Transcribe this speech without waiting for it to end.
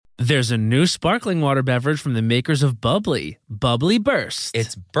There's a new sparkling water beverage from the makers of Bubbly, Bubbly Burst.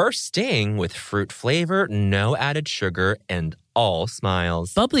 It's bursting with fruit flavor, no added sugar, and all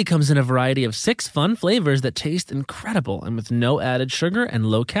smiles. Bubbly comes in a variety of 6 fun flavors that taste incredible, and with no added sugar and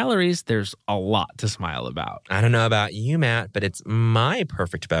low calories, there's a lot to smile about. I don't know about you, Matt, but it's my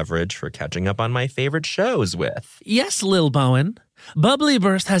perfect beverage for catching up on my favorite shows with. Yes, Lil Bowen. Bubbly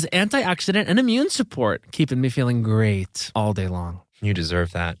Burst has antioxidant and immune support, keeping me feeling great all day long. You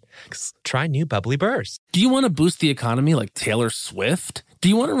deserve that. Try new Bubbly Burst. Do you want to boost the economy like Taylor Swift? Do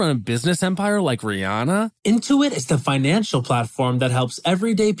you want to run a business empire like Rihanna? Intuit is the financial platform that helps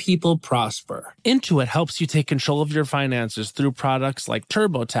everyday people prosper. Intuit helps you take control of your finances through products like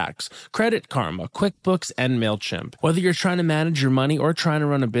TurboTax, Credit Karma, QuickBooks, and MailChimp. Whether you're trying to manage your money or trying to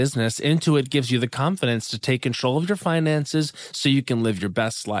run a business, Intuit gives you the confidence to take control of your finances so you can live your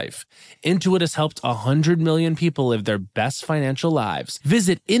best life. Intuit has helped 100 million people live their best financial lives.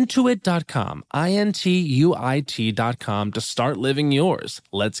 Visit Intuit.com, INTUIT.com to start living yours.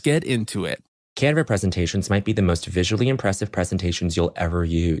 Let's get into it. Canva presentations might be the most visually impressive presentations you'll ever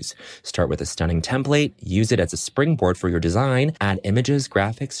use. Start with a stunning template, use it as a springboard for your design, add images,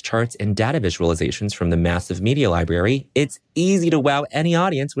 graphics, charts, and data visualizations from the massive media library. It's easy to wow any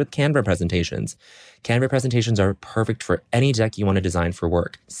audience with Canva presentations. Canva presentations are perfect for any deck you want to design for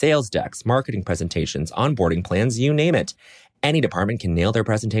work. Sales decks, marketing presentations, onboarding plans, you name it. Any department can nail their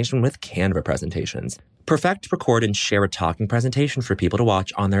presentation with Canva presentations. Perfect, record, and share a talking presentation for people to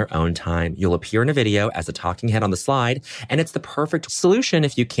watch on their own time. You'll appear in a video as a talking head on the slide, and it's the perfect solution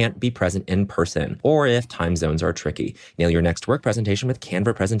if you can't be present in person or if time zones are tricky. Nail your next work presentation with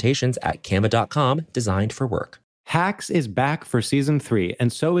Canva presentations at canva.com, designed for work. Hacks is back for season 3,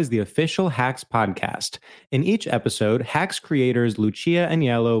 and so is the official Hacks podcast. In each episode, Hacks creators Lucia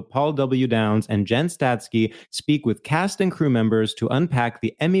Aniello, Paul W. Downs, and Jen Statsky speak with cast and crew members to unpack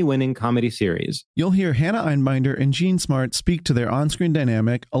the Emmy-winning comedy series. You'll hear Hannah Einbinder and Jean Smart speak to their on-screen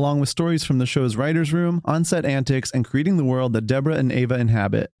dynamic, along with stories from the show's writer's room, on-set antics, and creating the world that Deborah and Ava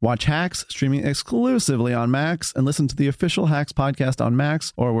inhabit. Watch Hacks, streaming exclusively on Max, and listen to the official Hacks podcast on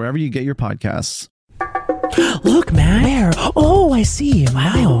Max or wherever you get your podcasts. Look, man. Where? Oh, I see.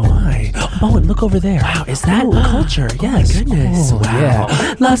 Wow. My. Oh, and look over there. Wow, is that culture? Yes. My goodness. Oh, wow.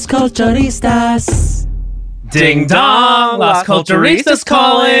 Yeah. Las Culturistas. Ding dong, Las Culturistas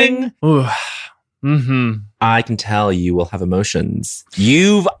calling. Ooh. Mm-hmm. I can tell you will have emotions.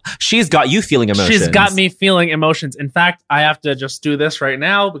 She's got you feeling emotions. She's got me feeling emotions. In fact, I have to just do this right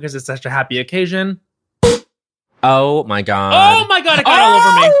now because it's such a happy occasion. Oh my God. Oh my God, it got all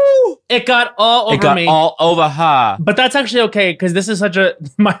over me. It got all over me. It got all over her. But that's actually okay because this is such a...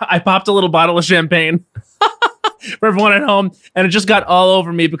 I popped a little bottle of champagne for everyone at home, and it just got all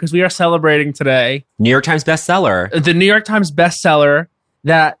over me because we are celebrating today. New York Times bestseller. The New York Times bestseller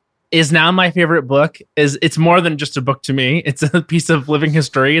that is now my favorite book. It's more than just a book to me. It's a piece of living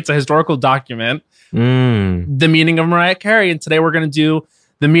history. It's a historical document. The Meaning of Mariah Carey. And today we're going to do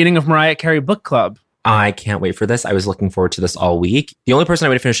the Meaning of Mariah Carey book club. I can't wait for this. I was looking forward to this all week. The only person I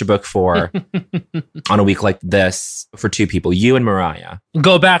would finish a book for on a week like this, for 2 people, you and Mariah.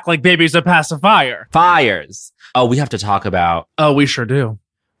 Go back like babies that pass a fire. Fires. Oh, we have to talk about... Oh, we sure do.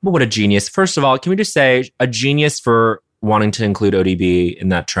 Well, what a genius. First of all, can we just say a genius for wanting to include ODB in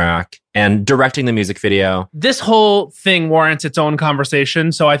that track and directing the music video. This whole thing warrants its own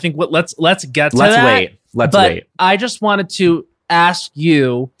conversation. So I think let's get to that. Let's wait. I just wanted to ask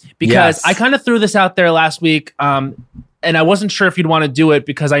you, because I kind of threw this out there last week, and I wasn't sure if you'd want to do it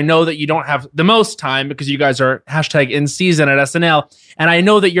because I know that you don't have the most time because you guys are #in season at SNL, and I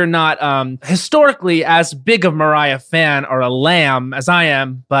know that you're not historically as big of Mariah fan or a lamb as I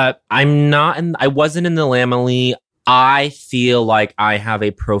am, but I wasn't in the Lamely. I feel like I have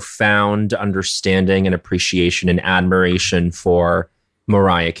a profound understanding and appreciation and admiration for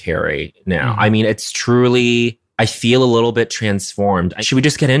Mariah Carey now. I mean, it's truly... I feel a little bit transformed. Should we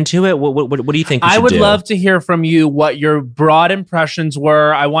just get into it? What do you think we should do? I would love to hear from you what your broad impressions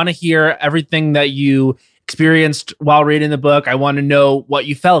were. I want to hear everything that you experienced while reading the book. I want to know what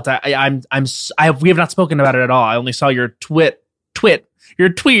you felt. We have not spoken about it at all. I only saw your tweet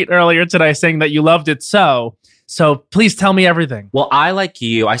earlier today saying that you loved it So please tell me everything. Well, I, like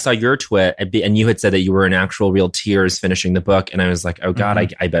you, I saw your tweet and you had said that you were in actual real tears finishing the book. And I was like, oh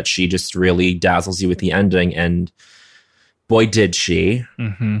God, I bet she just really dazzles you with the ending. And boy, did she.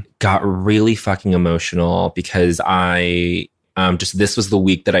 Got really fucking emotional because this was the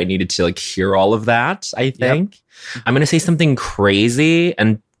week that I needed to hear all of that, I think. Yep. I'm going to say something crazy,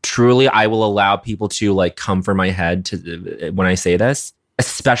 and truly I will allow people to come for my head when I say this,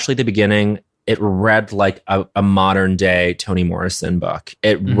 especially the beginning. it read like a modern day Toni Morrison book.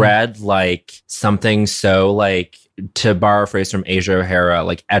 It read like something so like, to borrow a phrase from Asia O'Hara,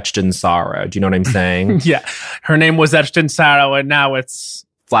 like etched in sorrow. Do you know what I'm saying? Yeah. Her name was etched in sorrow, and now it's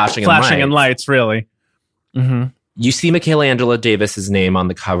flashing in lights, really. Mm-hmm. You see Michaela Angela Davis's name on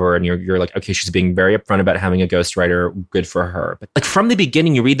the cover, and you're like, okay, she's being very upfront about having a ghostwriter. Good for her. But like from the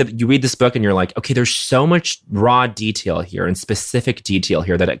beginning, you read this book, and you're like, okay, there's so much raw detail here and specific detail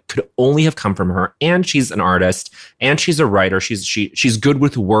here that it could only have come from her. And she's an artist, and she's a writer. She's good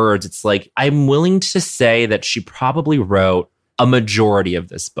with words. It's like I'm willing to say that she probably wrote a majority of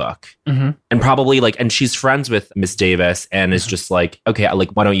this book, and probably like, and she's friends with Miss Davis, and is just like, okay,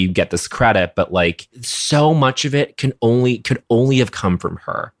 like, why don't you get this credit? But like, so much of it could only have come from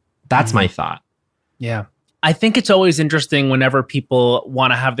her. That's my thought. Yeah. I think it's always interesting whenever people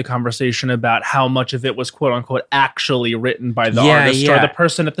want to have the conversation about how much of it was quote unquote actually written by the artist or the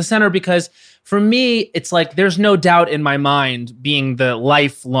person at the center, because for me, it's like, there's no doubt in my mind, being the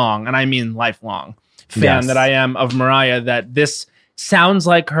lifelong, and I mean lifelong, fan that I am of Mariah, that this sounds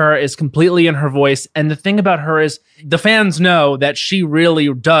like her, is completely in her voice. And the thing about her is the fans know that she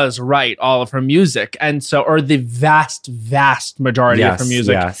really does write all of her music. And so, or the vast majority of her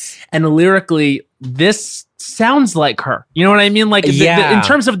music. And lyrically, this sounds like her. You know what I mean? Like in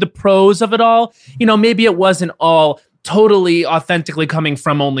terms of the prose of it all, you know, maybe it wasn't all totally authentically coming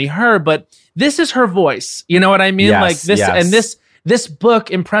from only her, but this is her voice. You know what I mean? Like this, and this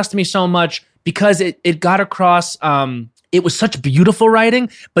book impressed me so much because it got across, it was such beautiful writing,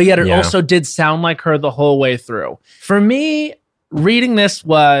 but yet it also did sound like her the whole way through. For me, reading this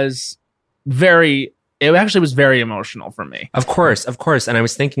was very emotional for me. Of course. And I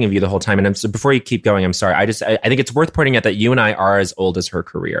was thinking of you the whole time. And so before you keep going, I'm sorry. I think it's worth pointing out that you and I are as old as her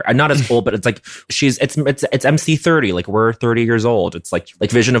career. I'm not as old, but it's like it's MC 30. Like we're 30 years old. It's like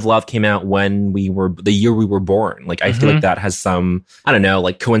Vision of Love came out when the year we were born. Like I feel like that has some, I don't know,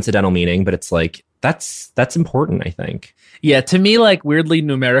 like coincidental meaning, but it's like, that's important, I think. Yeah, to me, like weirdly,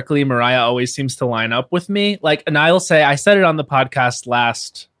 numerically, Mariah always seems to line up with me. Like, and I'll say, I said it on the podcast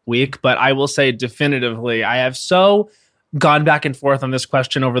last week, but I will say definitively, I have so gone back and forth on this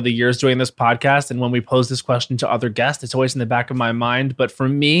question over the years doing this podcast. And when we pose this question to other guests, it's always in the back of my mind. But for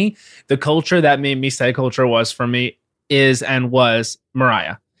me, the culture that made me say culture was for me is and was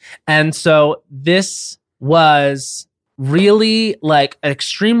Mariah. And so this was really like an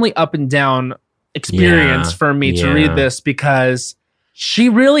extremely up and down experience for me to read this, because she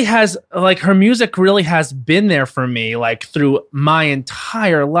really has, like, her music really has been there for me, like, through my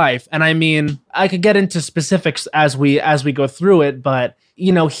entire life. And I mean, I could get into specifics as we go through it, but,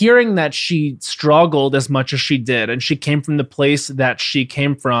 you know, hearing that she struggled as much as she did, and she came from the place that she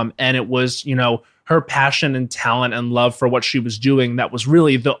came from, and it was, you know, her passion and talent and love for what she was doing that was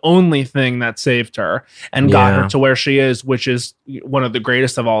really the only thing that saved her and got her to where she is, which is one of the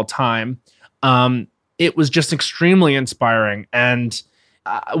greatest of all time. It was just extremely inspiring. And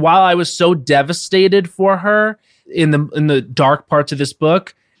while I was so devastated for her in the dark parts of this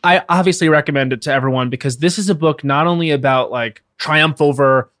book, I obviously recommend it to everyone, because this is a book not only about like triumph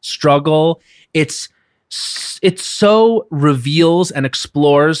over struggle, it so reveals and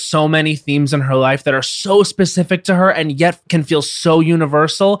explores so many themes in her life that are so specific to her and yet can feel so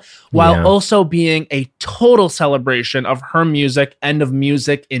universal, while also being a total celebration of her music and of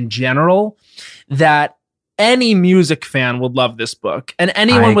music in general, that any music fan would love this book. And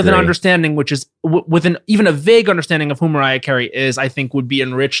anyone with an understanding, which is with even a vague understanding of who Mariah Carey is, I think would be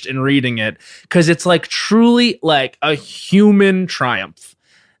enriched in reading it, because it's like truly like a human triumph.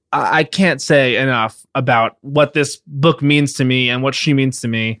 I can't say enough about what this book means to me and what she means to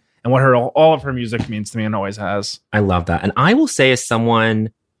me and what all of her music means to me and always has. I love that. And I will say, as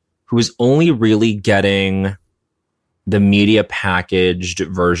someone who is only really getting the media packaged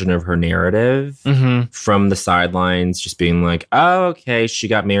version of her narrative from the sidelines, just being like, oh, okay, she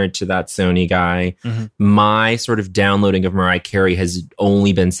got married to that Sony guy. My sort of downloading of Mariah Carey has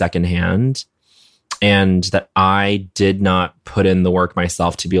only been secondhand. And that I did not put in the work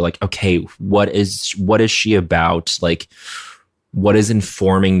myself to be like, okay, what is she about? Like, what is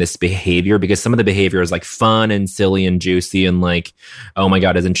informing this behavior? Because some of the behavior is like fun and silly and juicy and like, oh my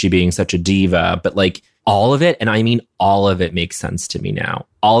God, isn't she being such a diva? But like all of it, and I mean all of it, makes sense to me now.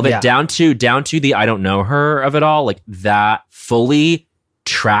 All of it, down to the I don't know her of it all, like that fully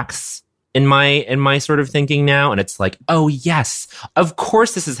tracks in my sort of thinking now. And it's like, oh yes, of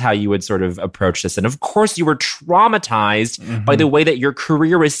course this is how you would sort of approach this. And of course you were traumatized by the way that your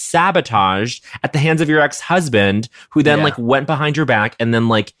career was sabotaged at the hands of your ex-husband, who then like went behind your back and then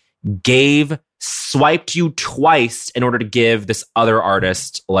like swiped you twice in order to give this other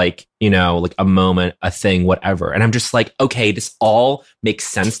artist like, you know, like a moment, a thing, whatever. And I'm just like, okay, this all makes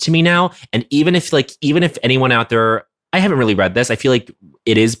sense to me now. And even if anyone out there, I haven't really read this, I feel like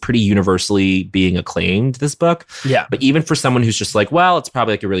it is pretty universally being acclaimed, this book. Yeah. But even for someone who's just like, well, it's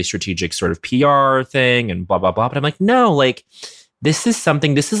probably like a really strategic sort of PR thing and blah, blah, blah. But I'm like, no, like this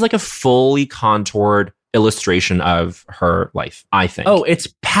is like a fully contoured illustration of her life, I think. Oh,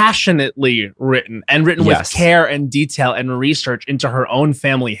 it's passionately written and written with care and detail and research into her own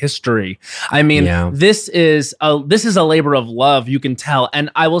family history. I mean, this is a labor of love, you can tell. And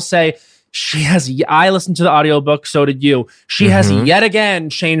I will say, I listened to the audiobook, so did you. She has yet again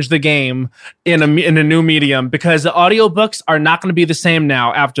changed the game in a new medium, because the audiobooks are not going to be the same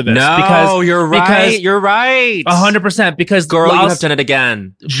now after this. No, you're right. You're right. 100%. Because girl, you have done it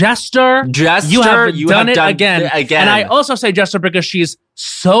again. Jester, you have done it again. And I also say Jester because she's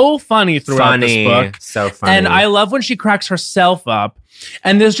so funny throughout this book. So funny. And I love when she cracks herself up.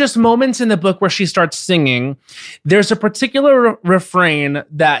 And there's just moments in the book where she starts singing. There's a particular refrain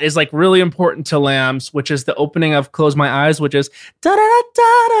that is like really important to Lambs, which is the opening of Close My Eyes, which is da da da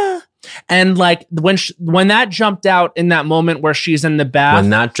da da. And like when that jumped out in that moment where she's in the bath. When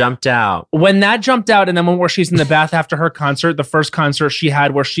that jumped out. And then where she's in the bath after her concert, the first concert she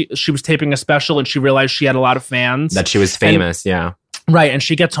had where she was taping a special and she realized she had a lot of fans. That she was famous, Right. And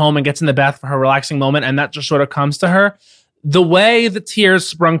she gets home and gets in the bath for her relaxing moment. And that just sort of comes to her. The way the tears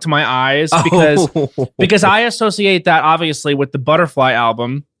sprung to my eyes, because I associate that obviously with the Butterfly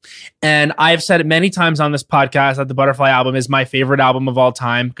album. And I've said it many times on this podcast that the Butterfly album is my favorite album of all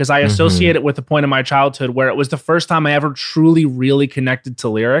time, because I associate it with the point of my childhood where it was the first time I ever truly, really connected to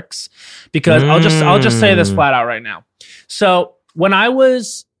lyrics. Because I'll just say this flat out right now. So when I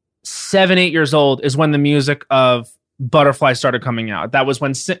was 7-8 years old is when the music of Butterfly started coming out. That was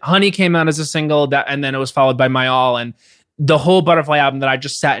when Honey came out as a single, and then it was followed by My All, and the whole Butterfly album that I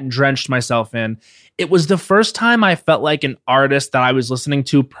just sat and drenched myself in. It was the first time I felt like an artist that I was listening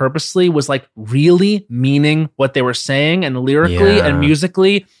to purposely was like really meaning what they were saying, and lyrically and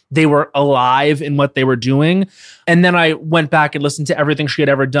musically, they were alive in what they were doing. And then I went back and listened to everything she had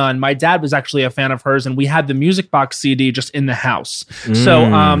ever done. My dad was actually a fan of hers, and we had the Music Box CD just in the house.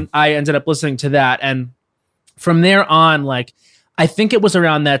 So I ended up listening to that. And from there on, like, I think it was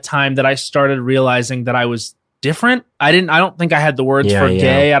around that time that I started realizing that I was different. I don't think I had the words for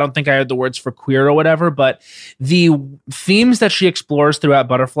gay. I don't think I had the words for queer or whatever, but the themes that she explores throughout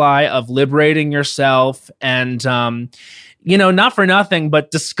Butterfly of liberating yourself and, not for nothing, but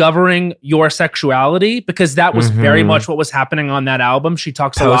discovering your sexuality, because that was very much what was happening on that album. She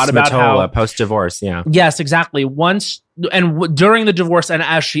talks a lot about how post-divorce. Yeah. Yes, exactly. During the divorce and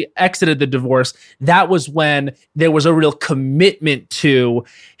as she exited the divorce, that was when there was a real commitment to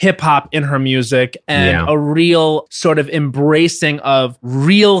hip hop in her music and a real sort of embracing of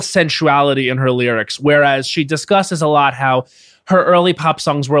real sensuality in her lyrics. Whereas she discusses a lot how her early pop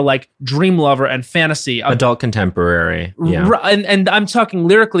songs were like Dream Lover and Fantasy. Adult contemporary. Yeah. And I'm talking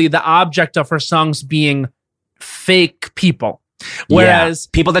lyrically, the object of her songs being fake people. Whereas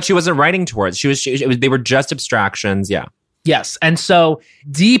people that she wasn't writing towards, they were just abstractions. Yeah. Yes. And so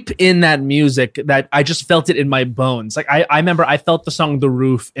deep in that music that I just felt it in my bones. Like I remember I felt the song The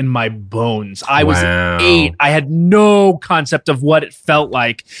Roof in my bones. I was 8. I had no concept of what it felt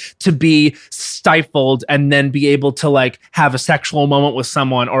like to be stifled and then be able to like have a sexual moment with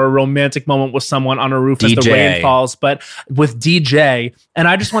someone or a romantic moment with someone on a roof as the rain falls, but with DJ. And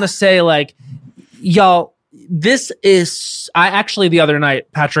I just want to say, like, y'all, this is, the other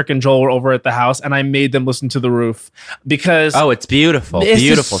night, Patrick and Joel were over at the house and I made them listen to The Roof because... Oh, it's beautiful.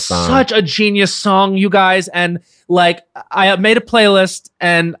 Beautiful song. Such a genius song, you guys. And like, I made a playlist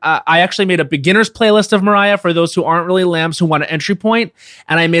and I actually made a beginner's playlist of Mariah for those who aren't really lambs who want an entry point.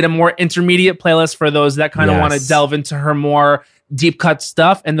 And I made a more intermediate playlist for those that kind of want to delve into her more deep cut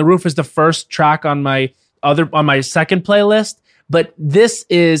stuff. And The Roof is the first track on my second playlist. But this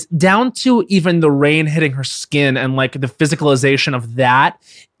is down to even the rain hitting her skin and like the physicalization of that.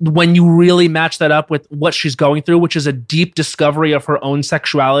 When you really match that up with what she's going through, which is a deep discovery of her own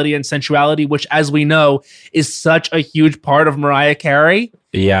sexuality and sensuality, which, as we know, is such a huge part of Mariah Carey.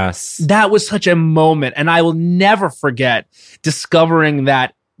 Yes. That was such a moment. And I will never forget discovering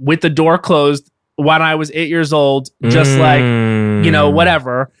that with the door closed when I was 8 years old, just like,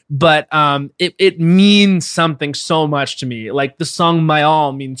 whatever. But it means something so much to me. Like the song My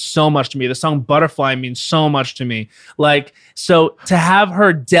All means so much to me. The song Butterfly means so much to me. Like, so to have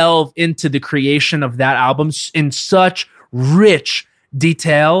her delve into the creation of that album in such rich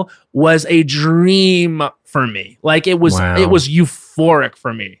detail was a dream for me. Like it was euphoric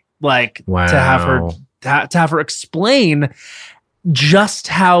for me. like Wow. to have her explain just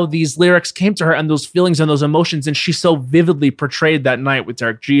how these lyrics came to her and those feelings and those emotions, and she so vividly portrayed that night with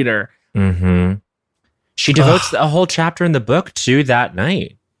Derek Jeter. Mm-hmm. She devotes a whole chapter in the book to that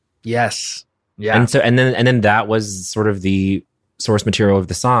night. Yes. Yeah. And then that was sort of the source material of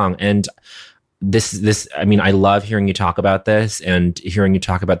the song. And this, I mean, I love hearing you talk about this and hearing you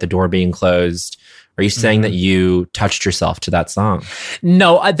talk about the door being closed. Are you saying that you touched yourself to that song?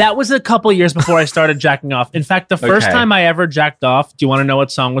 No, that was a couple years before I started jacking off. In fact, the first time I ever jacked off, do you want to know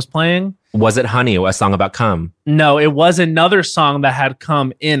what song was playing? Was it Honey, a song about cum? No, it was another song that had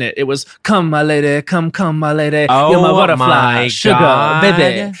cum in it. It was Come My Lady, Come My Lady, Oh, You're My Butterfly, my Sugar, God.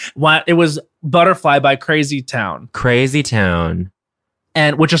 Baby. It was Butterfly by Crazy Town. Crazy Town.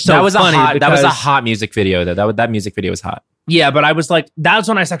 And which is so that was funny. That was a hot music video, though. That music video was hot. Yeah, but I was like, that's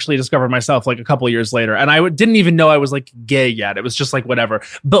when I sexually discovered myself like a couple years later. And I didn't even know I was like gay yet. It was just like whatever.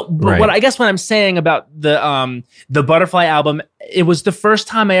 But Right. what I guess what I'm saying about the Butterfly album, it was the first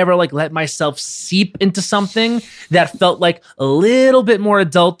time I ever like let myself seep into something that felt like a little bit more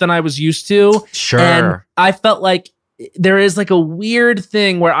adult than I was used to. Sure. And I felt like there is like a weird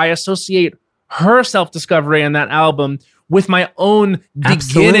thing where I associate her self-discovery in that album with my own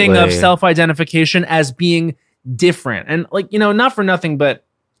beginning of Absolutely. self-identification as being different. And like, you know, not for nothing, but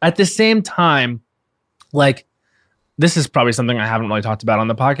at the same time, like, this is probably something I haven't really talked about on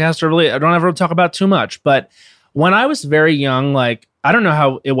the podcast, or really I don't ever talk about too much. But when I was very young, like, I don't know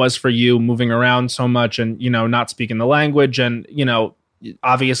how it was for you moving around so much and, you know, not speaking the language and, you know,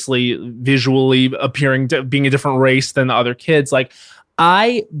 obviously visually appearing to being a different race than the other kids. Like,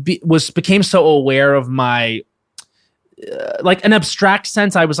 I became so aware of my like an abstract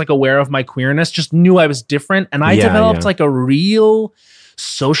sense. I was like aware of my queerness, just knew I was different. And I developed like a real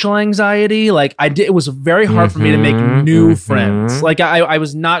social anxiety. Like it was very hard for me to make new friends. Like I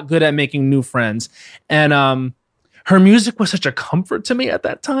was not good at making new friends. And her music was such a comfort to me at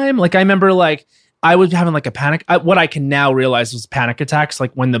that time. Like I remember like I was having like a panic. What I can now realize was panic attacks.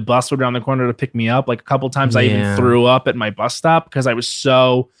 Like when the bus would be around the corner to pick me up, like a couple times I even threw up at my bus stop because I was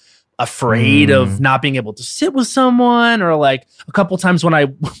so afraid of not being able to sit with someone, or like a couple times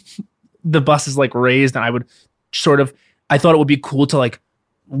when the bus is like raised and I would I thought it would be cool to like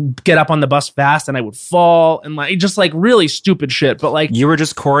get up on the bus fast and I would fall and like just like really stupid shit. But like you were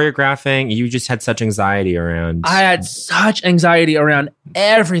just choreographing. You just had such anxiety around. I had such anxiety around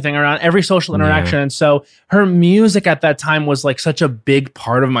everything, around every social interaction. And so her music at that time was like such a big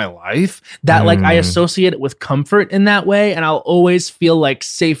part of my life that like I associate it with comfort in that way. And I'll always feel like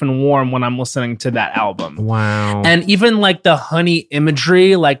safe and warm when I'm listening to that album. Wow. And even like the honey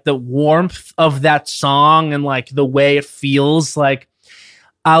imagery, like the warmth of that song and like the way it feels, like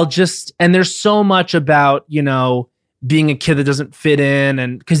and there's so much about, you know, being a kid that doesn't fit in.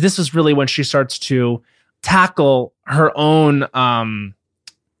 And because this is really when she starts to tackle her own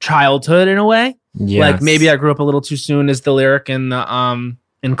childhood in a way. Yes. Like maybe I grew up a little too soon is the lyric in the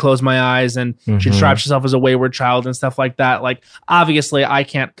in Close My Eyes, and she describes herself as a wayward child and stuff like that. Like obviously I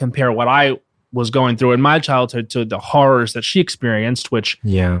can't compare what I was going through in my childhood to the horrors that she experienced, which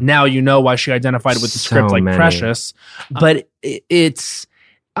now you know why she identified with the script like Precious. But it's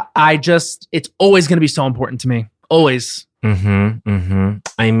always going to be so important to me. Always.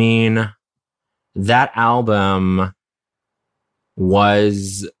 I mean, that album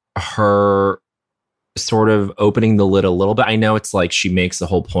was her sort of opening the lid a little bit. I know it's like she makes the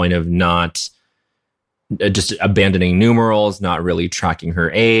whole point of not just abandoning numerals, not really tracking her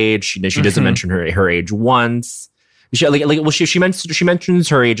age. She doesn't mention her age once. She mentions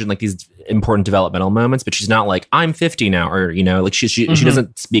her age in like these important developmental moments, but she's not like, I'm 50 now, or, you know, like she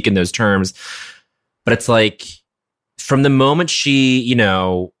doesn't speak in those terms. But it's like from the moment she, you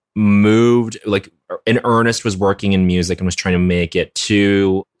know, moved, like in earnest was working in music and was trying to make it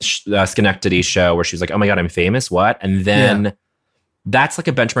to Schenectady show where she was like, oh my God, I'm famous. What? And then that's like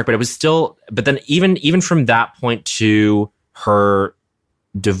a benchmark, but it was still, but then even from that point to her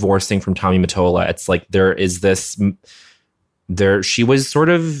divorcing from Tommy Mottola, it's like she was sort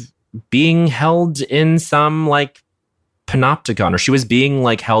of being held in some like panopticon, or she was being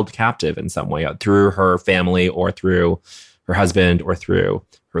like held captive in some way through her family or through her husband or through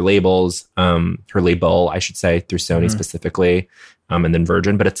her labels, her label, I should say, through Sony specifically, and then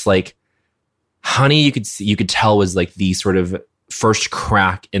Virgin. But it's like Honey, you could tell was like the sort of first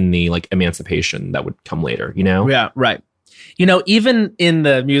crack in the like emancipation that would come later, you know? Yeah, right. You know, even in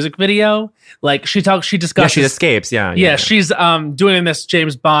the music video, like she discusses. Yeah, she escapes. Yeah. She's doing this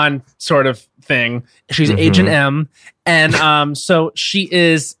James Bond sort of thing. She's Agent M, and so she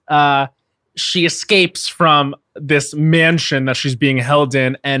is she escapes from this mansion that she's being held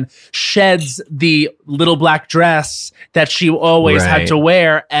in and sheds the little black dress that she always had to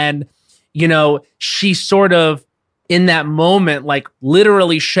wear. And, you know, she sort of, in that moment, like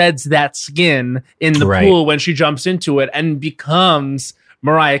literally sheds that skin in the pool when she jumps into it and becomes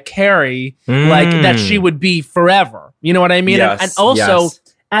Mariah Carey, like that she would be forever. You know what I mean? Yes, and also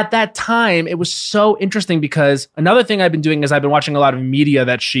at that time, it was so interesting because another thing I've been doing is I've been watching a lot of media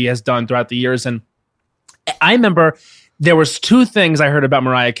that she has done throughout the years. And I remember there was two things I heard about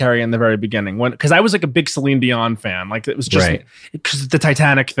Mariah Carey in the very beginning, because I was like a big Celine Dion fan. Like it was just because the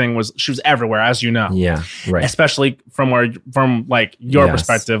Titanic thing she was everywhere, as you know. Yeah, right. Especially from like your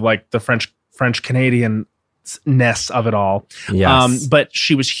perspective, like the French Canadian ness of it all. Yes. But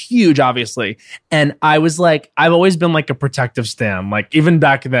she was huge, obviously. And I was like, I've always been like a protective stan. Like even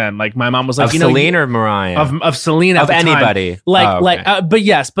back then, like my mom was like, of Celine or Mariah? Of Celine at of the anybody.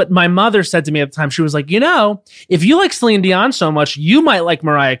 Time. But my mother said to me at the time, she was like, you know, if you like Celine Dion so much, you might like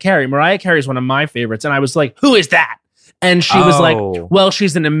Mariah Carey. Mariah Carey is one of my favorites. And I was like, who is that? And she was like, well,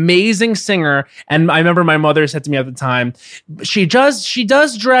 she's an amazing singer. And I remember my mother said to me at the time, she does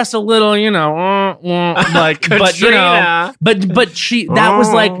dress a little, you know, like, but you know, but she, that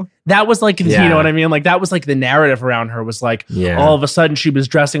was like, you know what I mean? Like that was like the narrative around her was like, all of a sudden she was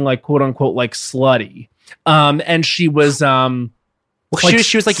dressing like quote unquote, like slutty. And she was, well, like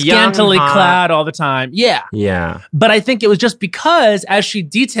she was like scantily young, clad all the time. Yeah. Yeah. But I think it was just because, as she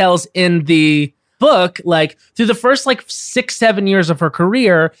details in the book, like through the first like 6-7 years of her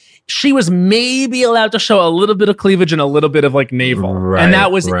career, she was maybe allowed to show a little bit of cleavage and a little bit of like navel. And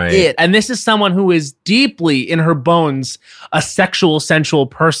that was it. And this is someone who is deeply in her bones a sexual, sensual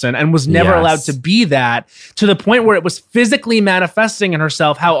person and was never allowed to be that, to the point where it was physically manifesting in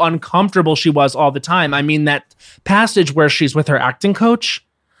herself how uncomfortable she was all the time. I mean, that passage where she's with her acting coach,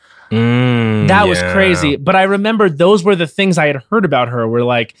 that was crazy. But I remember those were the things I had heard about her, were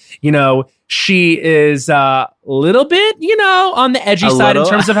like, you know, she is a little bit, you know, on the edgy side in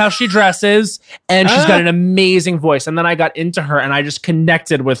terms of how she dresses. And she's got an amazing voice. And then I got into her and I just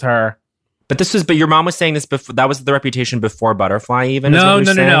connected with her. But your mom was saying this before. That was the Reputation before Butterfly, even.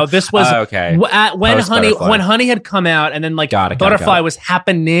 No. This was when Honey had come out, and then like Butterfly was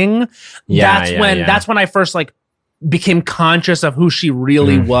happening. That's when I first like became conscious of who she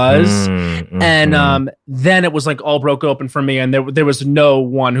really was. And then it was like all broke open for me, and there was no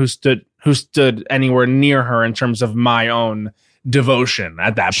one who stood anywhere near her in terms of my own devotion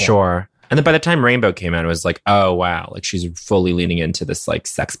at that point. Sure. And then by the time Rainbow came out, it was like, oh wow, like she's fully leaning into this like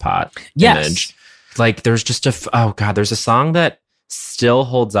sex pot image. Like there's just there's a song that still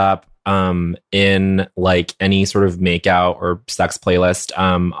holds up in like any sort of makeout or sex playlist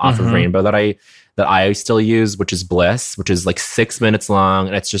off of Rainbow that I still use, which is Bliss, which is like 6 minutes long,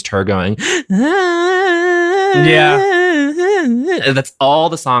 and it's just her going, that's all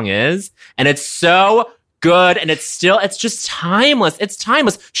the song is, and it's so good, and it's just timeless. It's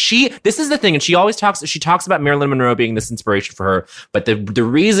timeless. This is the thing, and she talks about Marilyn Monroe being this inspiration for her, but the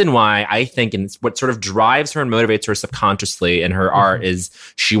reason why I think, and it's what sort of drives her and motivates her subconsciously in her art, is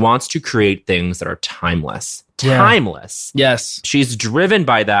she wants to create things that are timeless. Timeless. Yes. She's driven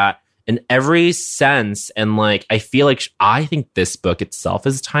by that in every sense, and like I think this book itself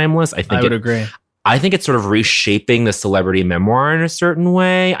is timeless. I would agree. I think it's sort of reshaping the celebrity memoir in a certain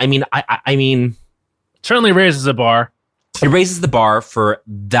way. I mean, certainly raises a bar. It raises the bar for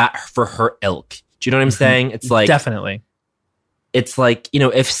her ilk. Do you know what I'm saying? It's like, definitely. It's like, you know,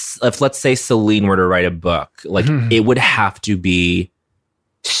 if let's say Celine were to write a book, like it would have to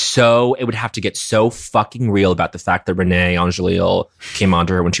get so fucking real about the fact that Renee Angelil came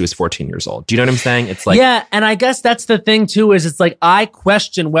onto her when she was 14 years old. Do you know what I'm saying? It's like, yeah, and I guess that's the thing too, is it's like I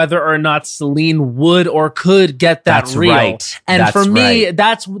question whether or not Celine would or could get that that's real. Right. And that's for me, right.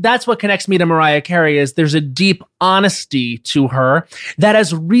 that's what connects me to Mariah Carey, is there's a deep honesty to her that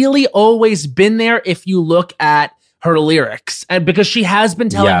has really always been there if you look at her lyrics. And because she has been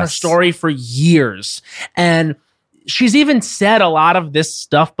telling her story for years. And she's even said a lot of this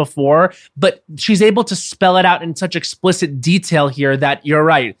stuff before, but she's able to spell it out in such explicit detail here that, you're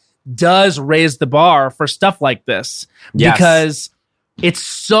right, does raise the bar for stuff like this. Yes. Because it's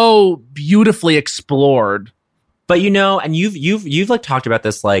so beautifully explored. But you know, and you've like talked about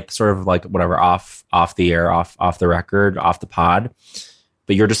this, like sort of like whatever, off the air, off the record, off the pod.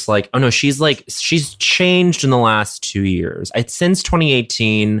 But you're just like, oh no, she's changed in the last 2 years. Since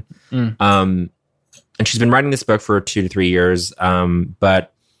 2018. And she's been writing this book for 2 to 3 years.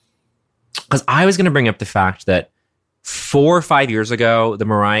 But because I was going to bring up the fact that 4 or 5 years ago, the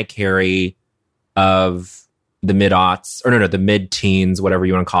Mariah Carey of the mid-aughts, or no, the mid-teens, whatever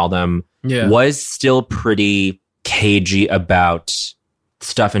you want to call them, was still pretty cagey about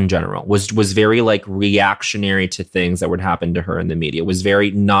stuff in general, was very like reactionary to things that would happen to her in the media, was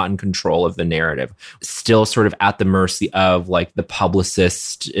very not in control of the narrative, still sort of at the mercy of like the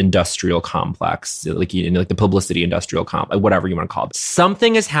publicist industrial complex, like, you know, like the publicity industrial complex, whatever you want to call it.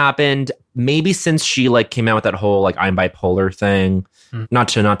 Something has happened maybe since she like came out with that whole like I'm bipolar thing. Not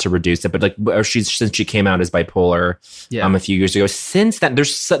to reduce it, but like since she came out as bipolar a few years ago. Since then,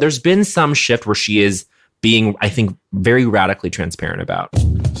 there's been some shift where she is being, I think, very radically transparent about.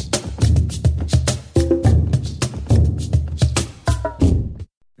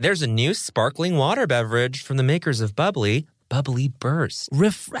 There's a new sparkling water beverage from the makers of Bubbly, Bubbly Burst.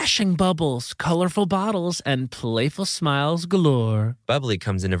 Refreshing bubbles, colorful bottles, and playful smiles galore. Bubbly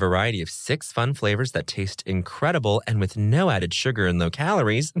comes in a variety of 6 fun flavors that taste incredible, and with no added sugar and low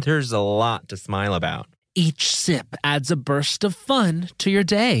calories, there's a lot to smile about. Each sip adds a burst of fun to your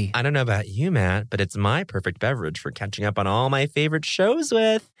day. I don't know about you, Matt, but it's my perfect beverage for catching up on all my favorite shows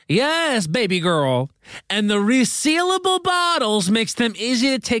with. Yes, baby girl. And the resealable bottles makes them easy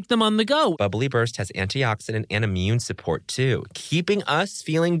to take them on the go. Bubbly Burst has antioxidant and immune support, too, keeping us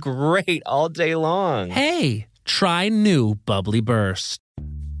feeling great all day long. Hey, try new Bubbly Burst.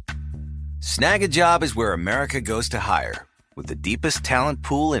 Snag a Job is where America goes to hire, with the deepest talent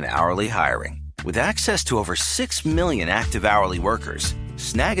pool in hourly hiring. With access to over 6 million active hourly workers,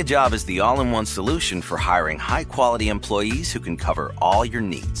 Snag a Job is the all-in-one solution for hiring high-quality employees who can cover all your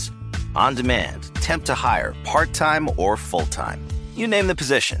needs. On demand, temp to hire, part-time or full-time. You name the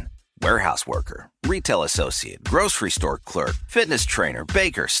position. Warehouse worker, retail associate, grocery store clerk, fitness trainer,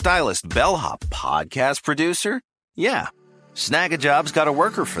 baker, stylist, bellhop, podcast producer. Yeah, Snag a Job's got a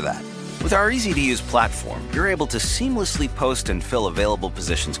worker for that. With our easy-to-use platform, you're able to seamlessly post and fill available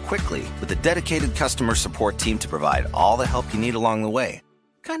positions quickly with a dedicated customer support team to provide all the help you need along the way.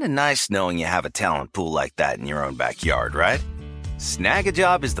 Kind of nice knowing you have a talent pool like that in your own backyard, right? Snag a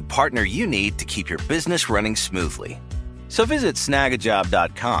Job is the partner you need to keep your business running smoothly. So visit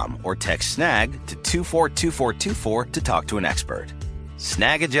snagajob.com or text snag to 242424 to talk to an expert.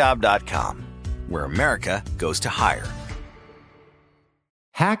 Snagajob.com, where America goes to hire.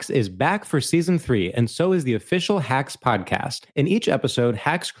 Hacks is back for season 3, and so is the official Hacks podcast. In each episode,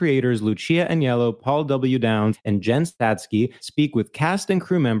 Hacks creators Lucia Aniello, Paul W. Downs, and Jen Statsky speak with cast and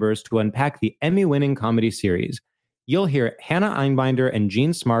crew members to unpack the Emmy-winning comedy series. You'll hear Hannah Einbinder and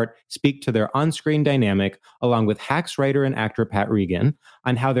Jean Smart speak to their on-screen dynamic, along with Hacks writer and actor Pat Regan,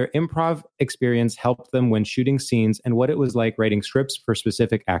 on how their improv experience helped them when shooting scenes and what it was like writing scripts for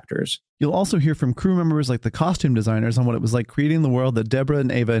specific actors. You'll also hear from crew members like the costume designers on what it was like creating the world that Deborah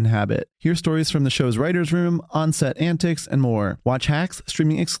and Ava inhabit. Hear stories from the show's writer's room, on-set antics, and more. Watch Hacks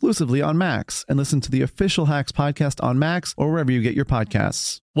streaming exclusively on Max, and listen to the official Hacks podcast on Max or wherever you get your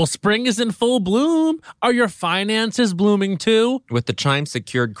podcasts. Well, spring is in full bloom. Are your finances blooming too? With the Chime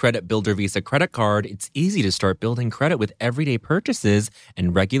Secured Credit Builder Visa credit card, it's easy to start building credit with everyday purchases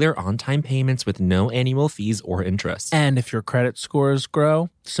and regular on-time payments with no annual fees or interest. And if your credit scores grow,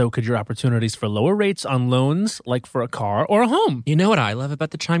 so could your opportunities for lower rates on loans, like for a car or a home. You know what I love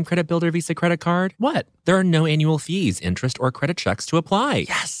about the Chime Credit Builder Visa credit card? What? There are no annual fees, interest, or credit checks to apply.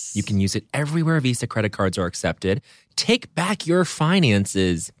 Yes! You can use it everywhere Visa credit cards are accepted. Take back your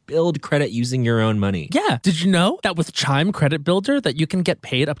finances. Build credit using your own money. Yeah. Did you know that with Chime Credit Builder that you can get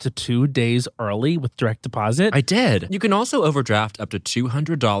paid up to 2 days early with direct deposit? I did. You can also overdraft up to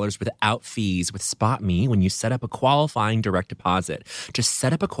 $200 without fees with SpotMe when you set up a qualifying direct deposit. Just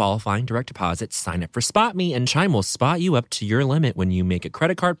set up a qualifying direct deposit, sign up for SpotMe, and Chime will spot you up to your limit when you make a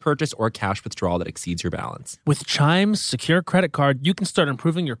credit card purchase or cash withdrawal that exceeds your balance. With Chime's secure credit card, you can start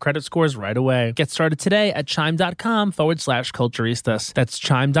improving your credit scores right away. Get started today at chime.com/culturistas. That's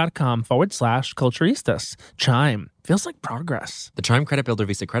chime.com/culturistas. Chime. Feels like progress. The Chime Credit Builder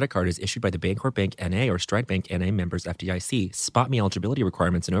Visa credit card is issued by the Bancorp Bank N.A. or Stride Bank N.A. members FDIC. SpotMe eligibility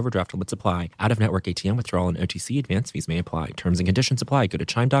requirements and overdraft limits apply. Out-of-network ATM withdrawal and OTC advance fees may apply. Terms and conditions apply. Go to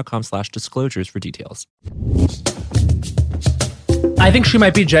chime.com/disclosures for details. I think she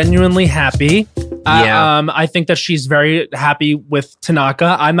might be genuinely happy. Yeah. I think that she's very happy with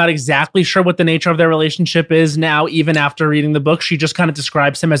Tanaka. I'm not exactly sure what the nature of their relationship is now, even after reading the book. She just kind of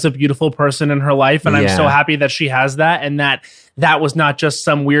describes him as a beautiful person in her life. And I'm so happy that she has that. And that was not just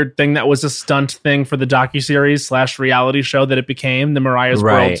some weird thing that was a stunt thing for the docuseries / reality show that it became, the Mariah's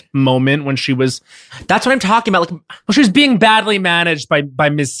World moment when she was... That's what I'm talking about. Well, she was being badly managed by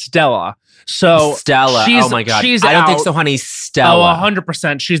Ms. Stella. So Stella, oh my God. I don't think so, honey. Stella. Oh,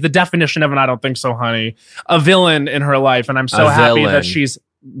 100%. She's the definition of an I don't think so, honey. A villain in her life. And I'm so happy that she's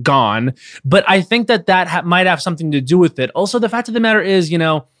gone. But I think that might have something to do with it. Also, the fact of the matter is,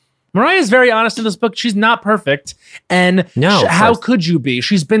 Mariah is very honest in this book. She's not perfect. And how could you be?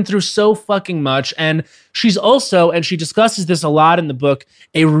 She's been through so fucking much. And she's also, and she discusses this a lot in the book,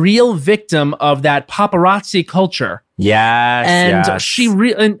 a real victim of that paparazzi culture. Yes.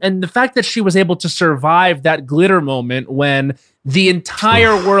 And and the fact that she was able to survive that glitter moment when the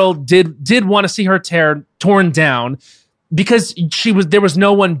entire world did want to see her torn down, because there was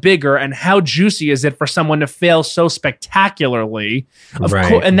no one bigger, and how juicy is it for someone to fail so spectacularly? Of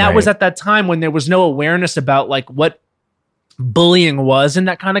course, and that was at that time when there was no awareness about like what bullying was in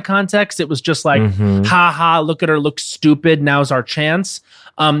that kind of context. It was just like, ha, look at her, look stupid. Now's our chance.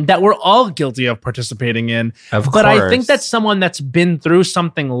 That we're all guilty of participating in. But I think that someone that's been through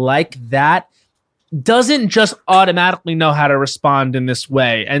something like that doesn't just automatically know how to respond in this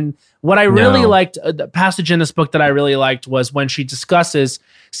way. And what I really liked, the passage in this book that I really liked was when she discusses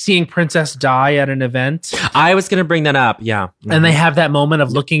seeing Princess die at an event. I was going to bring that up. Yeah. And they have that moment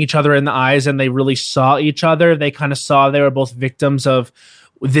of looking each other in the eyes, and they really saw each other. They kind of saw they were both victims of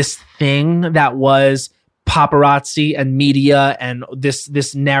this thing that was paparazzi and media, and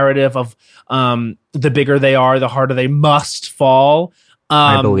this narrative of the bigger they are, the harder they must fall.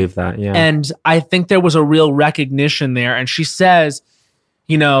 I believe that, yeah. And I think there was a real recognition there. And she says,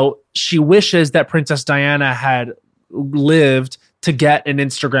 she wishes that Princess Diana had lived to get an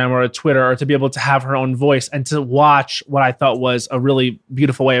Instagram or a Twitter, or to be able to have her own voice and to watch what I thought was a really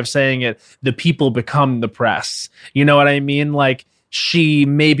beautiful way of saying it. The people become the press. You know what I mean? Like, she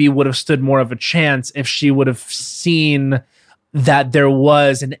maybe would have stood more of a chance if she would have seen that there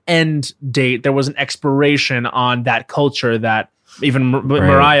was an end date, there was an expiration on that culture that even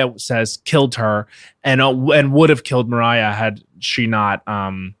Mariah says killed her, and would have killed Mariah had she not,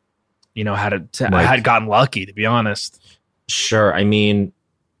 had gotten lucky, to be honest. Sure. I mean,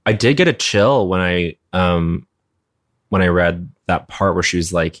 I did get a chill when I read that part where she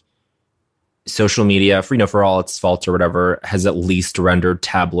was like, social media, for all its faults or whatever, has at least rendered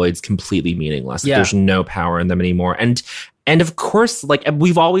tabloids completely meaningless. Yeah. There's no power in them anymore. And of course, like,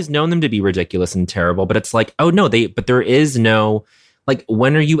 we've always known them to be ridiculous and terrible, but it's like, oh no, but there is no, like,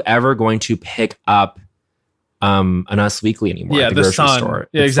 when are you ever going to pick up an Us Weekly anymore at the grocery store?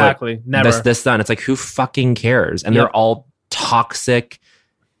 Yeah, exactly. Like, never. This Sun. It's like, who fucking cares? And they're all toxic,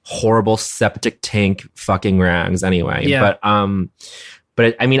 horrible septic tank fucking rags anyway. Yeah.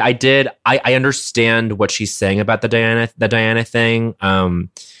 But I mean, I understand what she's saying about the Diana thing.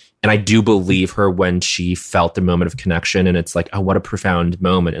 And I do believe her when she felt the moment of connection, and it's like, oh, what a profound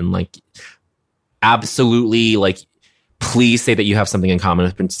moment. And like, absolutely, like, please say that you have something in common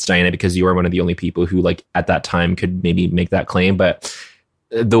with Princess Diana, because you are one of the only people who, like, at that time could maybe make that claim. But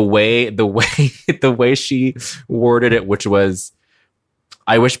the way she worded it, which was,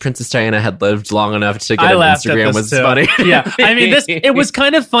 I wish Princess Diana had lived long enough to get an Instagram, was funny. Yeah. I mean, it was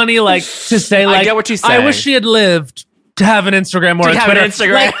kind of funny, like, to say, like, I get what she's saying. I wish she had lived to have an Instagram or a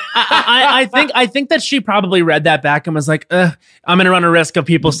Twitter. Like, I think that she probably read that back and was like, I'm going to run a risk of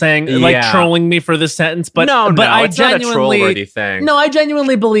people saying, like, trolling me for this sentence. But it's not a troll-worthy thing. No, I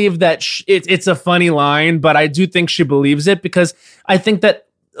genuinely believe that it's a funny line, but I do think she believes it, because I think that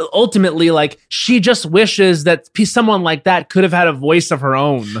ultimately, like, she just wishes that someone like that could have had a voice of her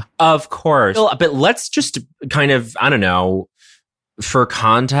own. Of course. But let's just kind of, I don't know, for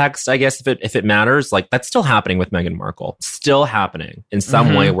context, I guess, if it matters, like, that's still happening with Meghan Markle. Still happening in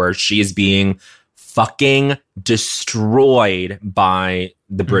some way, where she is being fucking destroyed by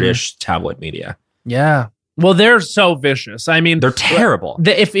the British tabloid media. Yeah. Well, they're so vicious. I mean, they're terrible.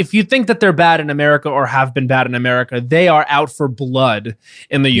 If you think that they're bad in America or have been bad in America, they are out for blood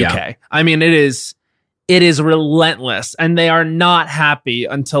in the UK. Yeah. I mean, it is relentless, and they are not happy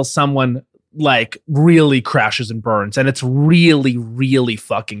until someone, like, really crashes and burns. And it's really, really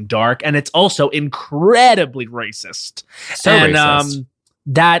fucking dark. And it's also incredibly racist. Racist.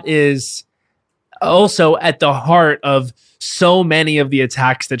 That is also at the heart of so many of the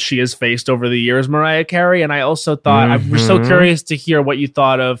attacks that she has faced over the years, Mariah Carey. And I also thought, I was so curious to hear what you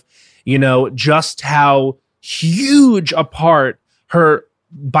thought of, just how huge a part her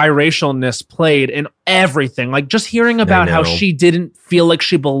biracialness played in everything. Like, just hearing about how she didn't feel like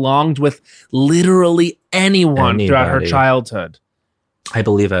she belonged with literally anyone throughout her childhood. I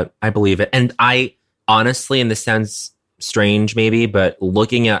believe it. And I honestly, and this sounds strange maybe, but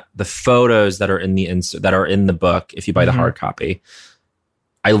looking at the photos that are in the book, if you buy the hard copy,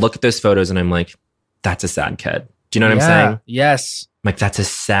 I look at those photos and I'm like, that's a sad kid. Do you know what I'm saying? Yes. I'm like, that's a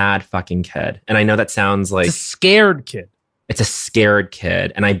sad fucking kid. And I know that sounds like it's a scared kid. It's a scared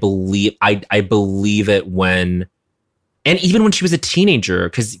kid. And I believe it when And even when she was a teenager,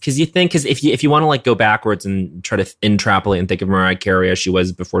 because if you want to like go backwards and try to interpolate and think of Mariah Carey as she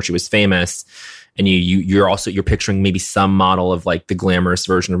was before she was famous, and you're picturing maybe some model of like the glamorous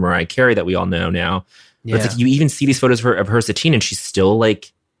version of Mariah Carey that we all know now. Yeah. But it's like you even see these photos of her as a teen, and she still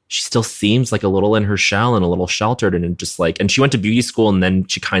seems like a little in her shell and a little sheltered, and just like, and she went to beauty school, and then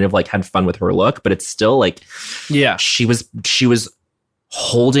she kind of like had fun with her look, but it's still like, yeah, she was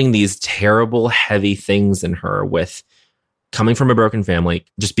holding these terrible, heavy things in her, with coming from a broken family,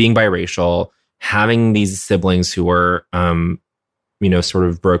 just being biracial, having these siblings who were, sort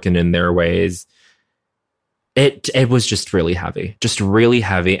of broken in their ways. It was just really heavy.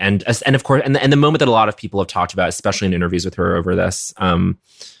 And of course, and the moment that a lot of people have talked about, especially in interviews with her over this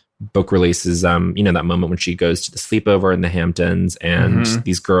book release, is, that moment when she goes to the sleepover in the Hamptons, and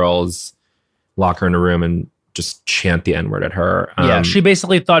these girls lock her in a room and just chant the N-word at her. She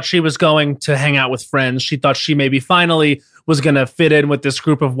basically thought she was going to hang out with friends. She thought she maybe finally was going to fit in with this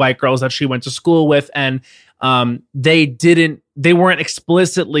group of white girls that she went to school with. And they weren't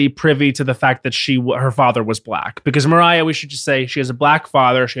explicitly privy to the fact that her father was black, because Mariah, we should just say, she has a black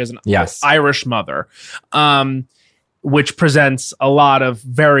father. She has an Irish mother, which presents a lot of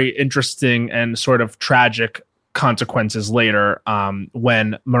very interesting and sort of tragic consequences later,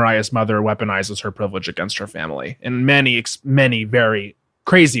 when Mariah's mother weaponizes her privilege against her family in many very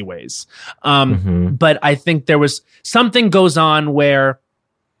crazy ways. But I think there was something goes on where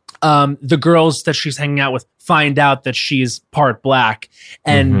the girls that she's hanging out with find out that she's part black,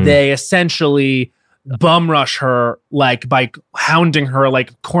 and they essentially bum rush her, like by hounding her,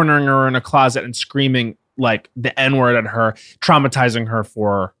 like cornering her in a closet and screaming like the N-word at her, traumatizing her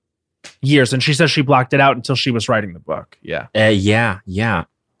for years. And she says she blocked it out until she was writing the book. Yeah. And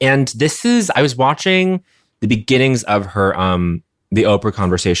I was watching the beginnings of her, the Oprah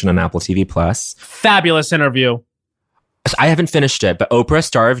conversation on Apple TV Plus. Fabulous interview. I haven't finished it, but Oprah,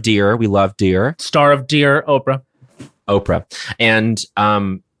 star of Dear. We love Dear. Star of Dear, Oprah. And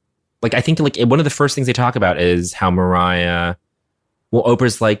I think like one of the first things they talk about is how Mariah,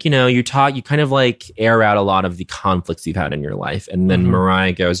 Oprah's like, you kind of like air out a lot of the conflicts you've had in your life. And then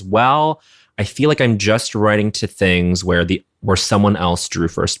Mariah goes, well, I feel like I'm just writing to things where someone else drew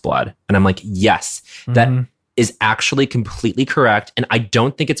first blood. And I'm like, yes, that is actually completely correct. And I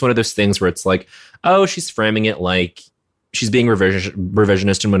don't think it's one of those things where it's like, oh, she's framing it like she's being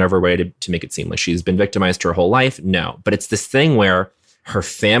revisionist in whatever way to make it seem like she's been victimized her whole life. No, but it's this thing where her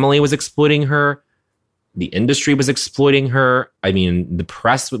family was exploiting her. The industry was exploiting her. I mean, the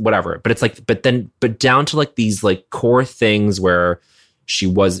press, whatever. But it's like, but down to like these like core things where she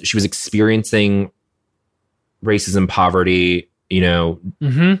was experiencing racism, poverty,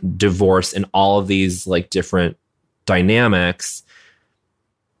 divorce, and all of these like different dynamics.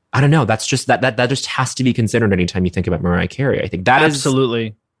 I don't know. That's just that just has to be considered anytime you think about Mariah Carey. I think that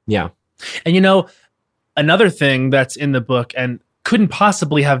absolutely. Yeah. And another thing that's in the book and couldn't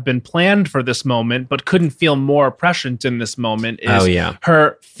possibly have been planned for this moment, but couldn't feel more prescient in this moment is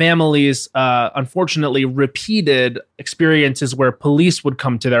her family's unfortunately repeated experiences where police would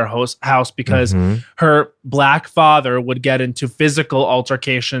come to their house because her black father would get into physical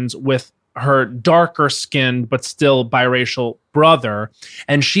altercations with her darker skinned but still biracial brother.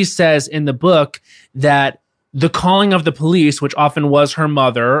 And she says in the book that the calling of the police, which often was her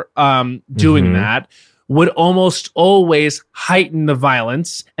mother doing that, would almost always heighten the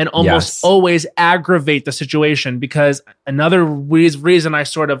violence and almost always aggravate the situation. Because another reason I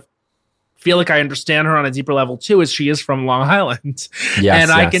sort of feel like I understand her on a deeper level too is she is from Long Island.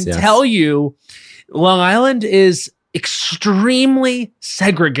 I can tell you, Long Island is extremely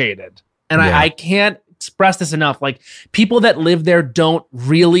segregated. And I can't express this enough. Like, people that live there don't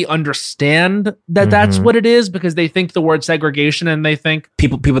really understand that that's what it is, because they think the word segregation and they think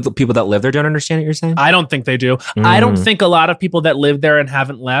people that live there don't understand what you're saying. I don't think they do. I don't think a lot of people that live there and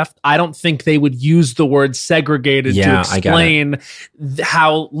haven't left, I don't think they would use the word segregated to explain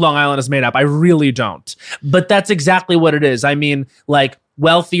how Long Island is made up. I really don't. But that's exactly what it is. I mean, like,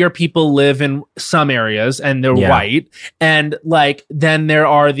 wealthier people live in some areas and they're white. And like, then there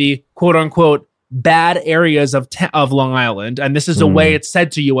are the quote unquote bad areas of Long Island. And this is the way it's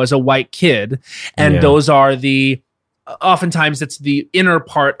said to you as a white kid. And those are oftentimes it's the inner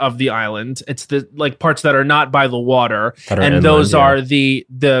part of the island. It's the like parts that are not by the water. And inland, those are the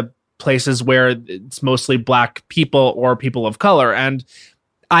places where it's mostly black people or people of color. And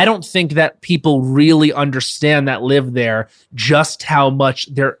I don't think that people really understand that live there just how much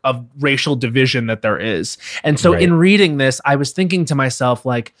there of racial division that there is. And so in reading this, I was thinking to myself,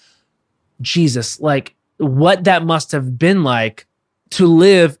 like, Jesus, like, what that must have been like to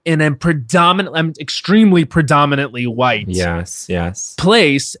live in a extremely predominantly white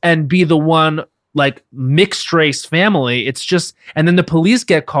place and be the one like mixed race family. It's just, and then the police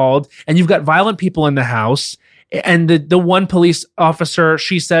get called and you've got violent people in the house. And the one police officer,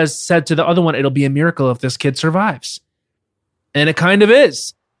 she said to the other one, it'll be a miracle if this kid survives. And it kind of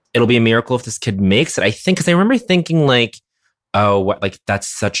is. It'll be a miracle if this kid makes it. I think, because I remember thinking like, oh, what, like that's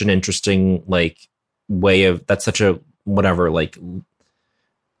such an interesting like way of, that's such a whatever, like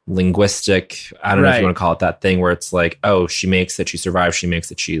linguistic, I don't know if you want to call it that thing where it's like, oh, she makes it, she survives, she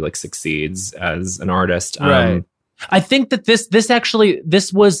makes it, she like succeeds as an artist. Right. I think that this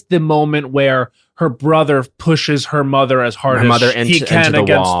was the moment where her brother pushes her mother as hard as he can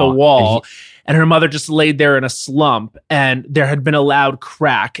against the wall. And her mother just laid there in a slump, and there had been a loud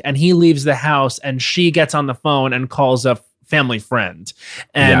crack, and he leaves the house, and she gets on the phone and calls a family friend.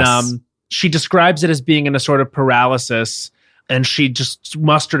 And she describes it as being in a sort of paralysis, and she just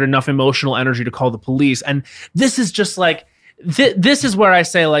mustered enough emotional energy to call the police. And this is just like, this is where I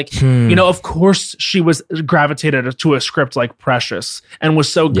say, like, you know, of course she was gravitated to a script like Precious and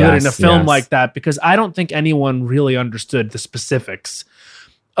was so good in a film like that, because I don't think anyone really understood the specifics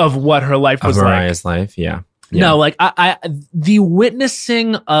of what her life was like. Mariah's life, No, like the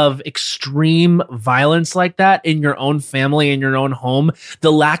witnessing of extreme violence like that in your own family, in your own home,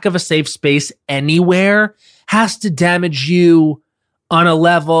 the lack of a safe space anywhere has to damage you on a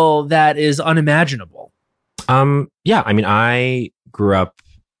level that is unimaginable. Yeah, I mean, I grew up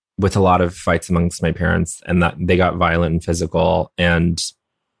with a lot of fights amongst my parents, and that they got violent and physical, and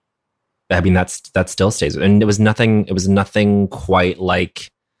I mean that still stays. And it was nothing quite like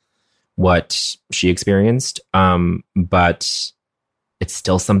what she experienced. But it's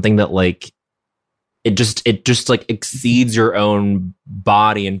still something that like it just like exceeds your own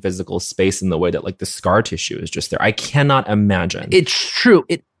body and physical space in the way that like the scar tissue is just there. I cannot imagine. It's true.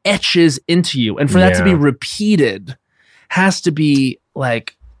 It etches into you, and for that to be repeated has to be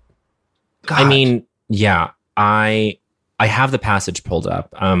like, God. I mean, I have the passage pulled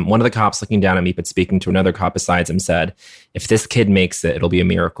up. One of the cops looking down at me but speaking to another cop besides him said, if this kid makes it, it'll be a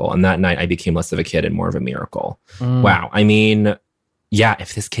miracle. And that night I became less of a kid and more of a miracle. Wow. I mean,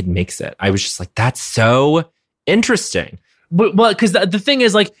 if this kid makes it, I was just like, that's so interesting. Well, because the thing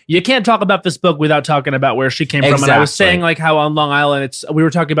is, like, you can't talk about this book without talking about where she came from. And I was saying, like, how on Long Island, we were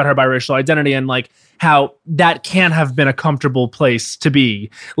talking about her biracial identity and, like, how that can't have been a comfortable place to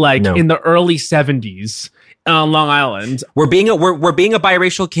be. Like, in the early 70s on Long Island. We're being a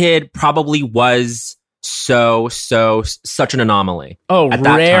biracial kid probably was such an anomaly. Oh,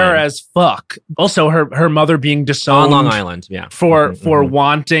 rare as fuck. Also, her mother being disowned on Long Island, for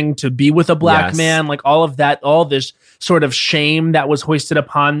wanting to be with a black man, like all of that, all this sort of shame that was hoisted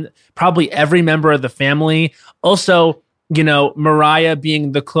upon probably every member of the family. Also, you know, Mariah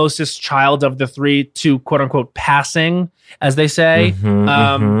being the closest child of the three to quote unquote passing, as they say.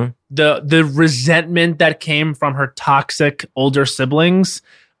 The resentment that came from her toxic older siblings.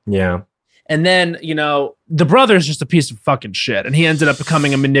 Yeah. And then, you know, the brother's just a piece of fucking shit. And he ended up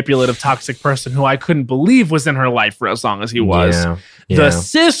becoming a manipulative, toxic person who I couldn't believe was in her life for as long as he was. The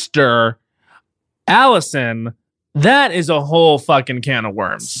sister, Allison, that is a whole fucking can of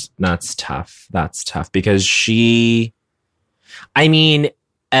worms. That's tough. Because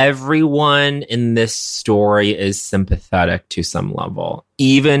everyone in this story is sympathetic to some level.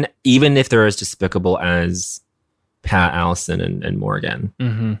 Even if they're as despicable as Pat, Allison, and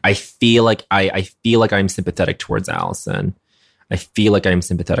Morgan. I feel like I'm sympathetic towards Allison. I feel like I'm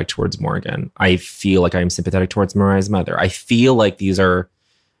sympathetic towards Morgan. I feel like I'm sympathetic towards Mariah's mother. I feel like these are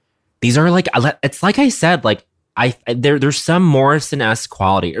like, it's like I said, like there's some Morrison-esque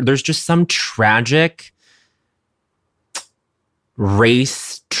quality, or there's just some tragic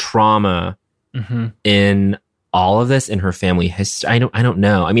race trauma in all of this in her family history. I don't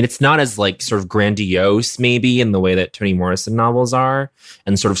know. I mean, it's not as like sort of grandiose maybe in the way that Toni Morrison novels are,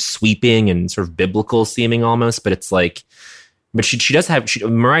 and sort of sweeping and sort of biblical seeming almost, but it's like, but she does have,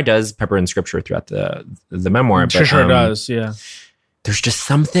 Mariah does pepper in scripture throughout the memoir. But, sure does, yeah. There's just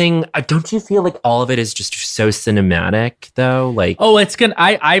something, don't you feel like all of it is just so cinematic though? Like, oh, it's gonna,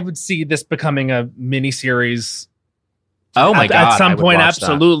 I would see this becoming a miniseries. Oh my God. At some point,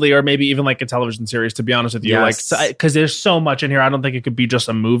 absolutely. That. Or maybe even like a television series, to be honest with you. Yes. Like, because there's so much in here. I don't think it could be just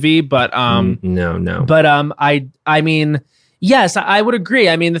a movie, but no. But I mean, yes, I would agree.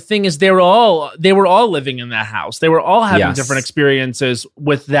 I mean, the thing is, they were all living in that house. They were all having different experiences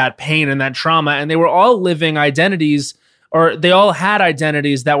with that pain and that trauma, and they were all living identities or they all had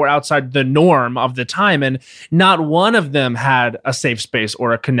identities that were outside the norm of the time. And not one of them had a safe space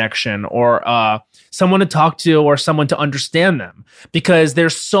or a connection or someone to talk to or someone to understand them, because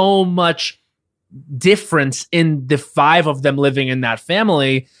there's so much difference in the 5 of them living in that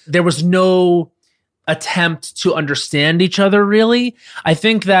family. There was no attempt to understand each other, really. I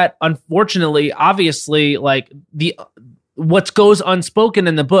think that, unfortunately, obviously, like what goes unspoken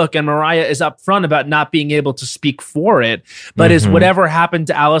in the book, and Mariah is upfront about not being able to speak for it, but is whatever happened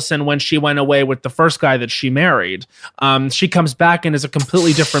to Allison when she went away with the first guy that she married. She comes back and is a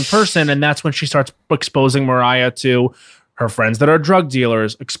completely different person, and that's when she starts exposing Mariah to her friends that are drug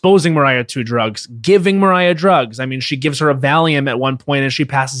dealers, exposing Mariah to drugs, giving Mariah drugs. I mean, she gives her a Valium at one point and she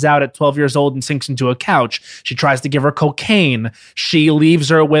passes out at 12 years old and sinks into a couch. She tries to give her cocaine. She leaves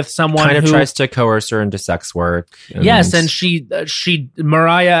her with someone who tries to coerce her into sex work. Yes, and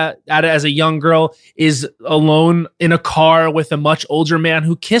Mariah, as a young girl, is alone in a car with a much older man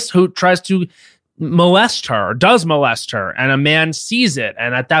who tries to molest her, does molest her, and a man sees it.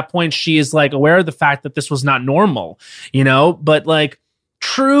 And at that point, she is like aware of the fact that this was not normal, but like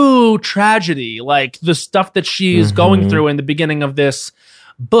true tragedy, like the stuff that she is going through in the beginning of this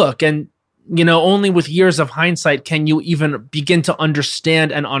book. And, only with years of hindsight can you even begin to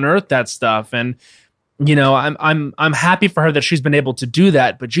understand and unearth that stuff. And, I'm happy for her that she's been able to do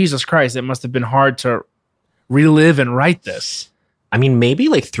that, but Jesus Christ, it must have been hard to relive and write this. I mean, maybe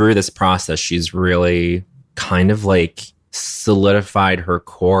like through this process, she's really kind of like solidified her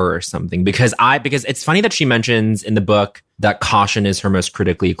core or something. Because it's funny that she mentions in the book that Caution is her most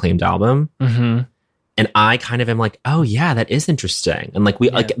critically acclaimed album. Mm-hmm. And I kind of am like, oh yeah, that is interesting. And like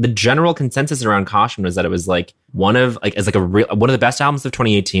like the general consensus around Caution was that it was like one of the best albums of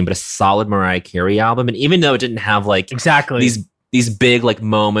 2018, but a solid Mariah Carey album. And even though it didn't have like exactly these big like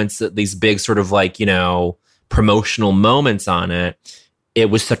moments, these big sort of like, promotional moments on it, it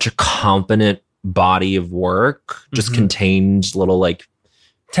was such a competent body of work, just contained little like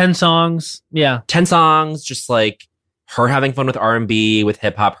 10 songs. Yeah. 10 songs, just like her having fun with R&B, with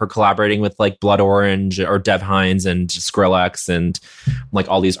hip hop, her collaborating with like Blood Orange or Dev Hynes and Skrillex and like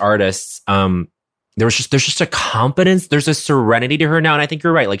all these artists. There's just a confidence, there's a serenity to her now. And I think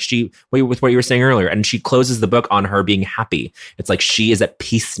you're right. Like with what you were saying earlier, and she closes the book on her being happy. It's like she is at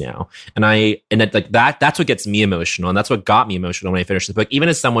peace now. That's what gets me emotional. And that's what got me emotional when I finished the book. Even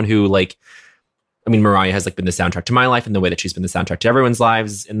as someone who Mariah has like been the soundtrack to my life in the way that she's been the soundtrack to everyone's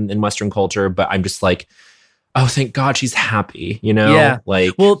lives in Western culture. But I'm just like, oh, thank God she's happy, Yeah.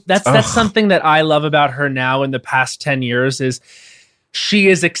 Like, well, that's something that I love about her now in the past 10 years is she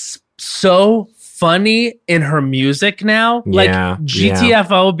is so funny in her music now. Like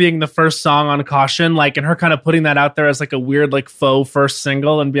GTFO being the first song on Caution, like, and her kind of putting that out there as like a weird like faux first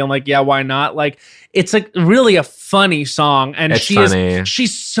single and being like, yeah, why not? Like, it's like really a funny song. And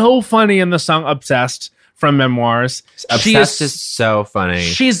she's so funny in the song Obsessed from Memoirs. Obsessed is so funny.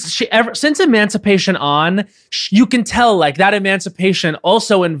 Since Emancipation on, you can tell like that Emancipation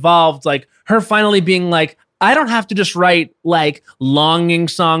also involved like her finally being like, I don't have to just write like longing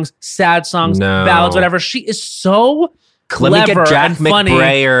songs, sad songs, ballads, whatever. She is so clever. Let me get Jack and funny.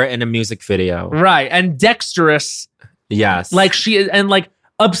 McBrayer in a music video. Right. And dexterous. Yes. Like she is, and like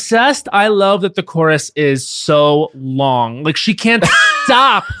Obsessed, I love that the chorus is so long. Like she can't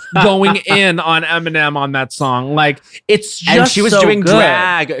stop going in on Eminem on that song. Like it's just and she was so doing good.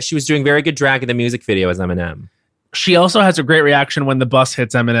 drag. She was doing very good drag in the music video as Eminem. She also has a great reaction when the bus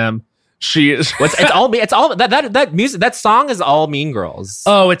hits Eminem. She is. It's all that music. That song is all Mean Girls.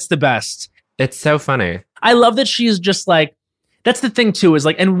 Oh, it's the best. It's so funny. I love that she's just like. That's the thing too. Is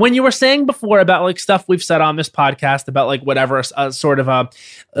like, and when you were saying before about like stuff we've said on this podcast about like whatever, sort of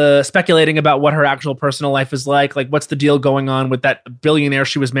speculating about what her actual personal life is like what's the deal going on with that billionaire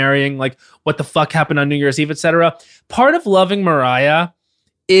she was marrying, like what the fuck happened on New Year's Eve, etc. Part of loving Mariah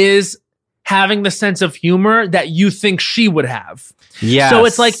is having the sense of humor that you think she would have. Yeah. So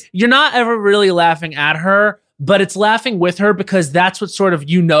it's like, you're not ever really laughing at her, but it's laughing with her because that's what sort of,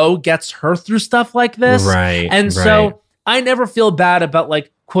 gets her through stuff like this. Right. And so I never feel bad about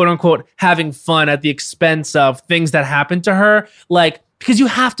like, quote unquote, having fun at the expense of things that happen to her. Like, because you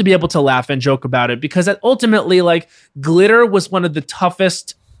have to be able to laugh and joke about it because ultimately like Glitter was one of the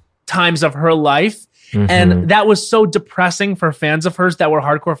toughest times of her life. Mm-hmm. And that was so depressing for fans of hers that were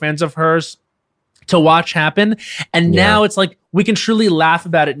hardcore fans of hers to watch happen. And now it's like, we can truly laugh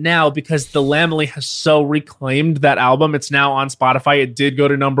about it now because the Lamely has so reclaimed that album. It's now on Spotify. It did go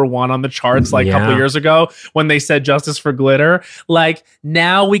to #1 on the charts like a couple years ago when they said Justice for Glitter. Like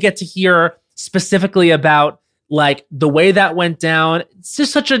now we get to hear specifically about like the way that went down, it's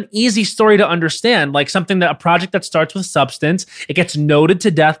just such an easy story to understand. Like a project that starts with substance, it gets noted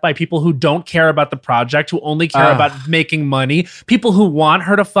to death by people who don't care about the project, who only care about making money, people who want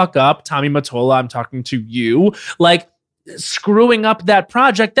her to fuck up. Tommy Mottola, I'm talking to you, like screwing up that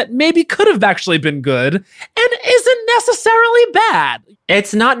project that maybe could have actually been good and isn't necessarily bad.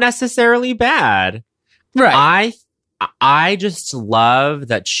 It's not necessarily bad. Right. I just love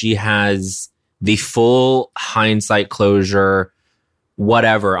that she has the full hindsight closure,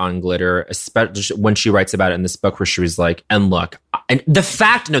 whatever, on Glitter, especially when she writes about it in this book where she was like, and look, and the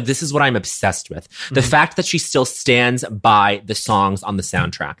fact, no, this is what I'm obsessed with. The fact that she still stands by the songs on the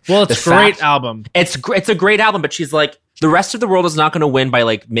soundtrack. Well, it's a great album. It's a great album, but she's like, the rest of the world is not going to win by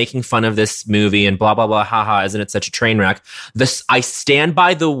like making fun of this movie and blah, blah, blah, haha, isn't it such a train wreck? I stand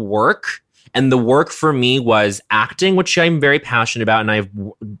by the work, and the work for me was acting, which I'm very passionate about, and I've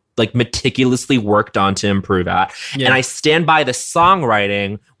like meticulously worked on to improve at. Yeah. And I stand by the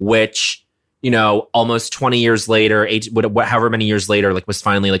songwriting, which, you know, almost 20 years later, however many years later, like was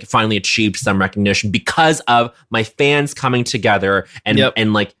finally achieved some recognition because of my fans coming together and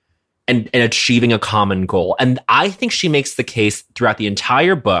achieving a common goal. And I think she makes the case throughout the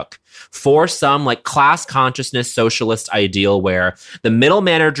entire book for some like class consciousness socialist ideal where the middle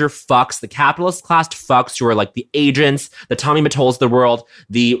manager fucks, the capitalist class fucks, who are like the agents, the Tommy Mottolas of the world,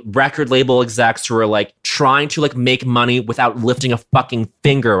 the record label execs who are like trying to like make money without lifting a fucking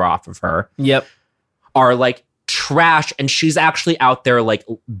finger off of her. Yep. Are like trash, and she's actually out there like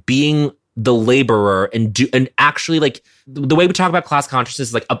being the laborer and actually like the way we talk about class consciousness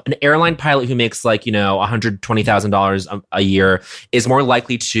is like an airline pilot who makes like, you know, $120,000 a year is more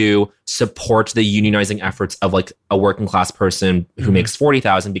likely to support the unionizing efforts of like a working class person who makes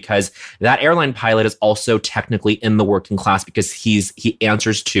 $40,000, because that airline pilot is also technically in the working class because he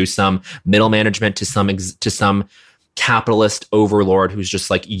answers to some middle management, to some capitalist overlord who's just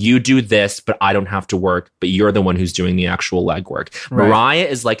like, you do this, but I don't have to work, but you're the one who's doing the actual legwork. Right. Mariah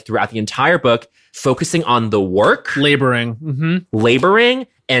is like throughout the entire book focusing on the work, laboring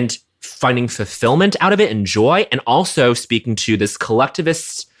and finding fulfillment out of it and joy, and also speaking to this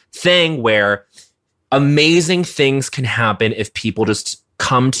collectivist thing where amazing things can happen if people just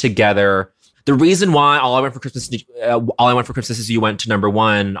come together. The reason why All I Want for Christmas Is You went to number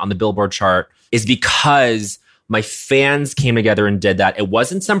 1 on the Billboard chart is because my fans came together and did that. It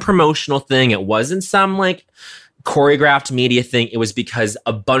wasn't some promotional thing. It wasn't some like choreographed media thing. It was because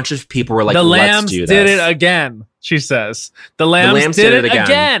a bunch of people were like, the Lambs did it again, she says. The Lambs did it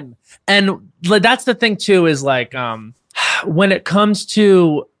again. And that's the thing too, is like when it comes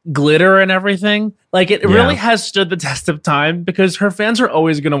to Glitter and everything, like it really has stood the test of time because her fans are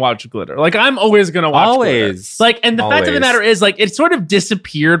always going to watch Glitter. Like I'm always going to watch Glitter. Like, and the fact of the matter is, like, it sort of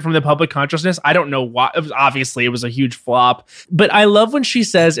disappeared from the public consciousness. I don't know why. Obviously, it was a huge flop. But I love when she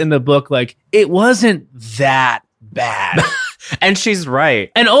says in the book, like, it wasn't that bad. And she's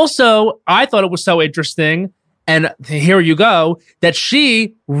right. And also, I thought it was so interesting, and here you go, that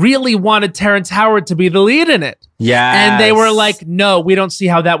she really wanted Terrence Howard to be the lead in it. Yeah. And they were like, no, we don't see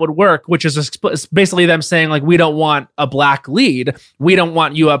how that would work, which is basically them saying, like, we don't want a black lead. We don't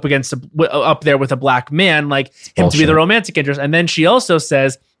want you up there with a black man, like him to be the romantic interest. And then she also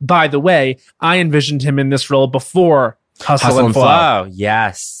says, by the way, I envisioned him in this role before Hustle and Flow.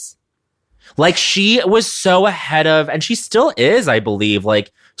 Yes. Like, she was so ahead of, and she still is, I believe,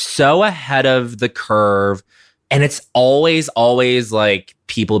 like, so ahead of the curve. And it's always like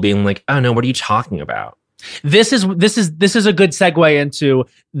people being like, oh no, what are you talking about? This is a good segue into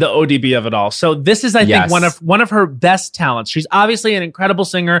the ODB of it all. So this is, I think, one of her best talents. She's obviously an incredible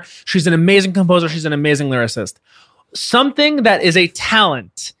singer. She's an amazing composer. She's an amazing lyricist. Something that is a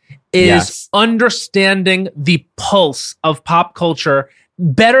talent is understanding the pulse of pop culture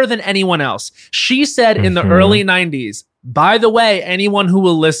better than anyone else. She said in the early 90s, by the way, anyone who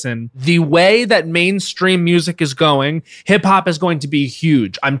will listen, the way that mainstream music is going, hip hop is going to be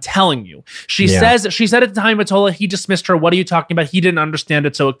huge. I'm telling you. She said at the time, Mottola, he dismissed her. What are you talking about? He didn't understand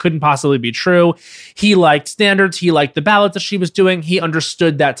it, so it couldn't possibly be true. He liked standards. He liked the ballads that she was doing. He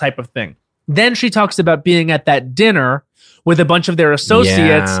understood that type of thing. Then she talks about being at that dinner with a bunch of their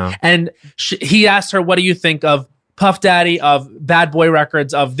associates, and he asked her, what do you think of Puff Daddy, of Bad Boy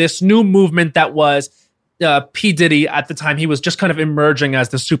Records, of this new movement that was P. Diddy at the time? He was just kind of emerging as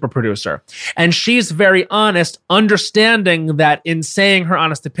the super producer. And she's very honest, understanding that in saying her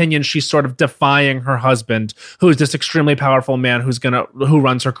honest opinion, she's sort of defying her husband, who is this extremely powerful man who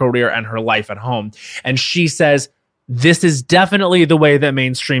runs her career and her life at home. And she says, this is definitely the way that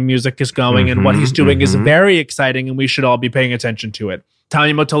mainstream music is going, and what he's doing is very exciting, and we should all be paying attention to it.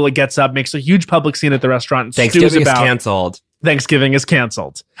 Tommy Mottola gets up, makes a huge public scene at the rrestaurant, and Thanksgiving is canceled. Thanksgiving is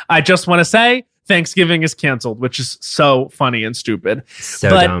canceled. I just want to say Thanksgiving is canceled, which is so funny and stupid. So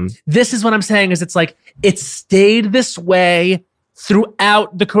but dumb. This is what I'm saying is it's like it stayed this way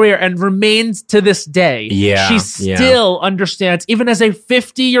throughout the career and remains to this day. Yeah, she still understands, even as a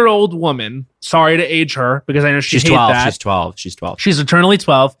 50-year-old woman. Sorry to age her because I know she's 12. That. She's 12. She's 12. She's eternally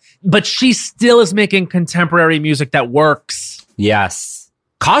 12, but she still is making contemporary music that works. Yes.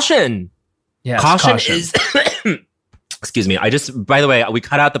 Caution. Yes, Caution is. Excuse me. By the way, we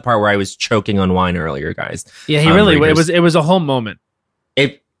cut out the part where I was choking on wine earlier, guys. Yeah, he really. It was a whole moment.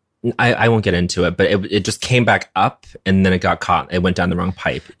 I won't get into it, but it just came back up and then it got caught. It went down the wrong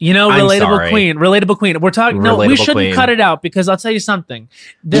pipe. Relatable queen. We're talking. No, we shouldn't cut it out because I'll tell you something.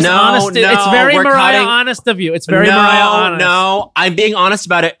 It's very Mariah honest of you. It's very Mariah honest. No, I'm being honest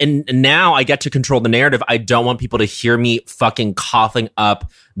about it, and now I get to control the narrative. I don't want people to hear me fucking coughing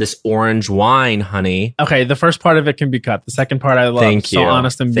up this orange wine, honey. Okay, the first part of it can be cut. The second part I love. Thank you. So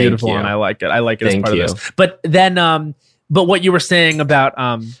honest and beautiful, and I like it. I like it as part of this. But then, but what you were saying about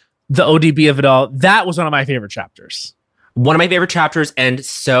the ODB of it all, that was one of my favorite chapters. One of my favorite chapters, and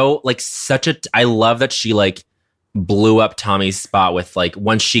so I love that she blew up Tommy's spot with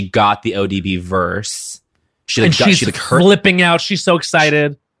once she got the ODB verse, she's flipping out. She's so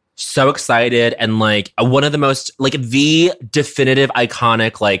excited. So excited, and one of the most the definitive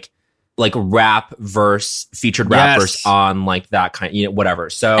iconic rap verse, featured rap verse on that kind, whatever.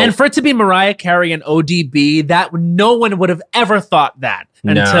 So, and for it to be Mariah Carey and ODB, that no one would have ever thought that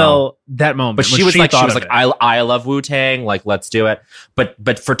until that moment. But she was I love Wu-Tang, let's do it.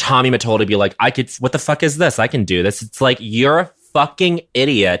 But for Tommy Mottola to be what the fuck is this? I can do this. It's you're a fucking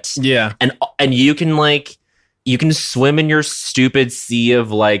idiot. Yeah. And you can you can swim in your stupid sea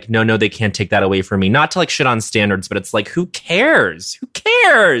of no, they can't take that away from me. Not to shit on standards, but it's who cares? Who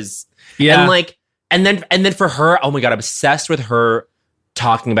cares? Yeah. And then for her, oh my God, obsessed with her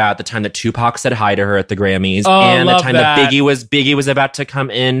talking about the time that Tupac said hi to her at the Grammys, and the time that Biggie was about to come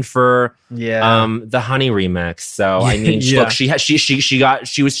in for the Honey remix. So I mean, look,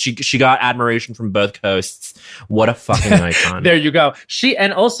 she got admiration from both coasts. What a fucking icon. There you go.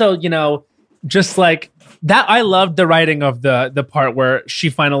 And also, just that, I loved the writing of the part where she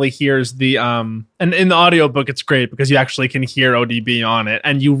finally hears the and in the audiobook it's great because you actually can hear ODB on it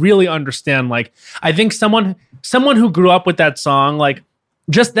and you really understand. I think someone who grew up with that song,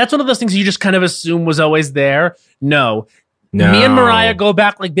 just that's one of those things you just kind of assume was always there. No. Me and Mariah go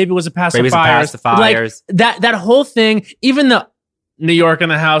back Baby Was a Pacifier. That whole thing, even the New York in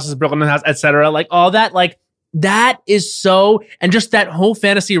the house, Brooklyn in the house, etc. All that, that is so, and just that whole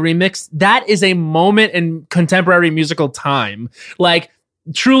Fantasy remix, that is a moment in contemporary musical time.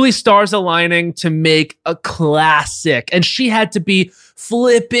 Truly stars aligning to make a classic. And she had to be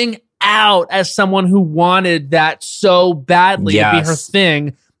flipping out as someone who wanted that so badly to be her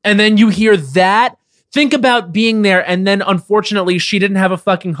thing. And then you hear that. Think about being there, and then unfortunately she didn't have a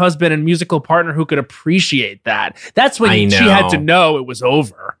fucking husband and musical partner who could appreciate that. That's when she had to know it was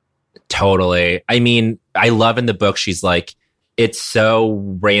over. Totally. I mean, I love in the book, she's it's so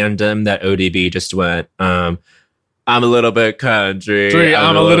random that ODB just went, I'm a little bit country.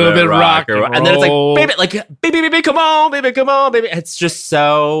 I'm a little bit rock and roll. And then it's baby, come on, baby. It's just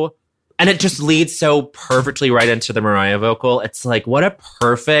so, and it just leads so perfectly right into the Mariah vocal. It's what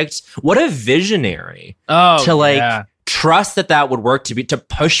a visionary to trust that would work, to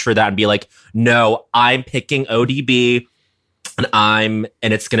push for that and be no, I'm picking ODB. And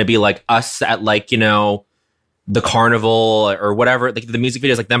it's going to be us at the carnival or whatever, the music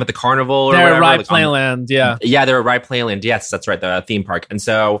videos, them at the carnival or whatever. They're at Rye Playland, yeah, they're at Rye Playland. Yes, that's right, the theme park. And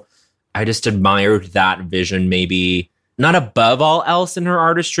so I just admired that vision, maybe not above all else in her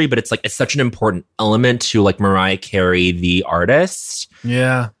artistry, but it's such an important element to Mariah Carey, the artist.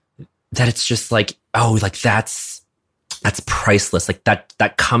 Yeah, that it's just that's priceless.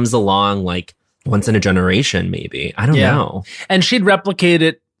 That comes along once in a generation, maybe. I don't know. And she'd replicate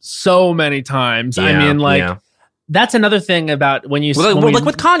it so many times. Yeah, I mean, that's another thing about when you...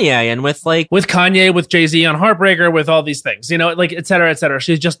 with Kanye and with with Kanye, with Jay-Z on Heartbreaker, with all these things, et cetera, et cetera.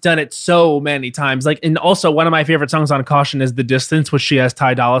 She's just done it so many times. And also one of my favorite songs on Caution is The Distance, which she has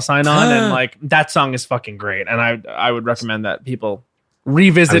Ty Dolla $ign on. And that song is fucking great. And I would recommend that people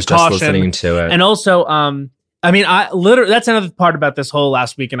revisit Caution. Listening to it. And also, I mean, I literally, that's another part about this whole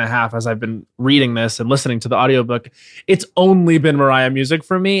last week and a half as I've been reading this and listening to the audiobook. It's only been Mariah music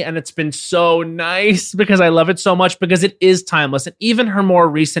for me. And it's been so nice because I love it so much because it is timeless. And even her more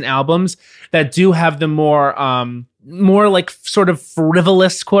recent albums that do have the more like sort of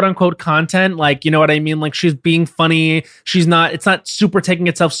frivolous quote unquote content. Like, you know what I mean? Like she's being funny. It's not super taking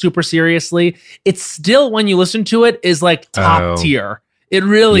itself super seriously. It's still, when you listen to it, is like top tier. It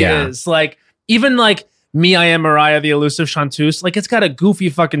really is. Like, even like Me, I Am Mariah, the Elusive Chanteuse. Like, it's got a goofy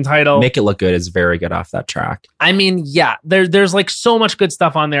fucking title. Make It Look Good is very good off that track. I mean, yeah, there's like so much good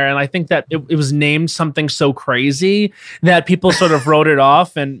stuff on there. And I think that it was named something so crazy that people sort of wrote it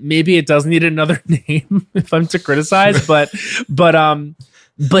off. And maybe it does need another name if I'm to criticize. But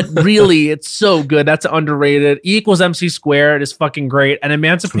really, it's so good. That's underrated. E = MC squared is fucking great. And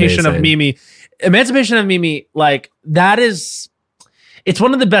Emancipation of Mimi, like, that is, it's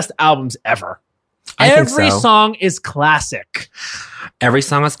one of the best albums ever. Every song is classic. Every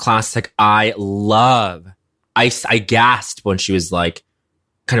song is classic. I gasped when she was like,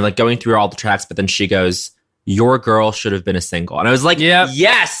 kind of like going through all the tracks, but then she goes, "Your Girl should have been a single." And I was like,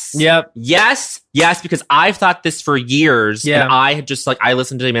 yes, because I've thought this for years. Yeah. And I had just like, I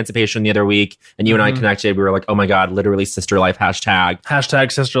listened to Emancipation the other week and you and I connected. We were like, oh my God, literally Sister Life hashtag.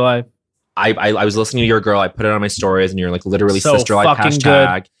 Hashtag Sister Life. I was listening to Your Girl. I put it on my stories and you're like, literally so Sister Life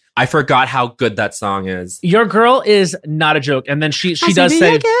hashtag. Good. I forgot how good that song is. Your Girl is not a joke. And then she does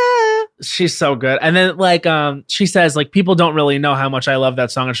say, she's so good. And then like, she says like, people don't really know how much I love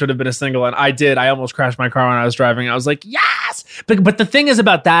that song. It should have been a single. And I did. I almost crashed my car when I was driving. I was like, yes. But the thing is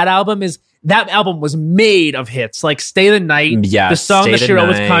about that album is that album was made of hits. Like Stay the Night, the song that she wrote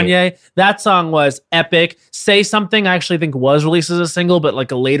with Kanye, that song was epic. Say Something, I actually think was released as a single, but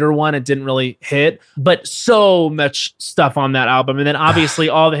like a later one, it didn't really hit. But so much stuff on that album. And then obviously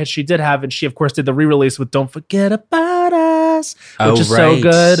all the hits she did have, and she of course did the re-release with Don't Forget About Us, which is so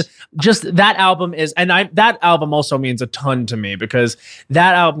good. Just that album is, and that album also means a ton to me because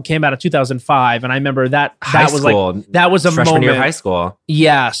that album came out in 2005, and I remember that was like, that was a freshman moment. year of high school.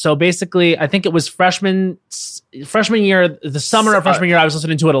 Yeah, so basically, I think it was freshman year, the summer of freshman year, I was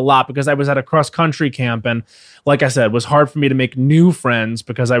listening to it a lot because I was at a cross country camp, and like I said, it was hard for me to make new friends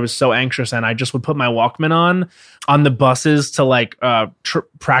because I was so anxious, and I just would put my Walkman on the buses to like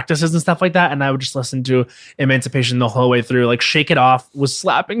practices and stuff like that, and I would just listen to Emancipation the whole way through. Like Shake It Off was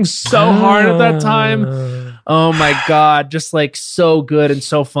slapping so hard at that time. Oh my God, just like so good and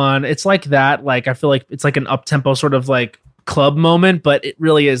so fun. It's like that. Like I feel like it's like an up-tempo sort of like club moment, but it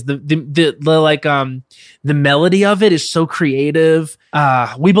really is the melody of it is so creative.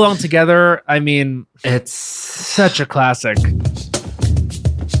 We Belong Together, I mean, it's such a classic.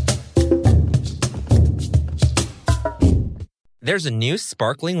 There's a new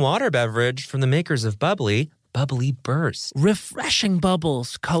sparkling water beverage from the makers of Bubbly Burst. Refreshing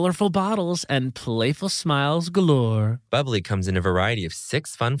bubbles, colorful bottles, and playful smiles galore. Bubbly comes in a variety of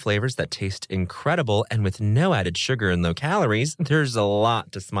 6 fun flavors that taste incredible, and with no added sugar and low calories, there's a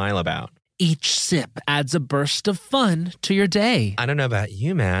lot to smile about. Each sip adds a burst of fun to your day. I don't know about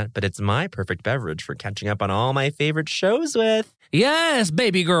you, Matt, but it's my perfect beverage for catching up on all my favorite shows with. Yes,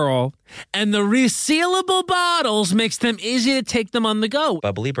 baby girl. And the resealable bottles makes them easy to take them on the go.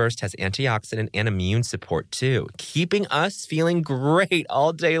 Bubbly Burst has antioxidant and immune support, too, keeping us feeling great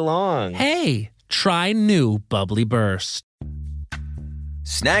all day long. Hey, try new Bubbly Burst.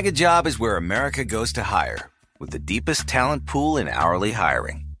 Snag a Job is where America goes to hire, with the deepest talent pool in hourly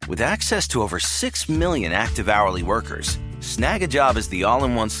hiring. With access to over 6 million active hourly workers, Snag a Job is the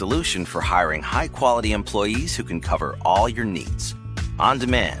all-in-one solution for hiring high-quality employees who can cover all your needs. On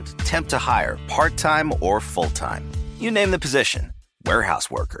demand, temp to hire, part-time or full-time. You name the position. Warehouse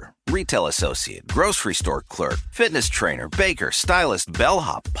worker, retail associate, grocery store clerk, fitness trainer, baker, stylist,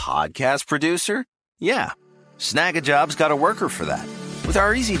 bellhop, podcast producer. Yeah, Snag a Job's got a worker for that. With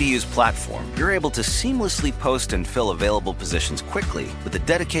our easy-to-use platform, you're able to seamlessly post and fill available positions quickly with a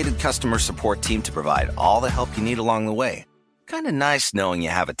dedicated customer support team to provide all the help you need along the way. Kind of nice knowing you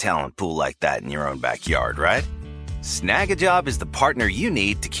have a talent pool like that in your own backyard, right? Snag a Job is the partner you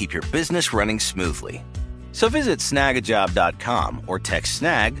need to keep your business running smoothly. So visit snagajob.com or text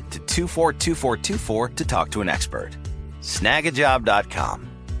snag to 242424 to talk to an expert. Snagajob.com,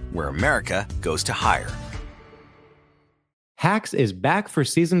 where America goes to hire. Hacks is back for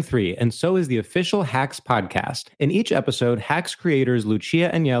season 3, and so is the official Hacks podcast. In each episode, Hacks creators Lucia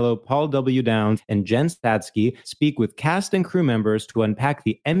Aniello, Paul W. Downs, and Jen Statsky speak with cast and crew members to unpack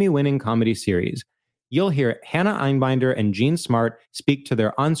the Emmy-winning comedy series. you'll hear Hannah Einbinder and Jean Smart speak to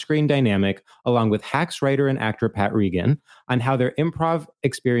their on-screen dynamic, along with Hacks writer and actor Pat Regan, on how their improv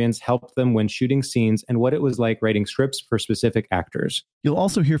experience helped them when shooting scenes and what it was like writing scripts for specific actors. You'll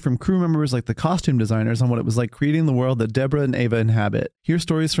also hear from crew members like the costume designers on what it was like creating the world that Deborah and Ava inhabit. Hear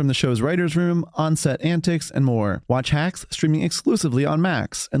stories from the show's writer's room, on-set antics, and more. Watch Hacks streaming exclusively on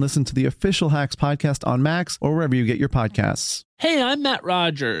Max, and listen to the official Hacks podcast on Max or wherever you get your podcasts. Hey, I'm Matt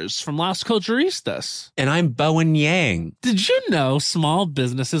Rogers from Las Culturistas. And I'm Bowen Yang. Did you know small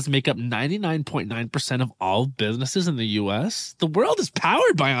businesses make up 99.9% of all businesses in the U.S.? The world is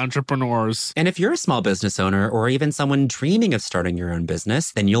powered by entrepreneurs. And if you're a small business owner or even someone dreaming of starting your own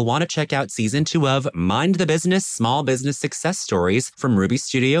business, then you'll want to check out season 2 of Mind the Business Small Business Success Stories from Ruby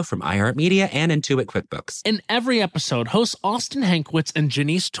Studio, from iHeartMedia, and Intuit QuickBooks. In every episode, hosts Austin Hankwitz and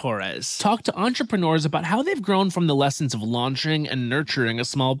Janice Torres talk to entrepreneurs about how they've grown from the lessons of launching and nurturing a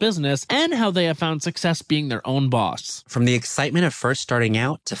small business and how they have found success being their own boss. From the excitement of first starting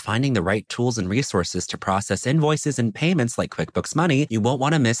out to finding the right tools and resources to process invoices and payments like QuickBooks Money, you won't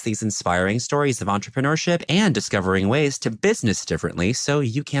want to miss these inspiring stories of entrepreneurship and discovering ways to business differently so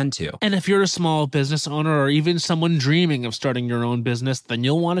you can too. And if you're a small business owner or even someone dreaming of starting your own business, then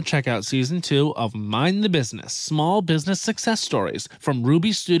you'll want to check out season 2 of Mind the Business Small Business Success Stories from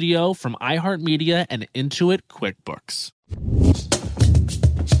Ruby Studio, from iHeartMedia, and Intuit QuickBooks.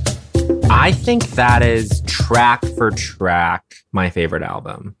 I think that is track for track my favorite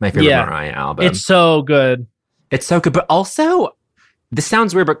album, my favorite Mariah album. It's so good. It's so good. But also, this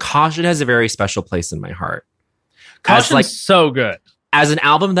sounds weird, but Caution has a very special place in my heart. Caution's so good. As an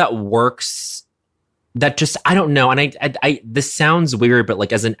album that works, that just, I don't know. And I this sounds weird, but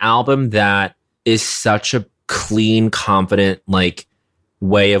like as an album that is such a clean, confident, like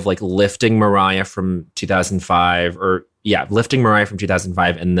way of like lifting Mariah from 2005 lifting Mariah from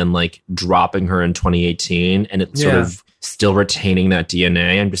 2005 and then like dropping her in 2018 and it's sort of still retaining that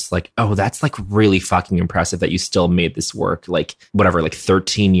DNA. I'm just like, oh, that's like really fucking impressive that you still made this work like whatever, like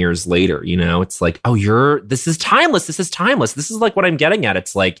 13 years later, you know? It's like, oh, this is timeless. This is timeless. This is like what I'm getting at.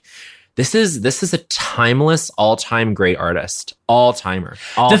 It's like, this is a timeless, all-time great artist. All-timer.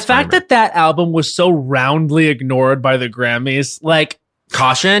 The fact that album was so roundly ignored by the Grammys, like,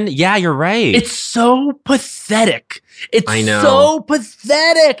 Caution? Yeah, you're right. It's so pathetic. It's so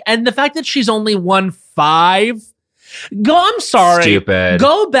pathetic. And the fact that she's only won 5. I'm sorry. Stupid.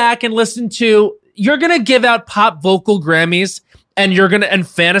 Go back and listen to, you're going to give out pop vocal Grammys and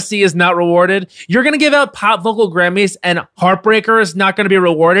Fantasy is not rewarded. You're going to give out pop vocal Grammys and Heartbreaker is not going to be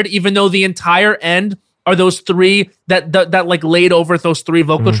rewarded, even though the entire end are those 3 that like laid over those 3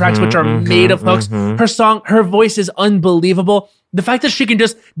 vocal tracks, which are made of hooks. Her voice is unbelievable. The fact that she can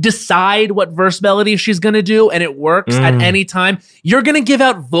just decide what verse melody she's going to do and it works at any time. You're going to give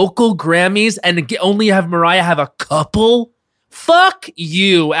out vocal Grammys and only have Mariah have a couple? Fuck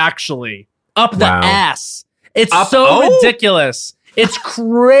you, actually. Up the ass. It's ridiculous. It's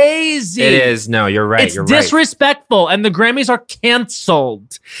crazy. It is. No, you're right. It's disrespectful, and the Grammys are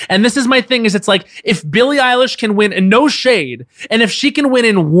canceled. And this is my thing, is it's like, if Billie Eilish can win, and no shade, and if she can win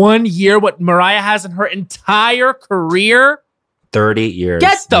in 1 year what Mariah has in her entire career, 30 years.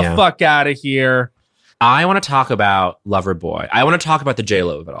 Get the fuck out of here. I want to talk about Loverboy. I want to talk about the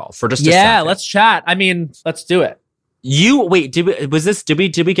J-Lo of it all for just a second. Yeah, let's chat. I mean, let's do it. Did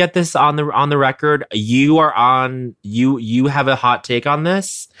we get this on the record? You are on, you have a hot take on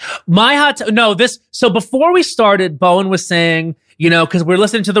this? So before we started, Bowen was saying, you know, because we're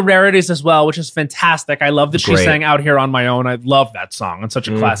listening to the Rarities as well, which is fantastic. I love that she sang Out Here on My Own. I love that song. It's such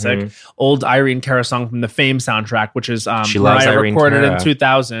a classic old Irene Cara song from the Fame soundtrack, which is she loves Mariah Irene recorded Cara. in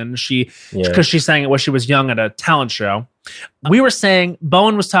 2000. Because she sang it when she was young at a talent show. We were saying,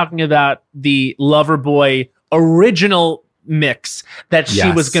 Bowen was talking about the Loverboy original mix that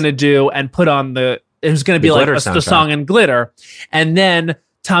she was going to do and put on it was going to be like the song in Glitter. And then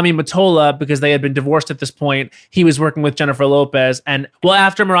Tommy Mottola, because they had been divorced at this point, he was working with Jennifer Lopez. And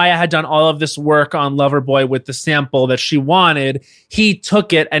after Mariah had done all of this work on Loverboy with the sample that she wanted, he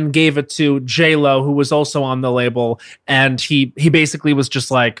took it and gave it to J-Lo, who was also on the label. And he basically was just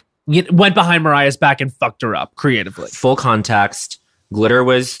like, went behind Mariah's back and fucked her up creatively. Full context. Glitter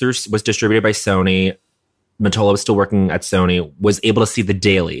was distributed by Sony. Mottola was still working at Sony, was able to see the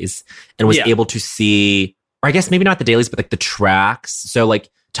dailies and was able to see, or I guess maybe not the dailies, but like the tracks. So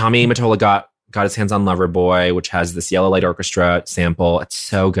like Tommy Mottola got his hands on Loverboy, which has this Yellow Light Orchestra sample. It's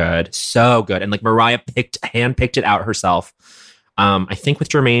so good. So good. And like Mariah handpicked it out herself. I think with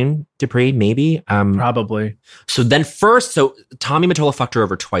Jermaine Dupri, maybe. Probably. So Tommy Mottola fucked her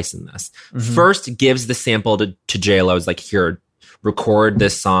over twice in this. First gives the sample to J-Lo, is like, here, record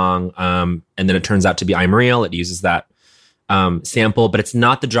this song, and then it turns out to be I'm Real. It uses that sample, but it's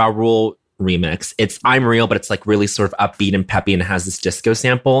not the Ja Rule remix. It's I'm Real, but it's like really sort of upbeat and peppy and has this disco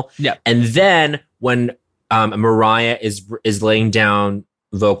sample. Yeah. And then when Mariah is laying down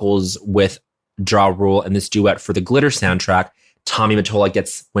vocals with Ja Rule in this duet for the Glitter soundtrack, Tommy Mottola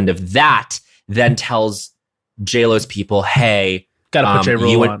gets wind of that, then tells J-Lo's people, hey, gotta put J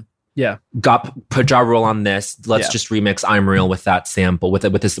Rule on. Yeah. Put Ja Rule on this. Let's just remix I'm Real with that sample, with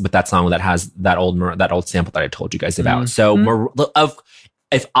that song that has that old sample that I told you guys about. So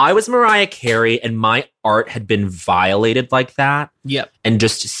if I was Mariah Carey and my art had been violated like that, and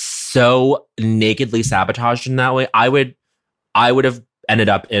just so nakedly sabotaged in that way, I would have ended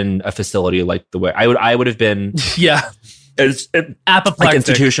up in a facility like the way I would have been. Apoplectic. Like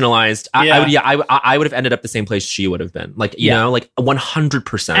institutionalized. I would have ended up the same place she would have been. Like, you know, like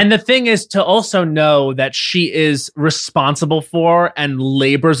 100%. And the thing is to also know that she is responsible for and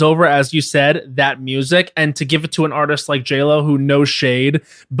labors over, as you said, that music, and to give it to an artist like J-Lo who knows shade,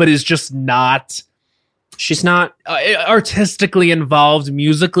 but is just not... She's not artistically involved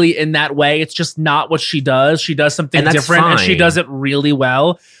musically in that way. It's just not what she does. She does something different, and she does it really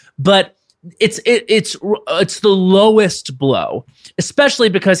well. But it's the lowest blow, especially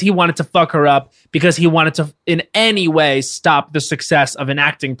because he wanted to fuck her up, because he wanted to in any way stop the success of an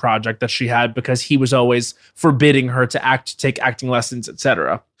acting project that she had, because he was always forbidding her to take acting lessons,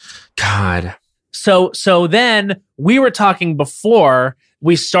 etc. God. So then we were talking before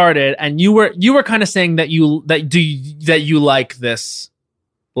we started, and you were kind of saying that you like this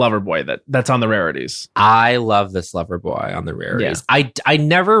Loverboy that's on the rarities. I love this Loverboy on the rarities. Yeah. I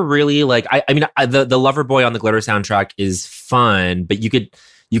never really like. I mean, the Loverboy on the Glitter soundtrack is fun, but you could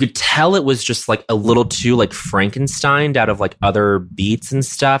tell it was just like a little too like Frankensteined out of like other beats and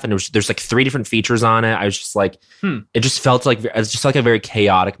stuff. And there's like 3 different features on it. I was just like, it just felt like it's just like a very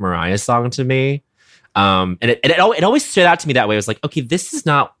chaotic Mariah song to me. And it always stood out to me that way. I was like, okay, this is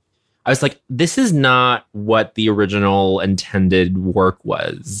not what the original intended work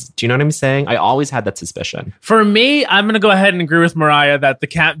was. Do you know what I'm saying? I always had that suspicion. For me, I'm going to go ahead and agree with Mariah that the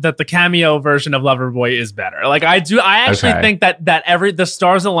cameo version of Loverboy is better. Like I actually think that the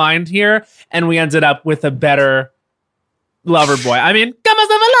stars aligned here and we ended up with a better Loverboy. I mean, got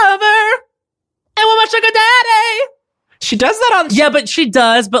myself a lover and want my sugar daddy. She does that on... Yeah, but she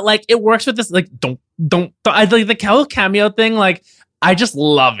does, but like it works with this like don't. I like the whole cameo thing, like I just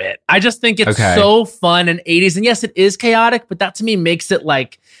love it. I just think it's so fun and 80s. And yes, it is chaotic, but that to me makes it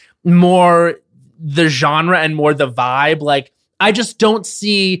like more the genre and more the vibe. Like I just don't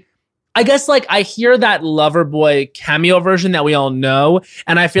see, I guess like I hear that Loverboy cameo version that we all know.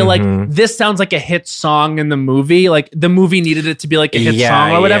 And I feel like this sounds like a hit song in the movie. Like the movie needed it to be like a hit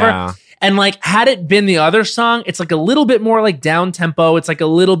song or whatever. Yeah. And like, had it been the other song, it's like a little bit more like down tempo. It's like a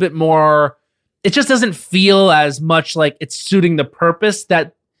little bit more, it just doesn't feel as much like it's suiting the purpose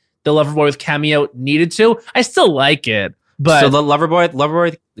that the Loverboy with cameo needed to. I still like it, but... So the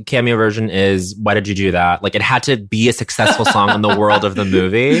Loverboy cameo version is, why did you do that? Like it had to be a successful song in the world of the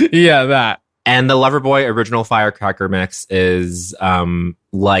movie. Yeah, that. And the Loverboy original Firecracker mix is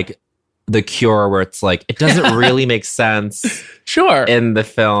like The Cure, where it's like, it doesn't really make sense. Sure. In the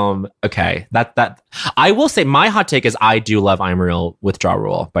film. Okay. That I will say my hot take is I do love I'm Real with Ja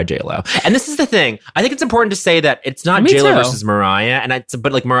Rule by J-Lo. And this is the thing. I think it's important to say that it's not J-Lo versus Mariah.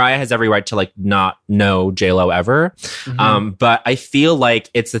 But like Mariah has every right to like not know J-Lo ever. But I feel like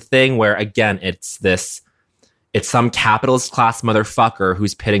it's a thing where, again, it's some capitalist class motherfucker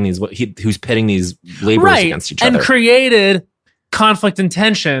who's pitting these laborers against each other. And created conflict and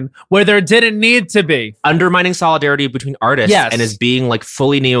tension where there didn't need to be. Undermining solidarity between artists and is being like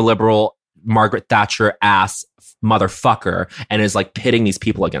fully neoliberal Margaret Thatcher ass motherfucker and is like pitting these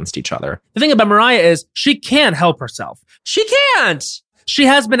people against each other. The thing about Mariah is she can't help herself. She can't. She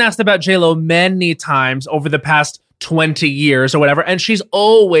has been asked about J-Lo many times over the past 20 years or whatever, and she's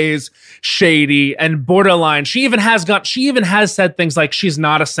always shady and borderline. She even has said things like she's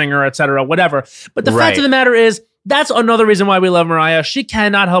not a singer, etc., whatever. But the fact of the matter is, that's another reason why we love Mariah. She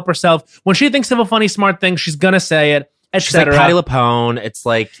cannot help herself. When she thinks of a funny, smart thing, she's going to say it, etc. She's like Patti LuPone. It's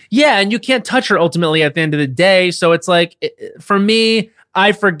like... Yeah, and you can't touch her ultimately at the end of the day. So it's like, for me,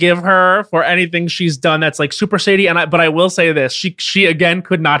 I forgive her for anything she's done that's like super shady. But I will say this. She again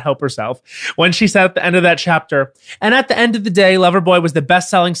could not help herself when she said at the end of that chapter, and at the end of the day, Loverboy was the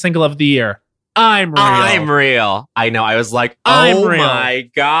best-selling single of the year. I'm real. I'm real. I know. I was like, oh my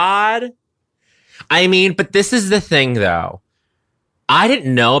God. I mean, but this is the thing, though. I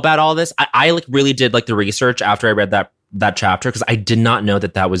didn't know about all this. I like really did like the research after I read that chapter because I did not know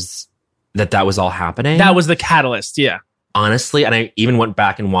that was all happening. That was the catalyst, yeah. honestly, and I even went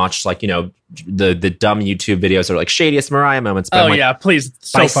back and watched like, you know, the dumb YouTube videos that are like shadiest Mariah moments. But please.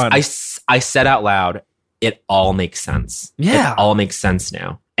 So fun. I said out loud, it all makes sense. Yeah. It all makes sense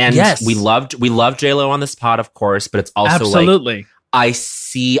now. And yes. we loved J-Lo on this pod, of course, but it's also absolutely. Like, I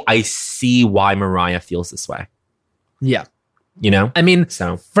see why Mariah feels this way. Yeah. You know? I mean,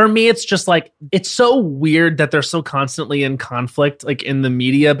 so for me, it's just like, it's so weird that they're so constantly in conflict, like in the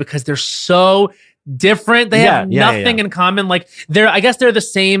media, because they're so different. They have nothing in common. Like I guess they're the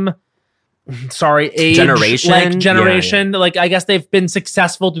same, age, generation. Like, I guess they've been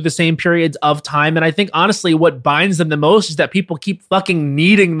successful through the same periods of time. And I think honestly, what binds them the most is that people keep fucking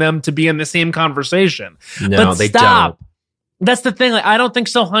needing them to be in the same conversation. No, but they stop. don't. That's the thing. Like, I don't think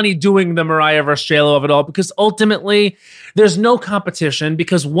So Honey doing the Mariah versus J-Lo of it all, because ultimately there's no competition,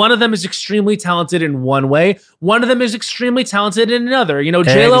 because one of them is extremely talented in one way. One of them is extremely talented in another. You know,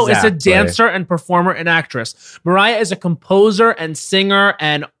 J-Lo is a dancer and performer and actress. Mariah is a composer and singer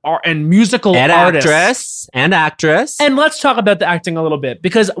and musical artist. And actress. And let's talk about the acting a little bit,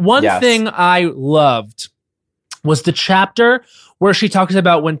 because one thing I loved was the chapter where she talks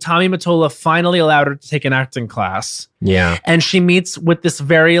about when Tommy Mottola finally allowed her to take an acting class. Yeah. And she meets with this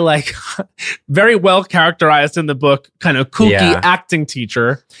very very well characterized in the book, kind of kooky acting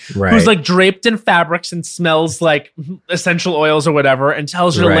teacher who's like draped in fabrics and smells like essential oils or whatever, and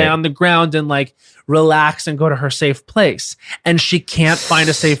tells her to lay on the ground and like relax and go to her safe place. And she can't find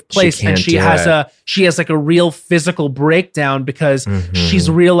a safe place. And she has like a real physical breakdown because she's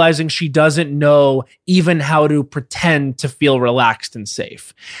realizing she doesn't know even how to pretend to feel relaxed and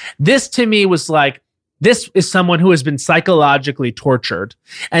safe. This to me was like, this is someone who has been psychologically tortured.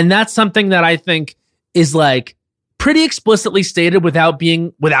 And that's something that I think is like pretty explicitly stated without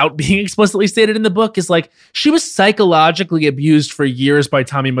being explicitly stated in the book, is like she was psychologically abused for years by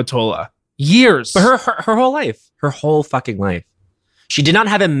Tommy Mottola. Years. But her whole life. Her whole fucking life. She did not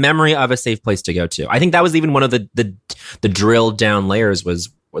have a memory of a safe place to go to. I think that was even one of the drilled down layers, was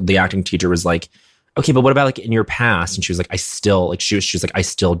the acting teacher was like, okay, but what about like in your past? And she was like, she was like, I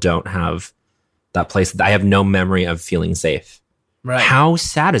still don't have that place. I have no memory of feeling safe. Right. How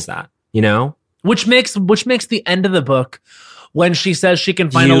sad is that? You know? Which makes the end of the book, when she says she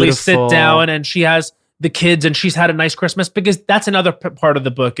can finally sit down and she has the kids and she's had a nice Christmas, because that's another part of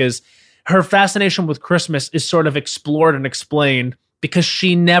the book, is her fascination with Christmas is sort of explored and explained because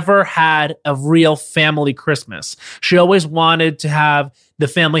she never had a real family Christmas. She always wanted to have the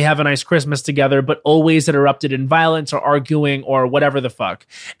family have a nice Christmas together, but always it erupted in violence or arguing or whatever the fuck.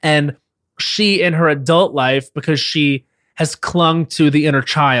 And she, in her adult life, because she has clung to the inner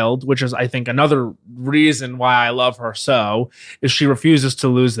child, which is, I think, another reason why I love her so, is she refuses to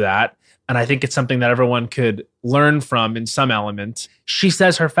lose that. And I think it's something that everyone could learn from in some element. She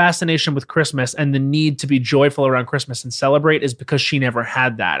says her fascination with Christmas and the need to be joyful around Christmas and celebrate is because she never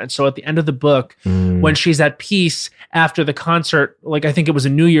had that. And so at the end of the book, when she's at peace after the concert, like I think it was a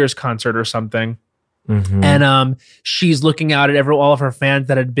New Year's concert or something, and she's looking out at all of her fans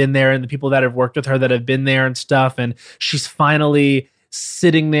that had been there and the people that have worked with her that have been there and stuff. And she's finally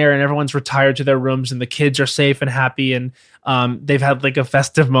sitting there and everyone's retired to their rooms and the kids are safe and happy. And they've had like a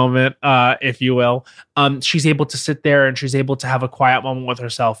festive moment, if you will. She's able to sit there and she's able to have a quiet moment with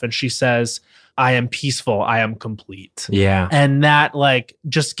herself. And she says, I am peaceful. I am complete. Yeah. And that like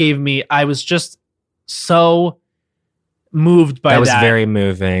just gave me, I was just so moved by that. That was very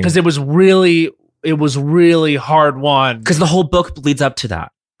moving. Because it was really hard won. Because the whole book leads up to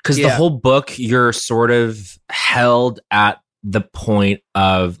that. Because the whole book, you're sort of held at the point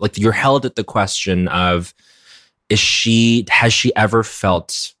of, like, you're held at the question of, has she ever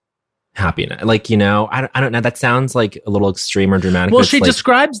felt happiness? Like, you know, I don't know. That sounds like a little extreme or dramatic. Well, she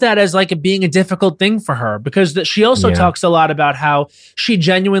describes that as like it being a difficult thing for her, because she also talks a lot about how she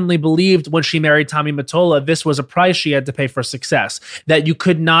genuinely believed when she married Tommy Mottola, this was a price she had to pay for success, that you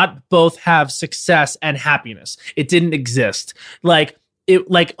could not both have success and happiness. It didn't exist. Like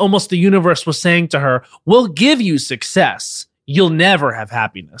almost the universe was saying to her, we'll give you success. You'll never have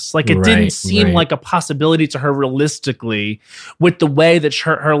happiness. Like it didn't seem like a possibility to her realistically with the way that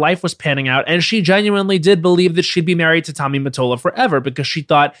her life was panning out. And she genuinely did believe that she'd be married to Tommy Mottola forever, because she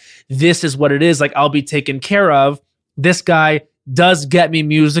thought, this is what it is. Like, I'll be taken care of. This guy does get me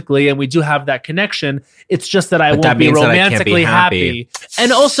musically and we do have that connection. It's just that I won't be romantically happy.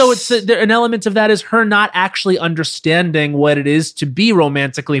 And also it's an element of that is her not actually understanding what it is to be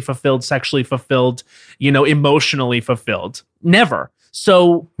romantically fulfilled, sexually fulfilled, you know, emotionally fulfilled. Never.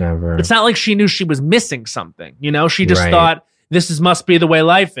 So it's not like she knew she was missing something, you know, she just thought must be the way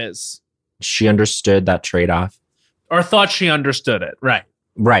life is. She understood that trade-off. Or thought she understood it. Right.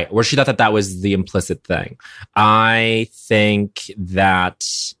 Right. Where she thought that was the implicit thing. I think that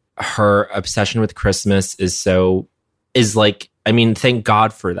her obsession with Christmas thank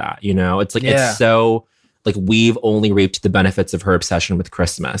God for that. It's like, it's so like we've only reaped the benefits of her obsession with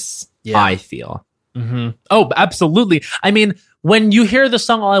Christmas. Yeah. I feel. Mm-hmm. Oh, absolutely. I mean, when you hear the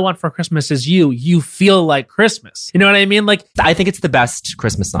song "All I Want for Christmas Is You feel like Christmas. You know what I mean? Like, I think it's the best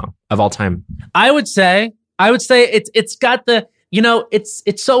Christmas song of all time. I would say it's got the,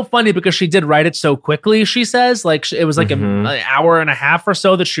 it's so funny because she did write it so quickly. She says like it was like an hour and a half or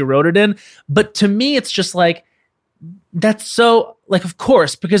so that she wrote it in. But to me, it's just like, that's so like, of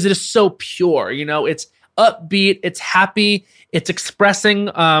course, because it is so pure, it's upbeat, it's happy, it's expressing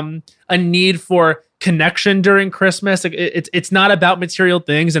a need for connection during Christmas. It's not about material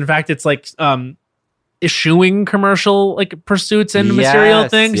things. In fact, it's like eschewing commercial like pursuits and material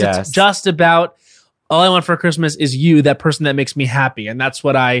things. Yes. It's just about all I want for Christmas is you, that person that makes me happy. And that's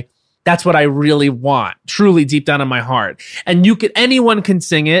what I really want, truly deep down in my heart. And anyone can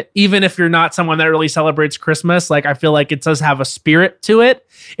sing it, even if you're not someone that really celebrates Christmas. Like, I feel like it does have a spirit to it.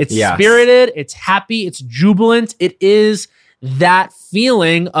 It's spirited, it's happy, it's jubilant. It is that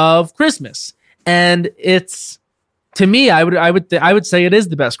feeling of Christmas. And it's, to me, I would say it is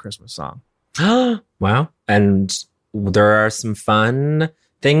the best Christmas song. Wow. And there are some fun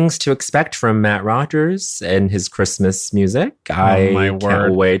things to expect from Matt Rogers and his Christmas music. I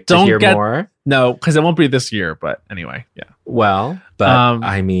can't wait to hear more. No, because it won't be this year, but anyway, yeah. Well, but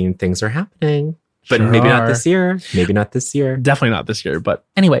I mean, things are happening. But sure, maybe not this year. Maybe not this year. Definitely not this year. But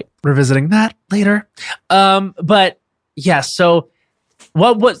anyway, revisiting that later. But yeah, so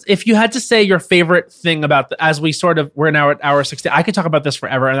what was, if you had to say your favorite thing about as we're now at hour 60, I could talk about this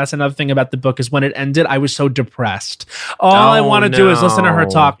forever. And that's another thing about the book is when it ended, I was so depressed. All I want to do is listen to her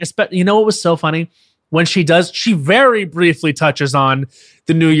talk. You know what was so funny? When she very briefly touches on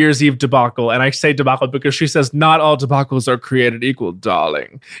the New Year's Eve debacle. And I say debacle because she says, not all debacles are created equal,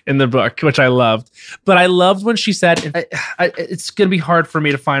 darling, in the book, which I loved. But I loved when she said, it's going to be hard for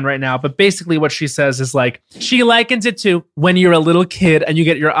me to find right now, but basically what she says is like, she likens it to when you're a little kid and you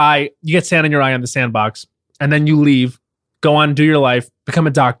get sand in your eye on the sandbox, and then you leave, go on, do your life, become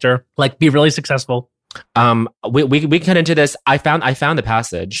a doctor, like be really successful. We can get into this. I found the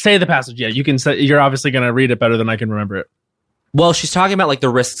passage. Say the passage. Yeah, you can say, you're obviously going to read it better than I can remember it. Well, she's talking about like the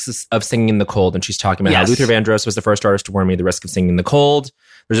risks of singing in the cold, and she's talking about how Luther Vandross was the first artist to warn me the risk of singing in the cold.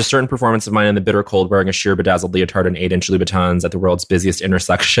 There's a certain performance of mine in the bitter cold, wearing a sheer bedazzled leotard and 8-inch Louboutins at the world's busiest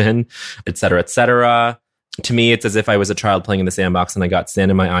intersection, etc., etc. To me, it's as if I was a child playing in the sandbox and I got sand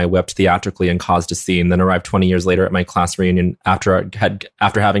in my eye, wept theatrically, and caused a scene. Then arrived 20 years later at my class reunion after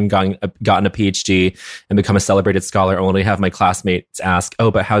having gotten a PhD and become a celebrated scholar, only to have my classmates ask,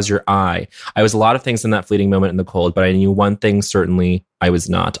 "Oh, but how's your eye?" I was a lot of things in that fleeting moment in the cold, but I knew one thing certainly: I was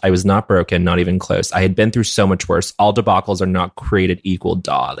not. I was not broken, not even close. I had been through so much worse. All debacles are not created equal,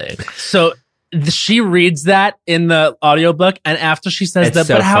 darling. So she reads that in the audiobook, and after she says that,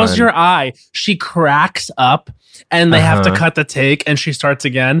 so but how's your eye? She cracks up, and they have to cut the take, and she starts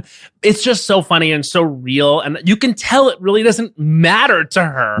again. It's just so funny and so real, and you can tell it really doesn't matter to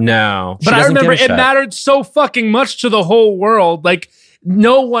her. No. But I remember it mattered so fucking much to the whole world. Like,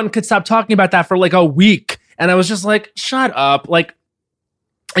 no one could stop talking about that for like a week. And I was just like, shut up. Like,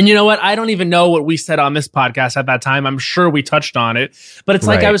 and you know what? I don't even know what we said on this podcast at that time. I'm sure we touched on it, but it's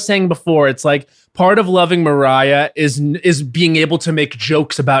like I was saying before, it's like part of loving Mariah is being able to make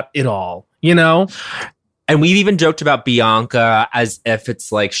jokes about it all, you know? And we've even joked about Bianca as if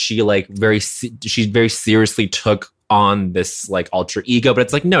it's like she very seriously took on this like alter ego, but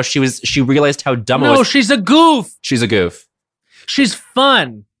it's like, no, she realized how dumb it was. No, she's a goof. She's a goof. She's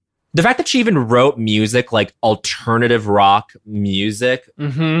fun. The fact that she even wrote music, like alternative rock music,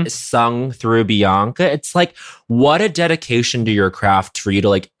 sung through Bianca, it's like, what a dedication to your craft for you to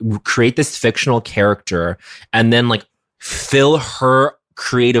like create this fictional character and then like fill her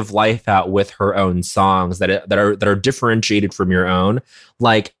creative life out with her own songs that are differentiated from your own.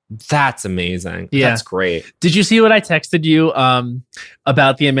 Like, that's amazing. Yeah. That's great. Did you see what I texted you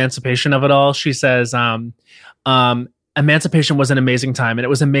about the emancipation of it all? She says, Emancipation was an amazing time, and it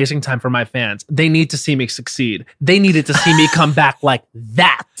was an amazing time for my fans. They need to see me succeed. They needed to see me come back like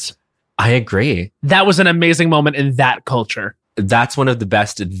that. I agree. That was an amazing moment in that culture. That's one of the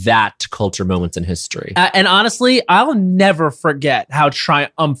best that culture moments in history. And honestly, I'll never forget how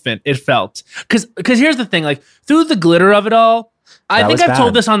triumphant it felt. Because here's the thing, like through the glitter of it all, I think I've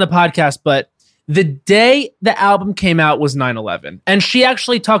told this on the podcast, but the day the album came out was 9/11. And she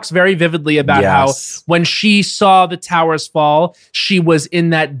actually talks very vividly about how when she saw the towers fall, she was in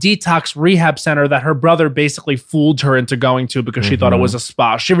that detox rehab center that her brother basically fooled her into going to because she thought it was a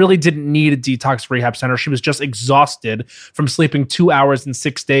spa. She really didn't need a detox rehab center. She was just exhausted from sleeping 2 hours and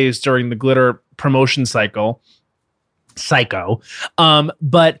 6 days during the Glitter promotion cycle.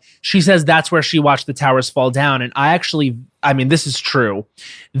 But she says that's where she watched the towers fall down. And I mean, this is true.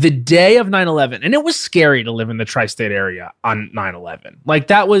 The day of 9/11, and it was scary to live in the tri-state area on 9/11. Like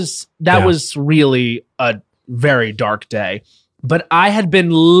that was really a very dark day. But I had been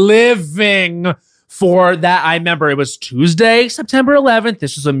living for that. I remember it was Tuesday, September 11th.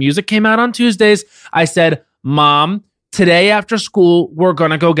 This was when music came out on Tuesdays. I said, Mom, today after school, we're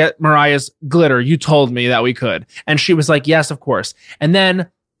going to go get Mariah's Glitter. You told me that we could. And she was like, yes, of course. And then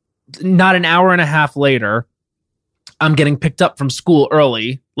not an hour and a half later, I'm getting picked up from school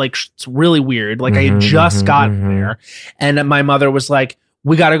early. Like, it's really weird. Like, I had just gotten there. And my mother was like,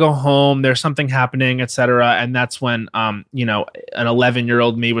 we got to go home. There's something happening, etc. And that's when, an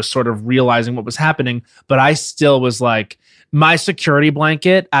 11-year-old me was sort of realizing what was happening. But I still was like, my security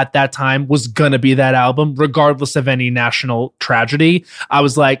blanket at that time was going to be that album, regardless of any national tragedy. I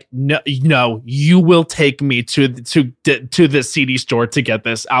was like, no, you will take me to the CD store to get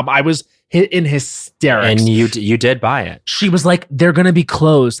this album. I was in hysterics. And you did buy it. She was like, they're going to be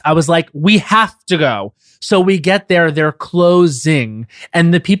closed. I was like, we have to go. So we get there, they're closing.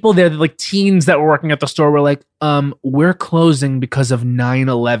 And the people there, like teens that were working at the store were like, we're closing because of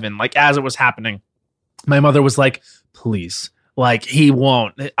 9/11. Like as it was happening. My mother was like, please, like he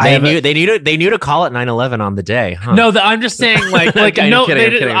won't. They knew to call it 9/11 on the day. Huh? No, I'm just saying, like no, kidding, they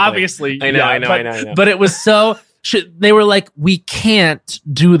didn't. Obviously, I know. But it was so. They were like, we can't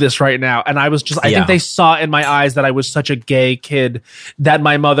do this right now, and I was just. I think they saw in my eyes that I was such a gay kid that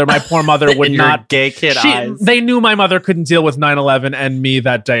my poor mother, would not. Gay kid eyes. They knew my mother couldn't deal with 9/11 and me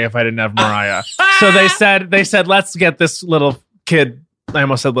that day if I didn't have Mariah. So they said, let's get this little kid. I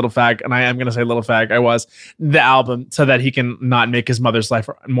almost said little fag, and I am going to say little fag. I was the album so that he can not make his mother's life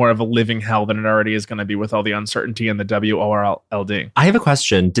more of a living hell than it already is going to be with all the uncertainty and the WORLD. I have a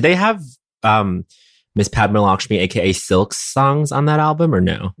question. Do they have Miss Padma Lakshmi, aka Silk's songs on that album, or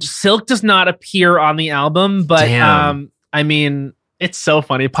no? Silk does not appear on the album, but I mean, it's so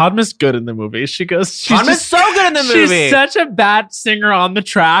funny. Padma's good in the movie. Padma's so good in the movie. She's such a bad singer on the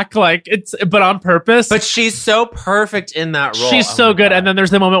track, but on purpose. But she's so perfect in that role. She's so good. God. And then there's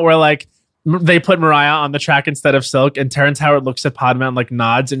the moment where like they put Mariah on the track instead of Silk, and Terrence Howard looks at Padma and like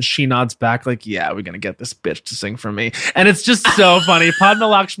nods, and she nods back like, yeah, we're gonna get this bitch to sing for me. And it's just so funny. Padma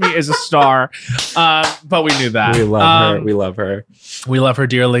Lakshmi is a star, but we knew that. We love her. We love her. We love her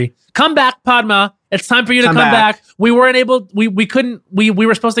dearly. Come back, Padma. It's time for you to come back. We weren't able. We couldn't. We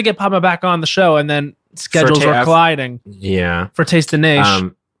were supposed to get Padma back on the show, and then schedules were colliding. Yeah, for Taste the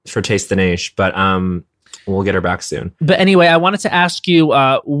Nation. But we'll get her back soon. But anyway, I wanted to ask you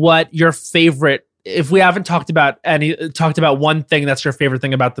what your favorite. If we haven't talked about one thing that's your favorite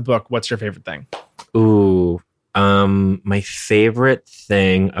thing about the book, what's your favorite thing? Ooh, my favorite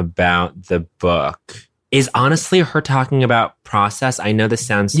thing about the book is honestly her talking about process. I know this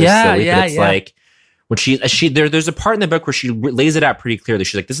sounds so silly, but it's like when there's a part in the book where she lays it out pretty clearly.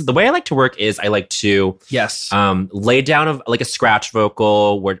 She's like, this is the way I like to work is I like to lay down like a scratch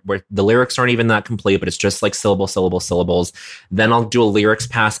vocal where the lyrics aren't even that complete, but it's just like syllables. Then I'll do a lyrics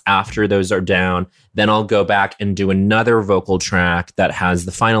pass after those are down. Then I'll go back and do another vocal track that has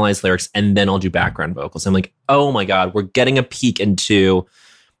the finalized lyrics, and then I'll do background vocals. I'm like, oh my God, we're getting a peek into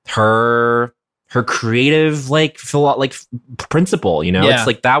her creative principle, you know. It's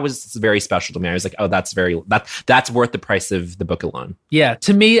like that was very special to me. I was like, oh, that's worth the price of the book alone. Yeah,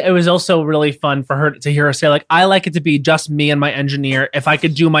 to me it was also really fun for her to hear her say like, I like it to be just me and my engineer. If I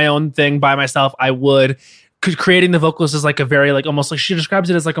could do my own thing by myself, I would. Creating the vocals is like a very like almost like she describes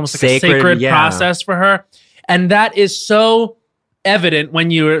it as like almost like a sacred process for her, and that is so evident when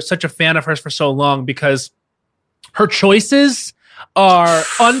you're such a fan of hers for so long, because her choices are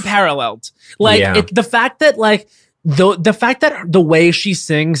unparalleled. The fact that like the fact that the way she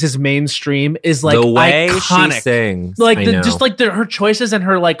sings is mainstream is like the way iconic. She sings, like her choices and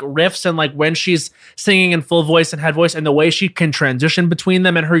her like riffs, and like when she's singing in full voice and head voice, and the way she can transition between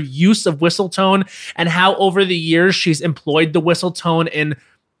them, and her use of whistle tone, and how over the years she's employed the whistle tone in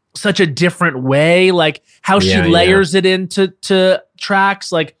such a different way, like how she layers it into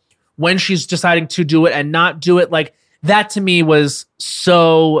tracks, like when she's deciding to do it and not do it, like that to me was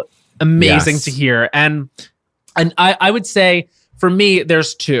so amazing to hear. And I would say for me,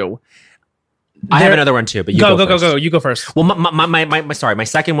 there's two. I have another one too, but you go. You go first. Well, my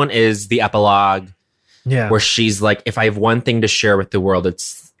second one is the epilogue. Yeah. Where she's like, if I have one thing to share with the world,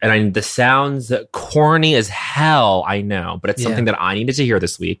 this sounds corny as hell, I know, but it's something that I needed to hear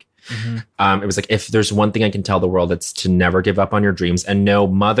this week. Mm-hmm. It was like, if there's one thing I can tell the world, it's to never give up on your dreams, and no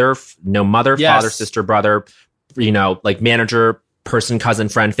mother, father, sister, brother, like manager, person, cousin,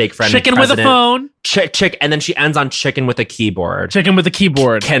 friend, fake friend, chicken with a phone, chick, and then she ends on chicken with a keyboard. Chicken with a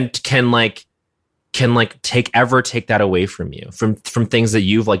keyboard can take that away from you, from things that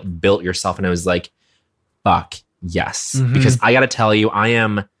you've like built yourself. And I was like, fuck yes, because I gotta tell you, I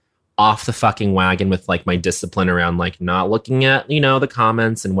am off the fucking wagon with like my discipline around like not looking at the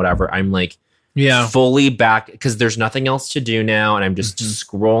comments and whatever. I'm like fully back because there's nothing else to do now, and I'm just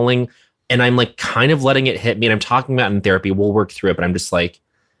scrolling, and I'm like kind of letting it hit me, and I'm talking about it in therapy. We'll work through it, but I'm just like,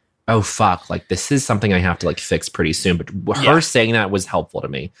 oh fuck, like this is something I have to like fix pretty soon. But her saying that was helpful to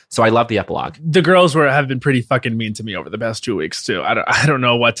me, so I love the epilogue. The girls have been pretty fucking mean to me over the past 2 weeks too. I don't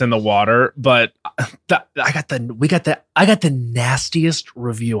know what's in the water, but I got the nastiest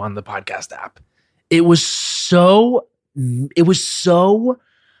review on the podcast app. It was so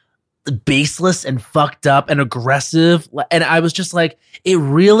baseless and fucked up and aggressive, and I was just like, it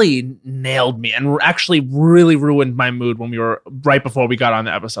really nailed me and actually really ruined my mood when we were right before we got on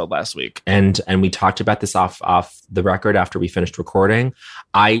the episode last week. And we talked about this off the record after we finished recording.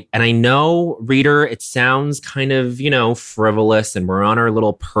 I know, reader, it sounds kind of frivolous, and we're on our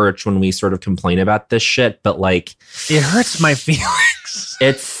little perch when we sort of complain about this shit, but like it hurts my feelings.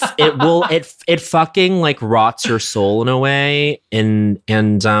 It fucking like rots your soul in a way, and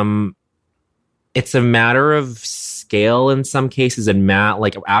it's a matter of scale in some cases. And Matt,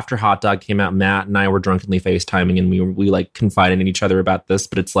 like after Hot Dog came out, Matt and I were drunkenly FaceTiming, and we like confided in each other about this.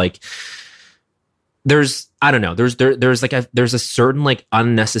 But it's like there's a certain like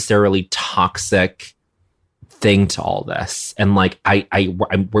unnecessarily toxic thing to all this, and like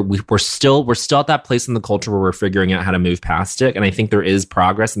we're still at that place in the culture where we're figuring out how to move past it. And I think there is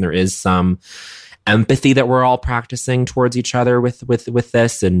progress, and there is some empathy that we're all practicing towards each other with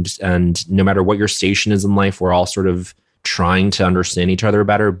this, and no matter what your station is in life, we're all sort of trying to understand each other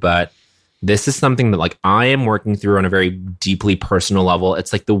better. But this is something that like I am working through on a very deeply personal level.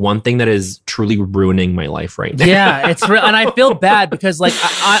 It's like the one thing that is truly ruining my life right now. Yeah, it's real, and I feel bad because like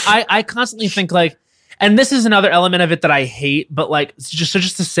I constantly think like, and this is another element of it that I hate, but like just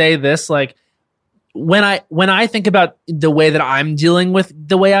to say this, like when I think about the way that I'm dealing with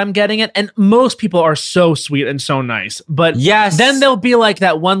the way I'm getting it, and most people are so sweet and so nice, but yes, then there'll be like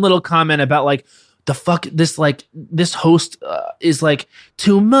that one little comment about like, the fuck, this host is like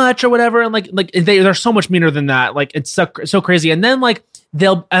too much or whatever, and like they're so much meaner than that. Like it's so crazy. And then like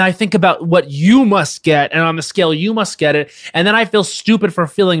and I think about what you must get, and on the scale you must get it, and then I feel stupid for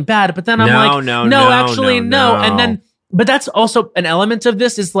feeling bad. But then I'm no. And then, but that's also an element of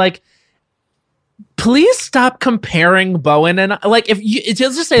this is like, please stop comparing Bowen and like let's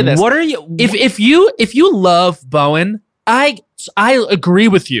just say this. What are you? If you love Bowen, I agree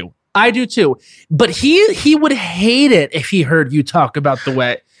with you. I do too. But he would hate it if he heard you talk about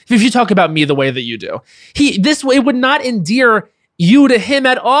if you talk about me the way that you do. It would not endear you to him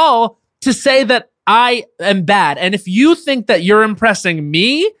at all to say that I am bad. And if you think that you're impressing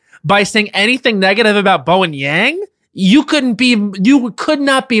me by saying anything negative about Bowen Yang, you could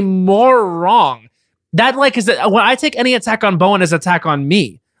not be more wrong. That like is when I take any attack on Bowen as attack on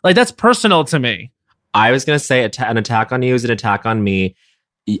me. Like that's personal to me. I was going to say an attack on you is an attack on me.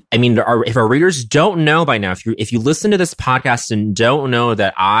 I mean, if our readers don't know by now, if you listen to this podcast and don't know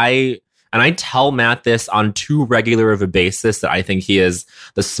that I tell Matt this on too regular of a basis, that I think he is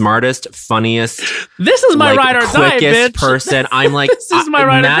the smartest, funniest, this is my ride or die, bitch. Person. I'm like, this is my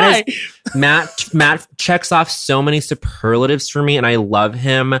ride or die. Matt checks off so many superlatives for me, and I love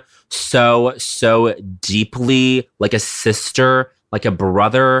him so deeply, like a sister, like a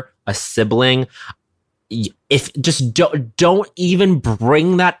brother, a sibling. If just don't even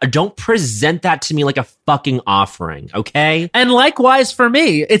bring that, don't present that to me like a fucking offering, okay? And likewise for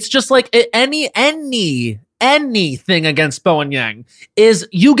me, it's just like anything against Bowen Yang is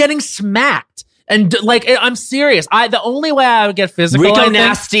you getting smacked. And like, I'm serious. The only way I would get physical, Rico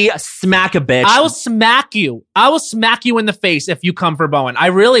Nasty, smack a bitch. I will smack you. I will smack you in the face if you come for Bowen. I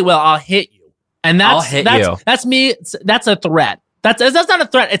really will. I'll hit you. And that's me. That's a threat. That's not a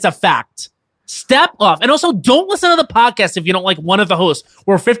threat. It's a fact. Step off. And also, don't listen to the podcast if you don't like one of the hosts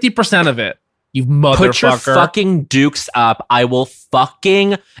or 50% of it. you motherfucker. Put your fucking dukes up.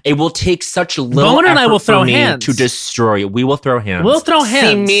 It will take such little Boner and I effort will throw for me hands. to destroy you. We will throw hands. We'll throw hands.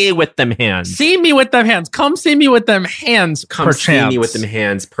 See me with them hands. See me with them hands. Come see me with them hands. Come see me with them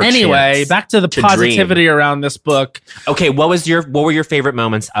hands. Perchance. Anyway, back to the positivity around this book. Okay, what were your favorite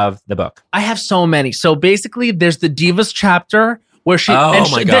moments of the book? I have so many. So basically, there's the Divas chapter where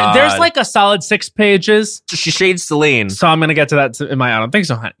God. There's like a solid 6 pages. She shades Celine. So I'm gonna get to that in my own. Thanks,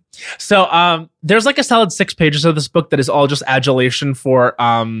 so honey. So there's like a solid 6 pages of this book that is all just adulation for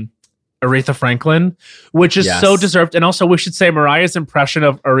Aretha Franklin, which is so deserved. And also, we should say Mariah's impression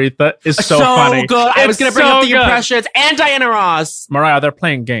of Aretha is so funny. Good. I was going to bring up the impressions and Diana Ross. Mariah, they're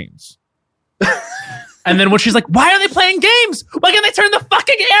playing games. And then when she's like, why are they playing games? Why can't they turn the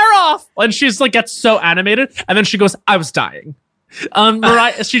fucking air off? And she's like, gets so animated. And then she goes, I was dying.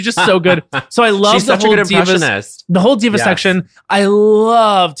 Mariah, she's just so good. So I love she's the such whole a good impressionist. The whole diva section. I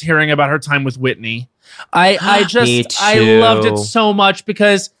loved hearing about her time with Whitney. I loved it so much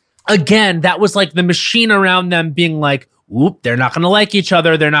because, again, that was like the machine around them being like, whoop, they're not going to like each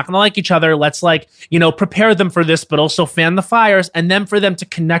other. They're not going to like each other. Let's prepare them for this, but also fan the fires, and then for them to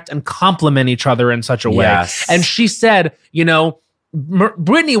connect and complement each other in such a way. Yes. And she said,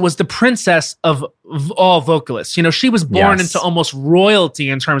 Britney was the princess of all vocalists. She was born into almost royalty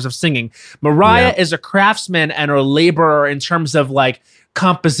in terms of singing. Mariah is a craftsman and a laborer in terms of like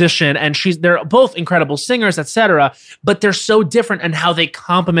composition, and they're both incredible singers, etc. But they're so different in how they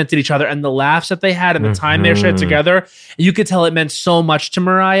complemented each other, and the laughs that they had and the time they shared together. You could tell it meant so much to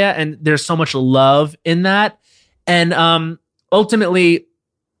Mariah, and there's so much love in that. And ultimately,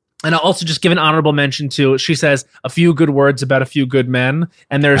 and I'll also just give an honorable mention to, she says a few good words about a few good men.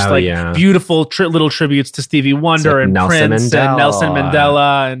 And there's beautiful little tributes to Stevie Wonder and Nelson Prince Mandela. and Nelson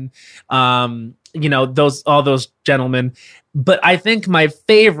Mandela and, all those gentlemen. But I think my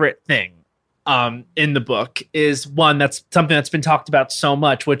favorite thing in the book is one that's something that's been talked about so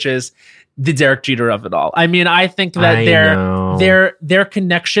much, which is the Derek Jeter of it all. I mean, I think that their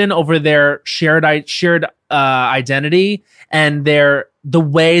connection over their shared identity and the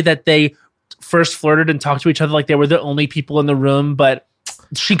way that they first flirted and talked to each other like they were the only people in the room, but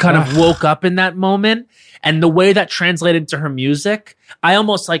she kind of woke up in that moment, and the way that translated to her music, I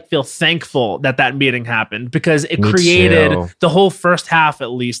almost feel thankful that meeting happened, because it created the whole first half, at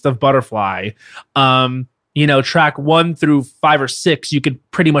least, of Butterfly. Track 1 through 5 or 6, you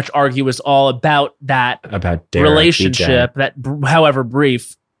could pretty much argue is all about that Derek, relationship, that however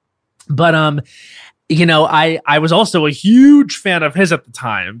brief. But I was also a huge fan of his at the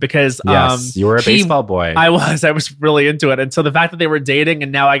time, because you were a baseball boy. I was really into it. And so the fact that they were dating,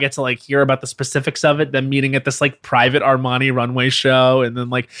 and now I get to hear about the specifics of it, them meeting at this private Armani runway show, and then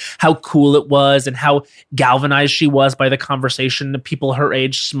how cool it was and how galvanized she was by the conversation, the people her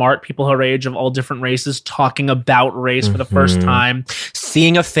age, smart people her age of all different races talking about race for the first time.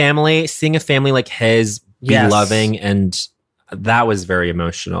 Seeing a family like his be loving, and that was very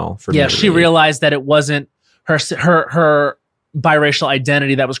emotional for me. Yeah, she realized that it wasn't her biracial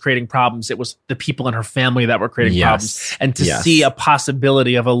identity that was creating problems. It was the people in her family that were creating problems. And to see a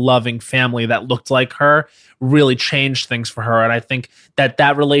possibility of a loving family that looked like her really changed things for her. And I think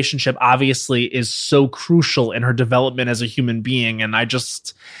that relationship obviously is so crucial in her development as a human being. And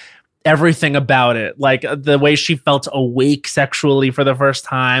everything about it, the way she felt awake sexually for the first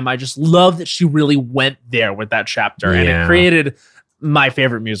time, I just love that she really went there with that chapter, and it created my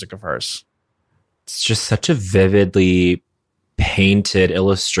favorite music of hers. It's just such a vividly painted,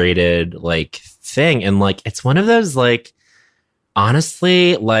 illustrated thing, and it's one of those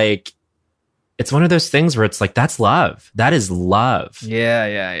honestly it's one of those things where it's that's love. That is love.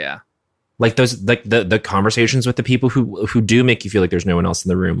 Yeah. Those the conversations with the people who do make you feel like there's no one else in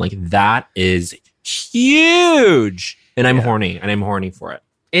the room. That is huge. And I'm horny. And I'm horny for it.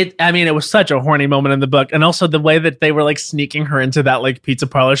 It was such a horny moment in the book. And also the way that they were sneaking her into that pizza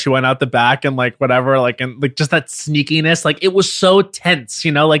parlor. She went out the back and whatever, and just that sneakiness. It was so tense,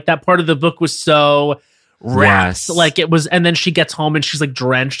 that part of the book was so wrapped. It was, and then she gets home and she's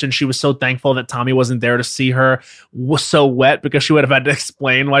drenched, and she was so thankful that Tommy wasn't there to see her, was so wet, because she would have had to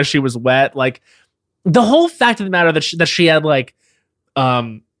explain why she was wet. The whole fact of the matter that she had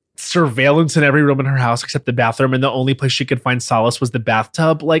surveillance in every room in her house except the bathroom, and the only place she could find solace was the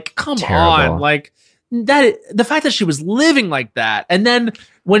bathtub. Come on. That the fact that she was living like that. And then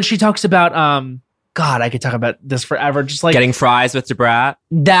when she talks about God, I could talk about this forever. Just getting fries with Debrat.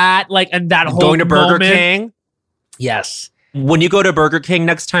 That and that whole going to Burger moment. King. Yes. When you go to Burger King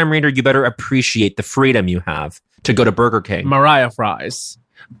next time, Reader, you better appreciate the freedom you have to go to Burger King. Mariah fries.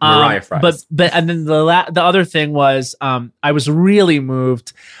 Mariah fries. But and then the other thing was I was really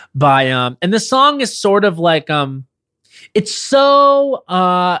moved by and the song is sort of like it's so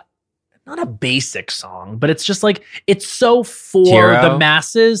not a basic song, but it's just like it's so for Hero? the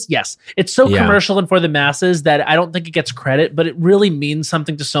masses. Yes, it's so commercial and for the masses that I don't think it gets credit, but it really means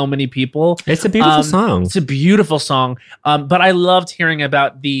something to so many people. It's a beautiful song. It's a beautiful song. But I loved hearing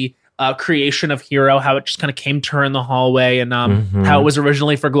about the creation of Hero, how it just kind of came to her in the hallway, and how it was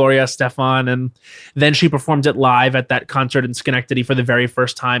originally for Gloria Estefan, and then she performed it live at that concert in Schenectady for the very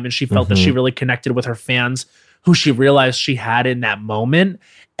first time, and she felt that she really connected with her fans, who she realized she had in that moment.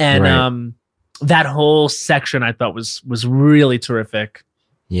 And that whole section I thought was really terrific.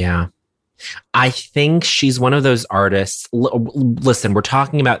 Yeah. I think she's one of those artists. Listen, we're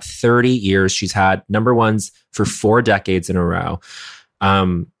talking about 30 years. She's had number ones for 4 decades in a row.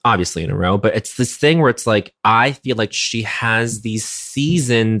 Obviously in a row, but it's this thing where it's like, I feel like she has these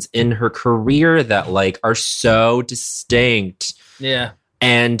seasons in her career that like are so distinct. Yeah.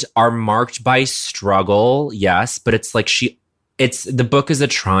 And are marked by struggle. Yes. But it's like the book is a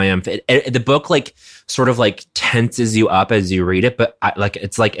triumph. The book like sort of like tenses you up as you read it, but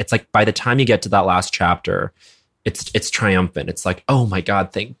it's like by the time you get to that last chapter, it's triumphant. It's like, oh my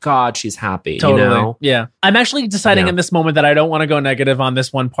God, thank God she's happy. Totally. You know? Yeah. I'm actually deciding in this moment that I don't want to go negative on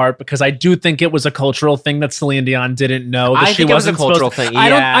this one part, because I do think it was a cultural thing that Celine Dion didn't know. That she wasn't it was a cultural thing.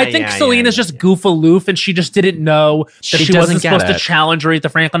 I think Celine is just goof aloof, and she just didn't know that she wasn't supposed to challenge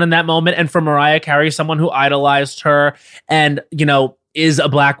Aretha Franklin in that moment. And for Mariah Carey, someone who idolized her and, you know, is a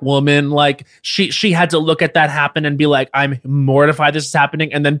Black woman, like she had to look at that happen and be like, I'm mortified this is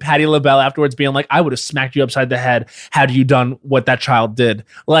happening. And then Patti LaBelle afterwards being like, I would have smacked you upside the head had you done what that child did.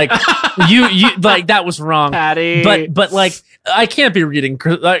 Like you like that was wrong. Patti. But like I can't be reading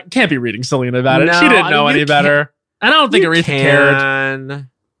Celine about it. No, she didn't know any better. And I don't think Aretha cared.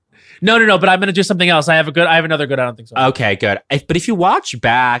 No, but I'm gonna do something else. I have another good. I don't think so. Okay, good. But if you watch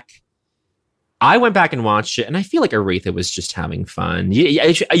back, I went back and watched it, and I feel like Aretha was just having fun.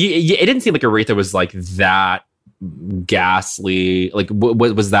 It didn't seem like Aretha was like that ghastly. Like,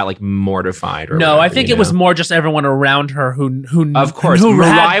 was that like mortified? Or no, whatever, I think it was more just everyone around her who of course,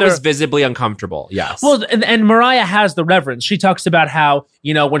 Mariah was visibly uncomfortable. Yes. Well, and Mariah has the reverence. She talks about how,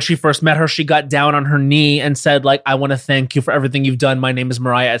 you know, when she first met her, she got down on her knee and said, like, I want to thank you for everything you've done. My name is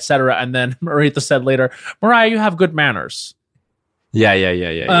Mariah, etc. And then Aretha said later, Mariah, you have good manners. Yeah.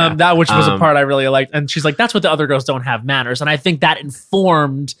 That which was a part I really liked. And she's like, that's what the other girls don't have, manners. And I think that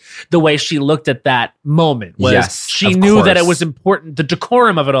informed the way she looked at that moment. She knew that it was important. The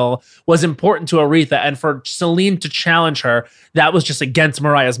decorum of it all was important to Aretha. And for Celine to challenge her, that was just against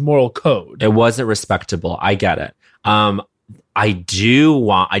Mariah's moral code. It wasn't respectable. I get it. What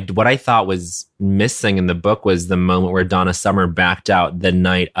I thought was missing in the book was the moment where Donna Summer backed out the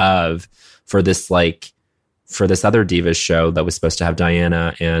night of for this other Divas show that was supposed to have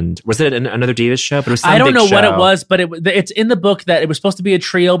Diana, and was it another Divas show? But it was some I don't know show. what it was, but it's in the book that it was supposed to be a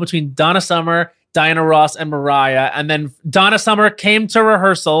trio between Donna Summer, Diana Ross, and Mariah, and then Donna Summer came to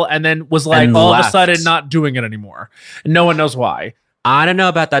rehearsal and then was like all of a sudden not doing it anymore. No one knows why. I don't know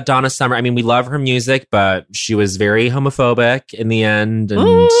about that Donna Summer. I mean, we love her music, but she was very homophobic in the end, and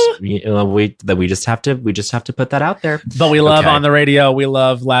we just have to put that out there. But we love On the Radio. We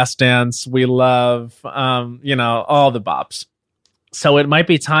love Last Dance. We love all the bops. So it might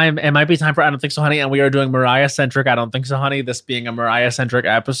be time. It might be time for I Don't Think So, Honey, and we are doing Mariah centric. I Don't Think So, Honey. This being a Mariah centric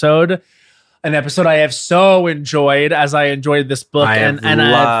episode. An episode I have so enjoyed as I enjoyed this book. I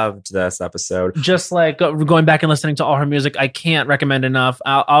loved this episode. Just like going back and listening to all her music, I can't recommend enough.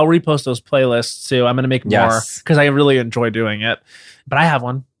 I'll repost those playlists too. I'm going to make more because I really enjoy doing it. But I have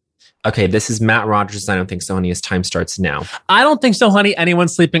one. Okay, this is Matt Rogers' I Don't Think So, Honey, as time starts now. I Don't Think So, Honey,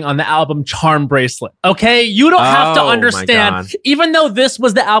 anyone's sleeping on the album Charm Bracelet. Okay? You don't have to understand. Even though this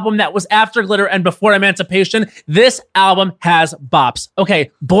was the album that was after Glitter and before Emancipation, this album has bops.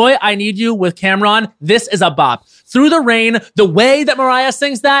 Okay, Boy, I Need You with Cameron, this is a bop. Through the Rain, the way that Mariah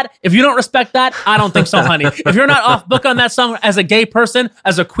sings that, if you don't respect that, I don't think so, honey. If you're not off book on that song as a gay person,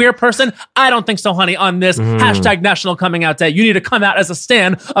 as a queer person, I don't think so, honey, on this hashtag National Coming Out Day. You need to come out as a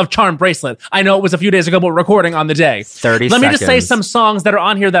stan of Charm Bracelet. I know it was a few days ago, but we're recording on the day. 30 Let me just say some songs that are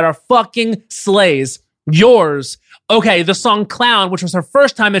on here that are fucking slays. Yours. Okay, the song Clown, which was her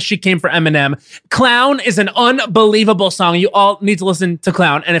first time as she came for Eminem. Clown is an unbelievable song. You all need to listen to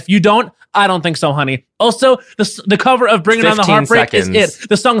Clown. And if you don't, I don't think so, honey. Also, the cover of Bringing On the Heartbreak is it.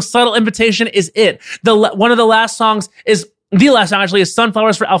 The song Subtle Invitation is it. One of the last songs is The last song actually is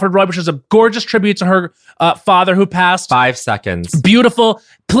Sunflowers for Alfred Roy, which is a gorgeous tribute to her father who passed. 5 seconds. Beautiful.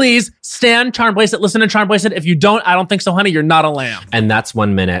 Please stand Charm Bracelet. Listen to Charm Bracelet. If you don't, I don't think so, honey. You're not a lamb. And that's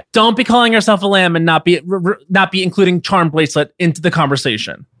 1 minute. Don't be calling yourself a lamb and not be including Charm Bracelet into the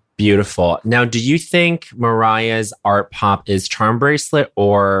conversation. Beautiful. Now, do you think Mariah's art pop is Charm Bracelet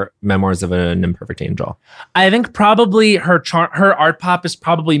or Memoirs of an Imperfect Angel? I think probably her art pop is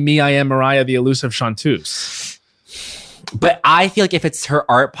probably Me, I Am Mariah, the Elusive Chanteuse. But I feel like if it's her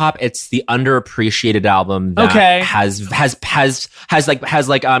art pop, it's the underappreciated album that has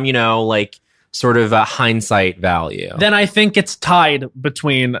sort of a hindsight value. Then I think it's tied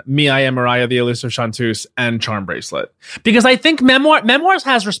between Me, I Am Mariah, the Elusive Chanteuse, and Charm Bracelet. Because I think Memoirs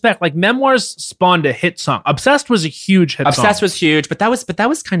has respect. Like, Memoirs spawned a hit song. Obsessed was a huge hit song. Obsessed was huge, but that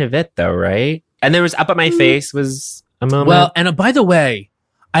was kind of it though, right? And there was Up At My Face was a moment. Well, and by the way,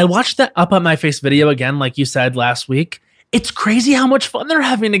 I watched that Up At My Face video again, like you said last week. It's crazy how much fun they're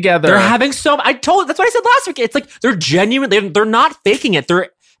having together. They're having that's what I said last week. It's like they're genuine. They're not faking it. They're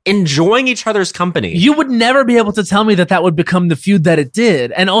enjoying each other's company. You would never be able to tell me that would become the feud that it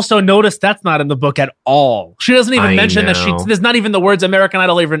did. And also notice that's not in the book at all. She doesn't even mention that there's not even the words American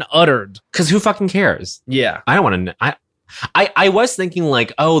Idol even uttered. Because who fucking cares? Yeah. I don't want to. I was thinking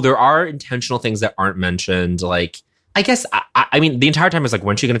like, oh, there are intentional things that aren't mentioned. Like, I guess, I mean, the entire time I was like,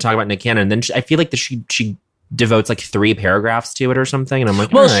 when's she going to talk about Nick Cannon? And then I feel like she devotes like 3 paragraphs to it or something, and I'm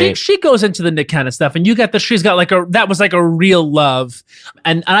like, well, right. she goes into the Nick Cannon stuff, and you get that she's got that was like a real love,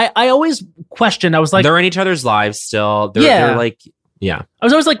 and I always questioned. I was like, they're in each other's lives still. They're like, yeah. I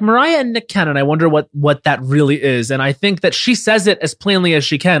was always like, Mariah and Nick Cannon. I wonder what that really is, and I think that she says it as plainly as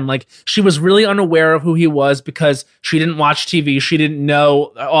she can. Like, she was really unaware of who he was because she didn't watch TV. She didn't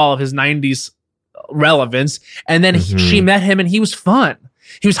know all of his 90s relevance, and then she met him, and he was fun.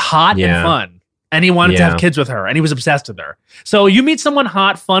 He was hot and fun. And he wanted to have kids with her, and he was obsessed with her. So you meet someone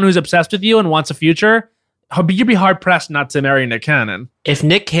hot, fun, who's obsessed with you and wants a future, you'd be hard-pressed not to marry Nick Cannon. If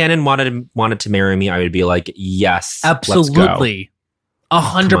Nick Cannon wanted to marry me, I would be like, yes, absolutely.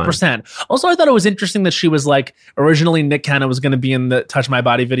 100%. Also, I thought it was interesting that she was like, originally Nick Cannon was going to be in the Touch My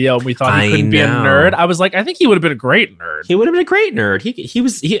Body video, and we thought he couldn't be a nerd. I was like, I think he would have been a great nerd. He would have been a great nerd.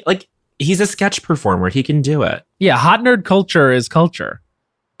 He's a sketch performer. He can do it. Yeah, hot nerd culture is culture.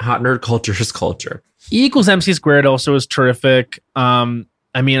 Hot nerd culture is culture. E = MC squared also is terrific. I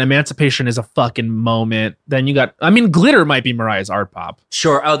mean, Emancipation is a fucking moment. Then you got, Glitter might be Mariah's art pop.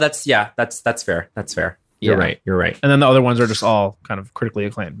 Sure. Oh, that's fair. That's fair. You're right. And then the other ones are just all kind of critically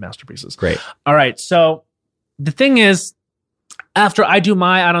acclaimed masterpieces. Great. All right. So the thing is, after I do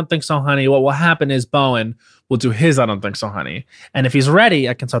my I Don't Think So, Honey, what will happen is Bowen will do his I Don't Think So, Honey. And if he's ready,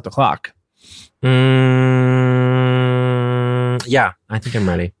 I can start the clock. Yeah, I think I'm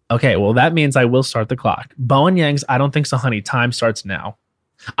ready. Okay, well, that means I will start the clock. Bowen Yang's I Don't Think So, Honey. Time starts now.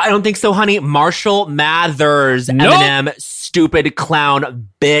 I Don't Think So, Honey. Marshall Mathers. Nope. Eminem. Stupid clown.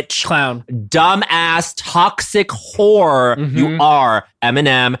 Bitch. Clown. Dumbass. Toxic whore. You are.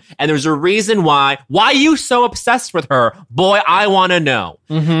 Eminem. And there's a reason why. Why are you so obsessed with her? Boy, I want to know.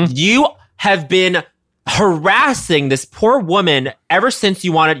 You have been harassing this poor woman ever since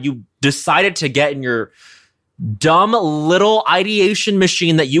you decided to get in your dumb little ideation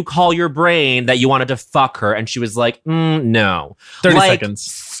machine that you call your brain that you wanted to fuck her. And she was like, no. 30 seconds.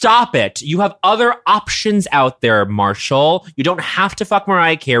 Stop it. You have other options out there, Marshall. You don't have to fuck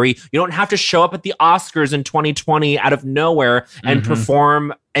Mariah Carey. You don't have to show up at the Oscars in 2020 out of nowhere and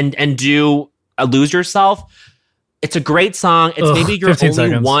perform and do Lose Yourself. It's a great song. It's maybe your only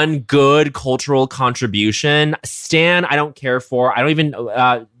seconds. One good cultural contribution. Stan, I don't care for. I don't even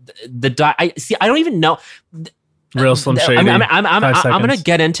I don't even know. Real Slim Shady. I'm gonna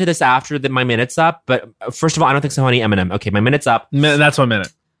get into this after my minute's up. But first of all, I Don't Think So, Honey. Eminem. Okay, my minute's up. That's 1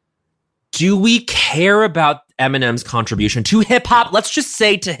 minute. Do we care about Eminem's contribution to hip hop? Let's just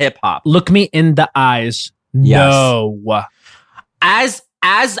say to hip hop. Look me in the eyes. Yes. No.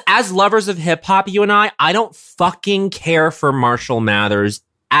 As lovers of hip hop, you and I don't fucking care for Marshall Mathers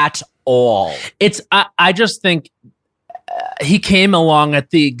at all. I just think he came along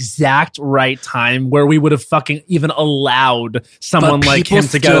at the exact right time where we would have fucking even allowed someone like him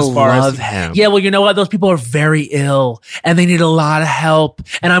to get as far as him. Yeah, well, you know what? Those people are very ill and they need a lot of help,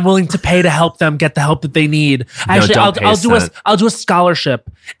 and I'm willing to pay to help them get the help that they need. Actually, I'll do a scholarship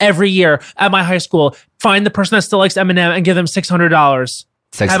every year at my high school. Find the person that still likes Eminem and give them $600.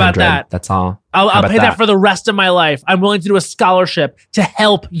 How about that? That's all. I'll pay that for the rest of my life. I'm willing to do a scholarship to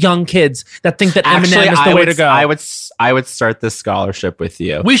help young kids that think that Eminem is the way to go. I would start this scholarship with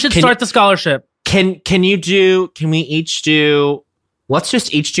you. We should start the scholarship. Can we each do let's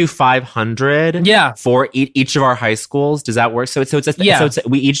just each do 500 for each of our high schools. Does that work? So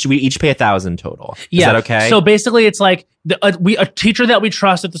we each pay 1,000 total. Is that okay? So basically it's like a teacher that we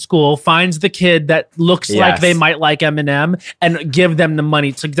trust at the school finds the kid that looks like they might like Eminem and give them the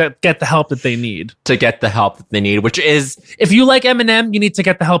money to get the help that they need. Which is... If you like Eminem, you need to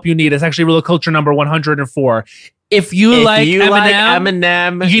get the help you need. It's actually Real Culture number 104. If you like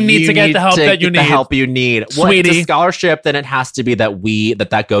Eminem, you need to get the help that you need. The help you need. Well, Sweetie. If it's a scholarship, then it has to be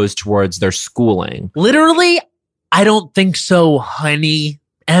that goes towards their schooling. Literally, I don't think so, honey.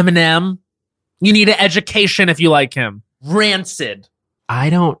 Eminem, you need an education if you like him. Rancid. I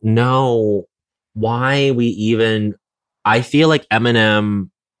don't know why we even... I feel like Eminem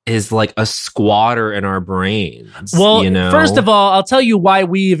is like a squatter in our brains. Well, first of all, I'll tell you why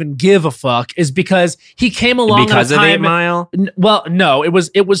we even give a fuck is because he came along because at a time, of 8 Mile. Well, no, it was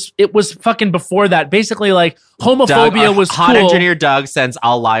fucking before that. Basically, like homophobia was hot cool. Engineer Doug sends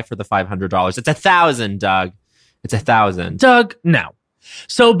I'll lie for the $500. It's 1,000, Doug. It's 1,000. Doug, no.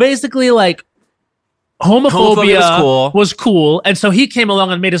 So basically, like homophobia was cool, and so he came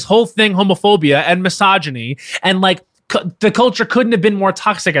along and made his whole thing homophobia and misogyny, and like. The culture couldn't have been more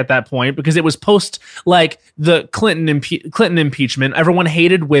toxic at that point because it was post like the Clinton impeachment. Everyone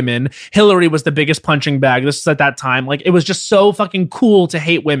hated women. Hillary was the biggest punching bag. This is at that time. Like it was just so fucking cool to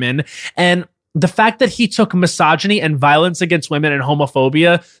hate women. And the fact that he took misogyny and violence against women and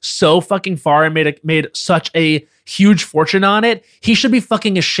homophobia so fucking far and made such a huge fortune on it, he should be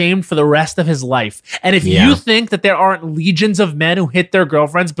fucking ashamed for the rest of his life. And if you think that there aren't legions of men who hit their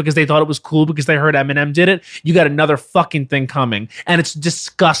girlfriends because they thought it was cool because they heard Eminem did it, you got another fucking thing coming. And it's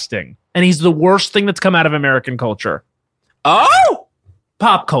disgusting. And he's the worst thing that's come out of American culture. Oh!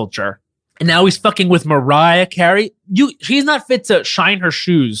 Pop culture. And now he's fucking with Mariah Carey. She's not fit to shine her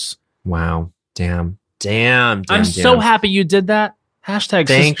shoes. Wow. Damn. I'm so happy you did that. Hashtag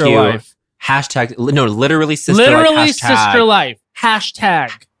Thank sister you. life. Hashtag, no, literally sister literally life. Sister life.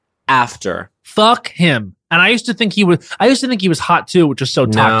 Hashtag. After. Fuck him. And I used to think he was hot too, which is so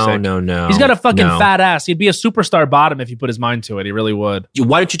toxic. No. He's got a fucking fat ass. He'd be a superstar bottom if he put his mind to it. He really would.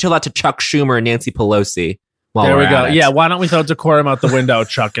 Why don't you tell that to Chuck Schumer and Nancy Pelosi? There we go. Yeah, why don't we throw decorum out the window,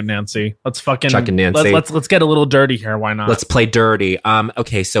 Chuck and Nancy? Let's fucking Chuck and Nancy. Let's get a little dirty here. Why not? Let's play dirty.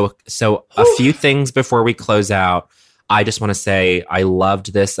 Okay, so a few things before we close out. I just want to say I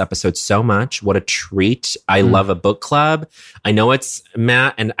loved this episode so much. What a treat. I love a book club. I know it's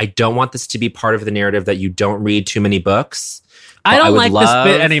Matt, and I don't want this to be part of the narrative that you don't read too many books. I don't like this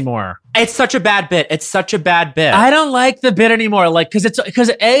bit anymore. It's such a bad bit. I don't like the bit anymore. Like, because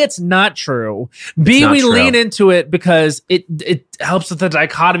A, it's not true. B, we lean into it because it helps with the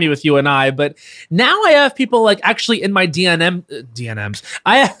dichotomy with you and I. But now I have people like actually in my DMs.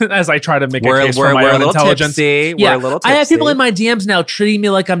 As I try to make a case for my own intelligence. Tipsy. Yeah, we're a little tipsy. I have people in my DMs now treating me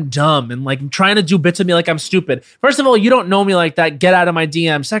like I'm dumb and like trying to do bits of me like I'm stupid. First of all, you don't know me like that. Get out of my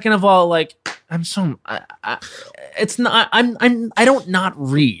DM. Second of all, like I'm so. It's not. I don't not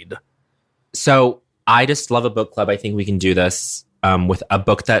read. So I just love a book club. I think we can do this with a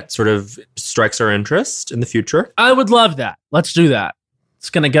book that sort of strikes our interest in the future. I would love that. Let's do that. It's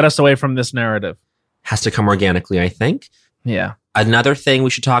going to get us away from this narrative. Has to come organically, I think. Yeah. Another thing we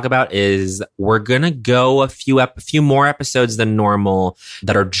should talk about is we're going to go a few more episodes than normal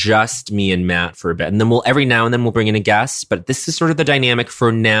that are just me and Matt for a bit. And then every now and then we'll bring in a guest. But this is sort of the dynamic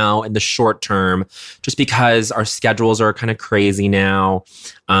for now in the short term, just because our schedules are kind of crazy now.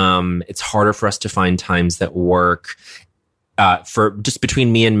 It's harder for us to find times that work for just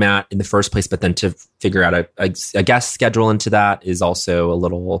between me and Matt in the first place. But then to figure out a guest schedule into that is also a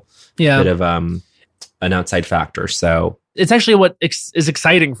little bit of an outside factor. So it's actually what is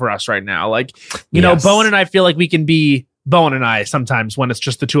exciting for us right now. Like, you know, Bowen and I feel like we can be Bowen and I sometimes when it's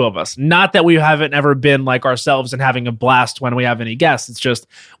just the two of us. Not that we haven't ever been like ourselves and having a blast when we have any guests. It's just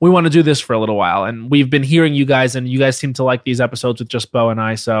we want to do this for a little while. And we've been hearing you guys, and you guys seem to like these episodes with just Bo and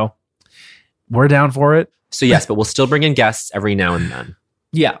I. So we're down for it. So yes, but we'll still bring in guests every now and then.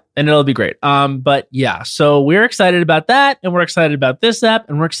 Yeah, and it'll be great. But yeah, so we're excited about that, and we're excited about this app,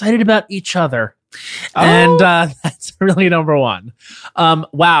 and we're excited about each other. And that's really number one.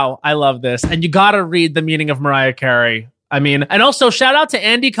 Wow, I love this. And you got to read The Meaning of Mariah Carey. I mean, and also shout out to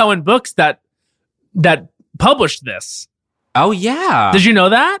Andy Cohen Books that published this. Oh, yeah. Did you know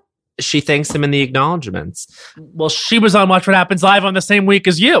that? She thanks him in the acknowledgements. Well, she was on Watch What Happens Live on the same week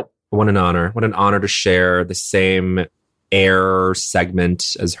as you. What an honor. What an honor to share the same air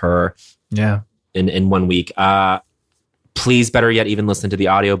segment as her. Yeah. In 1 week. Please, better yet, even listen to the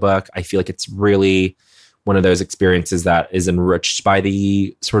audiobook. I feel like it's really one of those experiences that is enriched by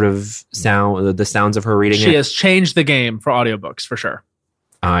the sort of the sounds of her reading it. She has changed the game for audiobooks, for sure.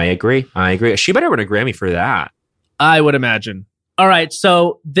 I agree. She better win a Grammy for that. I would imagine. All right,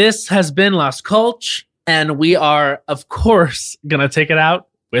 so this has been Las Colch, and we are, of course, going to take it out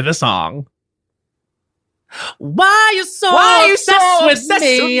with a song. Why you so obsessed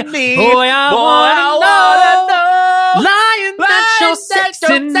with me? Boy, I wanna know. Lying that you're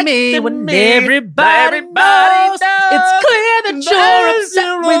sexing me when everybody knows. It's clear that you're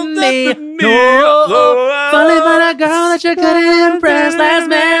upset with me. No, funny about a girl that you couldn't impress. Last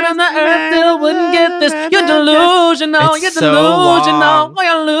man on the earth still wouldn't get this. You're delusional. You're delusional. Oh,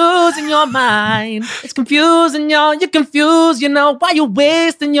 you're losing your mind. It's confusing, y'all. You're confused. You know why you're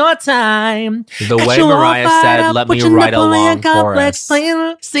wasting your time. The way Mariah said, "Let me write a long chorus."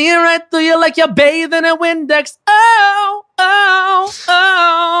 Seeing right through you like you're bathing in Windex. Oh.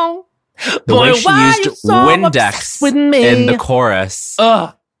 The way she used Windex in the chorus.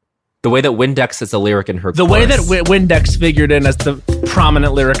 The way that Windex is a lyric in her chorus. The way that Windex figured in as the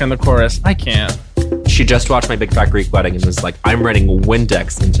prominent lyric in the chorus. I can't. She just watched My Big Fat Greek Wedding and was like, I'm writing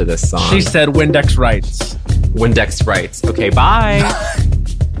Windex into this song. She said Windex writes. Windex writes. Okay, bye.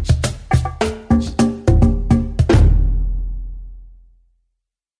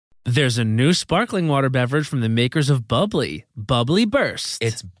 There's a new sparkling water beverage from the makers of Bubbly, Bubbly Burst.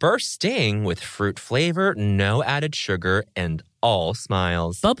 It's bursting with fruit flavor, no added sugar, and all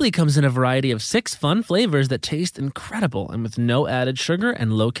smiles. Bubbly comes in a variety of 6 fun flavors that taste incredible. And with no added sugar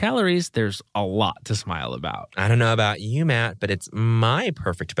and low calories, there's a lot to smile about. I don't know about you, Matt, but it's my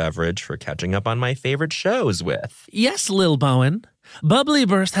perfect beverage for catching up on my favorite shows with. Yes, Lil Bowen. Bubbly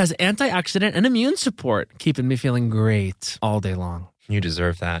Burst has antioxidant and immune support, keeping me feeling great all day long. You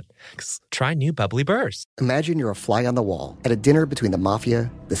deserve that. Try new Bubbly Burst. Imagine you're a fly on the wall at a dinner between the mafia,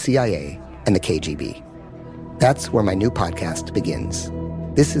 the CIA, and the KGB. That's where my new podcast begins.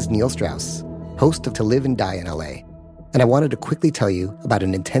 This is Neil Strauss, host of To Live and Die in LA. And I wanted to quickly tell you about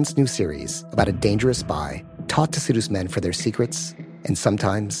an intense new series about a dangerous spy taught to seduce men for their secrets and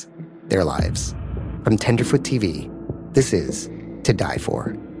sometimes their lives. From Tenderfoot TV, this is To Die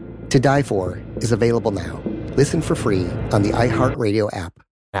For. To Die For is available now. Listen for free on the iHeartRadio app,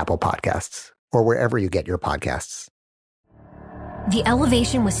 Apple Podcasts, or wherever you get your podcasts. The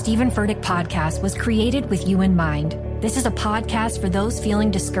Elevation with Stephen Furtick podcast was created with you in mind. This is a podcast for those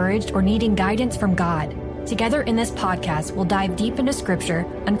feeling discouraged or needing guidance from God. Together in this podcast, we'll dive deep into scripture,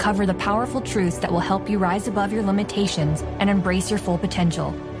 uncover the powerful truths that will help you rise above your limitations and embrace your full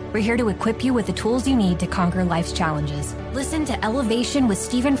potential. We're here to equip you with the tools you need to conquer life's challenges. Listen to Elevation with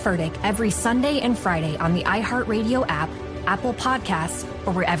Stephen Furtick every Sunday and Friday on the iHeartRadio app, Apple Podcasts,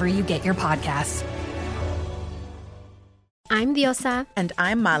 or wherever you get your podcasts. I'm Diosa. And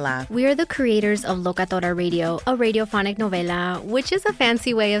I'm Mala. We are the creators of Locatora Radio, a radiophonic novela, which is a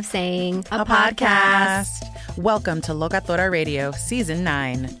fancy way of saying a podcast. Welcome to Locatora Radio, Season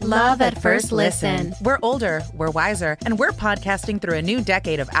 9. Love at first listen. We're older, we're wiser, and we're podcasting through a new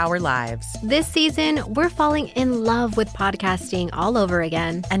decade of our lives. This season, we're falling in love with podcasting all over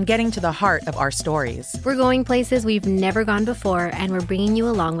again. And getting to the heart of our stories. We're going places we've never gone before, and we're bringing you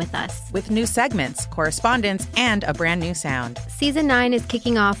along with us. With new segments, correspondence, and a brand new sound. Season 9 is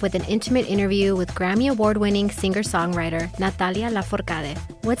kicking off with an intimate interview with Grammy Award-winning singer-songwriter Natalia Lafourcade.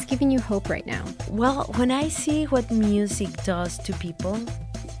 What's giving you hope right now? Well, when I see what music does to people,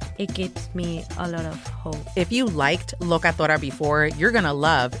 it gives me a lot of hope. If you liked Locatora before, you're going to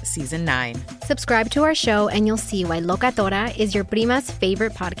love Season 9. Subscribe to our show and you'll see why Locatora is your prima's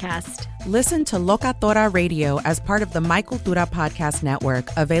favorite podcast. Listen to Locatora Radio as part of the My Cultura Podcast Network,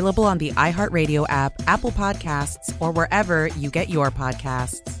 available on the iHeartRadio app, Apple Podcasts, or wherever you get your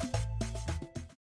podcasts.